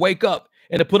takes is to wake up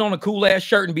and to put on a cool ass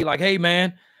shirt and be like, hey,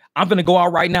 man, I'm going to go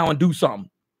out right now and do something.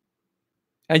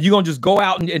 And you're going to just go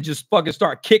out and just fucking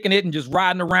start kicking it and just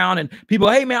riding around. And people,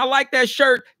 hey, man, I like that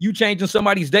shirt. You changing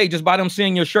somebody's day just by them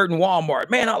seeing your shirt in Walmart.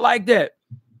 Man, I like that.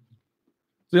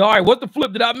 So, all right, what the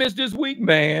flip did I miss this week,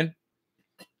 man?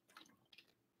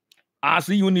 I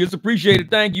see you and it's appreciated.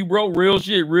 Thank you, bro. Real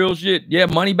shit, real shit. Yeah,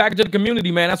 money back into the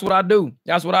community, man. That's what I do.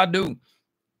 That's what I do.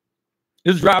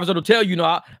 There's drivers that'll tell you,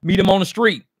 I meet them on the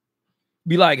street.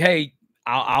 Be like, hey,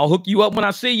 I'll hook you up when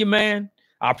I see you, man.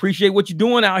 I appreciate what you're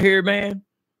doing out here, man.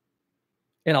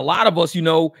 And a lot of us,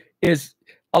 is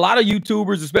a lot of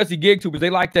YouTubers, especially gig tubers,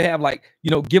 they like to have like,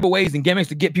 giveaways and gimmicks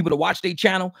to get people to watch their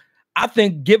channel. I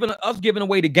think giving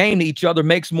away the game to each other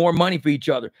makes more money for each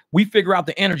other. We figure out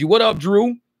the energy. What up,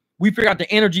 Drew? We figure out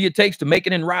the energy it takes to make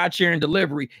it in rideshare and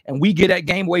delivery, and we get that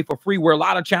game away for free. Where a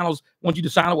lot of channels want you to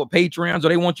sign up with Patreons, or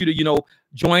they want you to,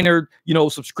 join their,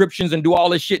 subscriptions and do all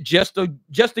this shit just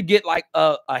to get like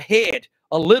ahead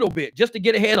a little bit, just to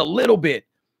get ahead a little bit.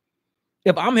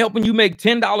 If I'm helping you make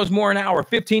 $10 more an hour,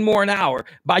 15 more an hour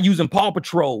by using Paw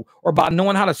Patrol or by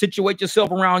knowing how to situate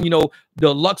yourself around,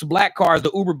 the Lux black cars,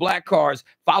 the Uber black cars,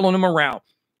 following them around.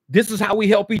 This is how we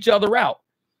help each other out.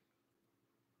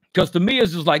 Because to me,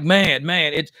 it's just like, man,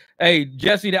 it's, hey,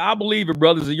 Jesse, I believe it,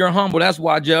 brothers. You're humble. That's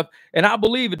why, Jeff. And I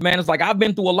believe it, man. It's like I've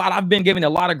been through a lot. I've been given a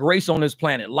lot of grace on this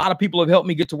planet. A lot of people have helped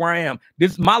me get to where I am.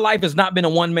 My life has not been a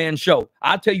one-man show.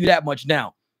 I'll tell you that much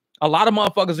now. A lot of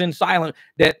motherfuckers in silent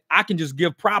that I can just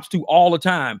give props to all the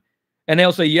time. And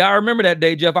they'll say, yeah, I remember that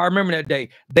day, Jeff. I remember that day.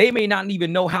 They may not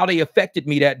even know how they affected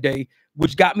me that day,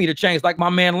 which got me to change. Like my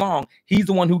man Long, he's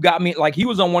the one who got me, like he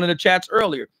was on one of the chats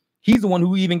earlier. He's the one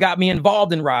who even got me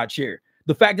involved in rideshare.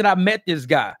 The fact that I met this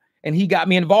guy and he got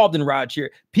me involved in rideshare.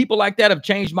 People like that have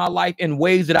changed my life in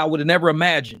ways that I would have never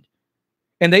imagined.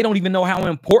 And they don't even know how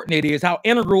important it is, how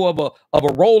integral of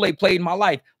a role they played in my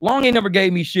life. Long ain't never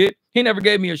gave me shit. He never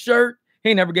gave me a shirt.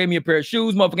 He never gave me a pair of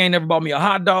shoes. Motherfucker ain't never bought me a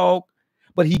hot dog.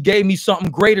 But he gave me something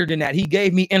greater than that. He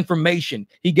gave me information.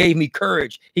 He gave me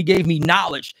courage. He gave me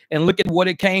knowledge. And look at what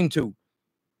it came to.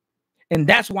 And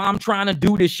that's why I'm trying to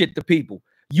do this shit to people.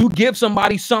 You give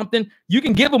somebody something, you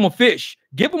can give them a fish.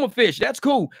 Give them a fish. That's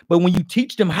cool. But when you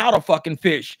teach them how to fucking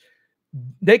fish,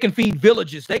 they can feed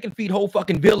villages. They can feed whole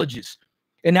fucking villages.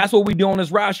 And that's what we do on this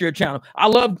rideshare channel. I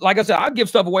love, like I said, I give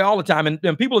stuff away all the time. And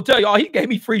people will tell you, oh, he gave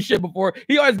me free shit before.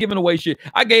 He always giving away shit.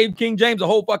 I gave King James a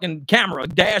whole fucking camera, a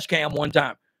dash cam one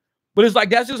time. But it's like,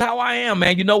 that's just how I am,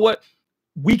 man. You know what?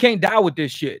 We can't die with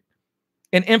this shit.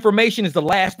 And information is the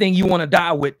last thing you want to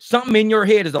die with. Something in your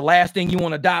head is the last thing you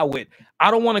want to die with. I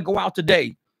don't want to go out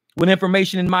today with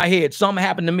information in my head. Something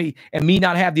happened to me and me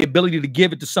not have the ability to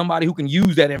give it to somebody who can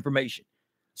use that information.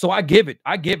 So I give it.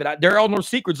 There are no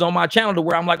secrets on my channel to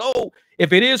where I'm like, oh,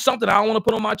 if it is something I don't want to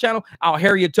put on my channel, I'll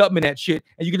Harriet Tubman that shit.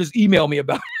 And you can just email me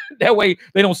about it. That way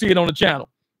they don't see it on the channel.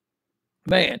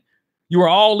 Man, you are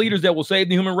all leaders that will save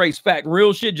the human race. Fact,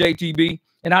 real shit, JTB.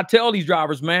 And I tell these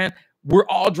drivers, man, we're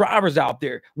all drivers out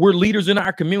there. We're leaders in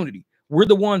our community. We're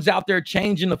the ones out there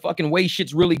changing the fucking way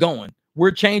shit's really going.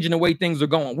 We're changing the way things are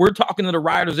going. We're talking to the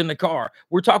riders in the car.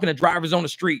 We're talking to drivers on the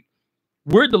street.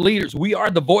 We're the leaders. We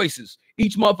are the voices.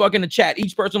 Each motherfucker in the chat,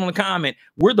 each person on the comment,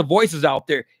 we're the voices out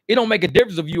there. It don't make a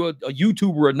difference if you're a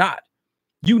YouTuber or not.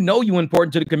 You know you're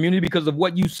important to the community because of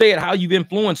what you said, how you've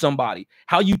influenced somebody,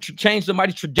 how you change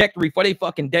somebody's trajectory for their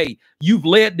fucking day. You've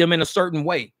led them in a certain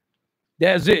way.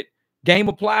 That's it. Game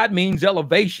applied means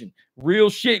elevation. Real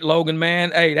shit, Logan,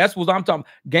 man. Hey, that's what I'm talking.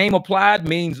 Game applied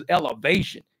means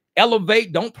elevation.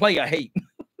 Elevate, don't play a hate.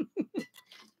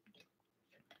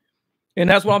 And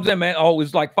that's what I'm saying, man. Oh,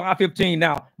 it's like 5:15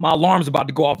 now. My alarm's about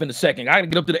to go off in a second. I got to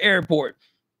get up to the airport.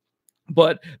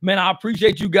 But, man, I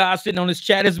appreciate you guys sitting on this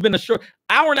chat. It's been a short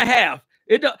hour and a half.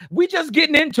 We just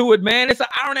getting into it, man. It's an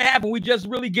hour and a half, and we just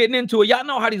really getting into it. Y'all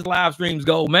know how these live streams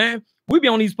go, man. We be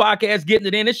on these podcasts getting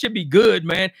it in. It should be good,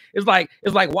 man. It's like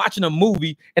watching a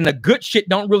movie, and the good shit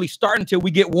don't really start until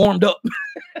we get warmed up.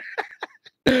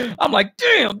 I'm like,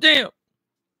 damn. This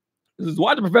is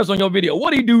why the professor on your video.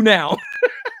 What do he do now?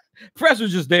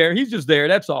 Professor's just there. He's just there.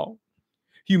 That's all.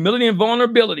 Humility and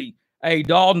vulnerability. Hey,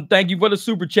 Dalton, thank you for the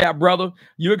super chat, brother.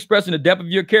 You're expressing the depth of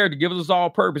your character. Gives us all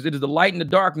purpose. It is the light in the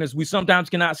darkness we sometimes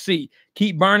cannot see.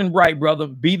 Keep burning bright, brother.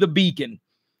 Be the beacon.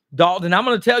 Dalton, I'm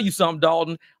going to tell you something,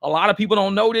 Dalton. A lot of people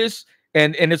don't know this,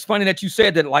 and it's funny that you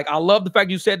said that. Like, I love the fact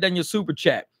you said that in your super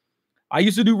chat. I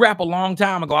used to do rap a long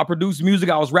time ago. I produced music.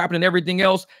 I was rapping and everything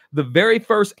else. The very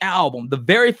first album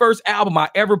I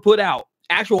ever put out,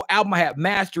 actual album I had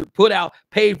mastered, put out,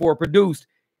 paid for, produced,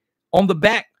 on the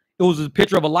back, it was a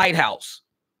picture of a lighthouse.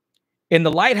 And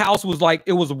the lighthouse was like,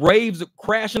 it was waves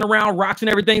crashing around, rocks and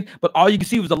everything, but all you could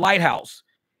see was the lighthouse.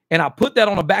 And I put that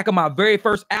on the back of my very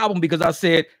first album because I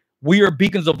said, we are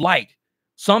beacons of light.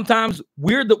 Sometimes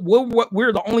we're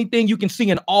the only thing you can see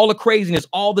in all the craziness,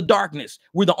 all the darkness.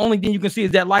 We're the only thing you can see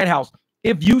is that lighthouse.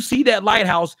 If you see that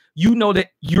lighthouse, you know that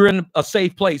you're in a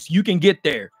safe place. You can get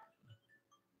there.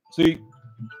 See,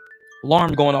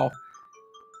 alarm going off.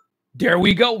 There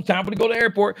we go. Time for to go to the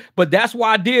airport. But that's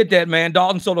why I did that, man,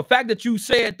 Dalton. So the fact that you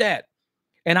said that,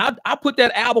 and I put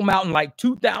that album out in like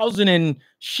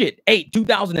 2008,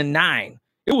 2009.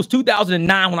 It was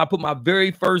 2009 when I put my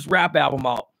very first rap album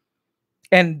out.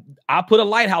 And I put a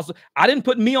lighthouse. I didn't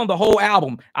put me on the whole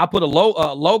album. I put a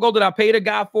logo that I paid a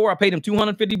guy for. I paid him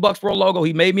 $250 for a logo.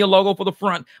 He made me a logo for the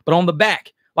front, but on the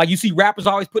back, like you see rappers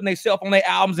always putting themselves on their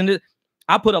albums. And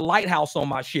I put a lighthouse on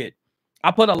my shit.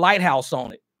 I put a lighthouse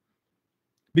on it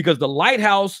because the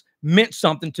lighthouse meant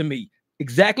something to me.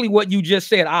 Exactly what you just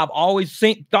said. I've always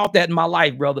thought that in my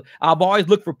life, brother. I've always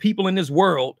looked for people in this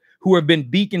world who have been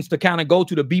beacons to kind of go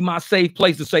to be my safe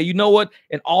place to say, you know what?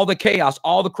 And all the chaos,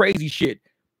 all the crazy shit,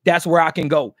 that's where I can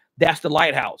go. That's the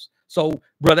lighthouse. So,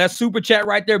 bro, that super chat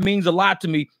right there means a lot to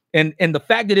me. And the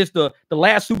fact that it's the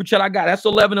last super chat I got, that's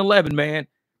 1111, man.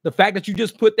 The fact that you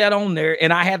just put that on there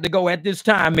and I had to go at this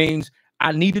time means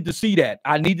I needed to see that.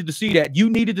 I needed to see that. You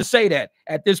needed to say that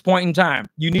at this point in time.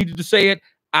 You needed to say it.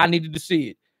 I needed to see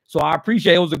it. So I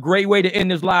appreciate it. It was a great way to end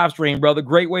this live stream, brother.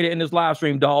 Great way to end this live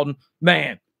stream, Dalton.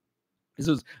 Man, this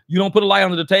is, you don't put a light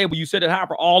under the table. You set it high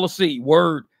for all to see.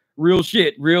 Word. Real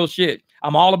shit. Real shit.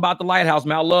 I'm all about the lighthouse,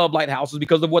 man. I love lighthouses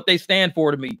because of what they stand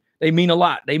for to me. They mean a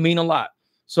lot. They mean a lot.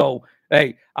 So,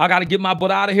 hey, I got to get my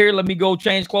butt out of here. Let me go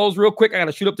change clothes real quick. I got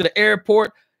to shoot up to the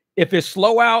airport. If it's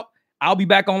slow out, I'll be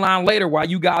back online later while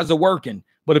you guys are working.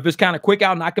 But if it's kind of quick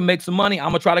out and I can make some money, I'm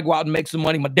going to try to go out and make some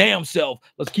money my damn self.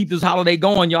 Let's keep this holiday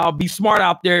going, y'all. Be smart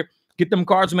out there. Get them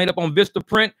cards made up on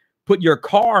Vistaprint. Put your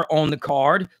car on the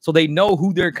card so they know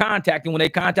who they're contacting when they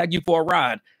contact you for a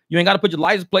ride. You ain't got to put your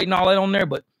license plate and all that on there,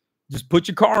 but just put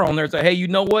your car on there and say, hey, you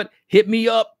know what? Hit me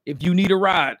up if you need a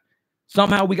ride.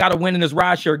 Somehow we got to win in this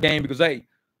rideshare game because, hey,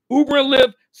 Uber and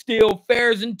Lyft steal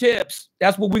fares and tips.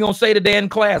 That's what we're going to say today in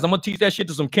class. I'm going to teach that shit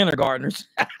to some kindergartners.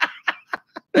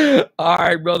 All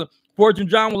right, brother. Fortune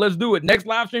John, well, let's do it. Next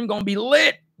live stream going to be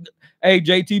lit. Hey,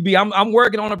 JTB, I'm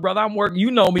working on it, brother. I'm working.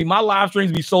 You know me. My live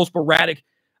streams be so sporadic.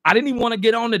 I didn't even want to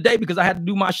get on today because I had to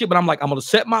do my shit, but I'm like, I'm going to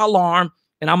set my alarm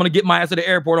and I'm going to get my ass to the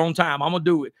airport on time. I'm going to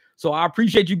do it. So I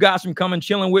appreciate you guys from coming,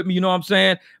 chilling with me. You know what I'm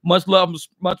saying? Much love,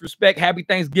 much respect. Happy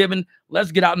Thanksgiving.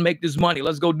 Let's get out and make this money.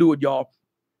 Let's go do it, y'all.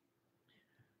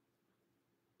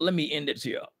 Let me end it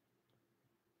here.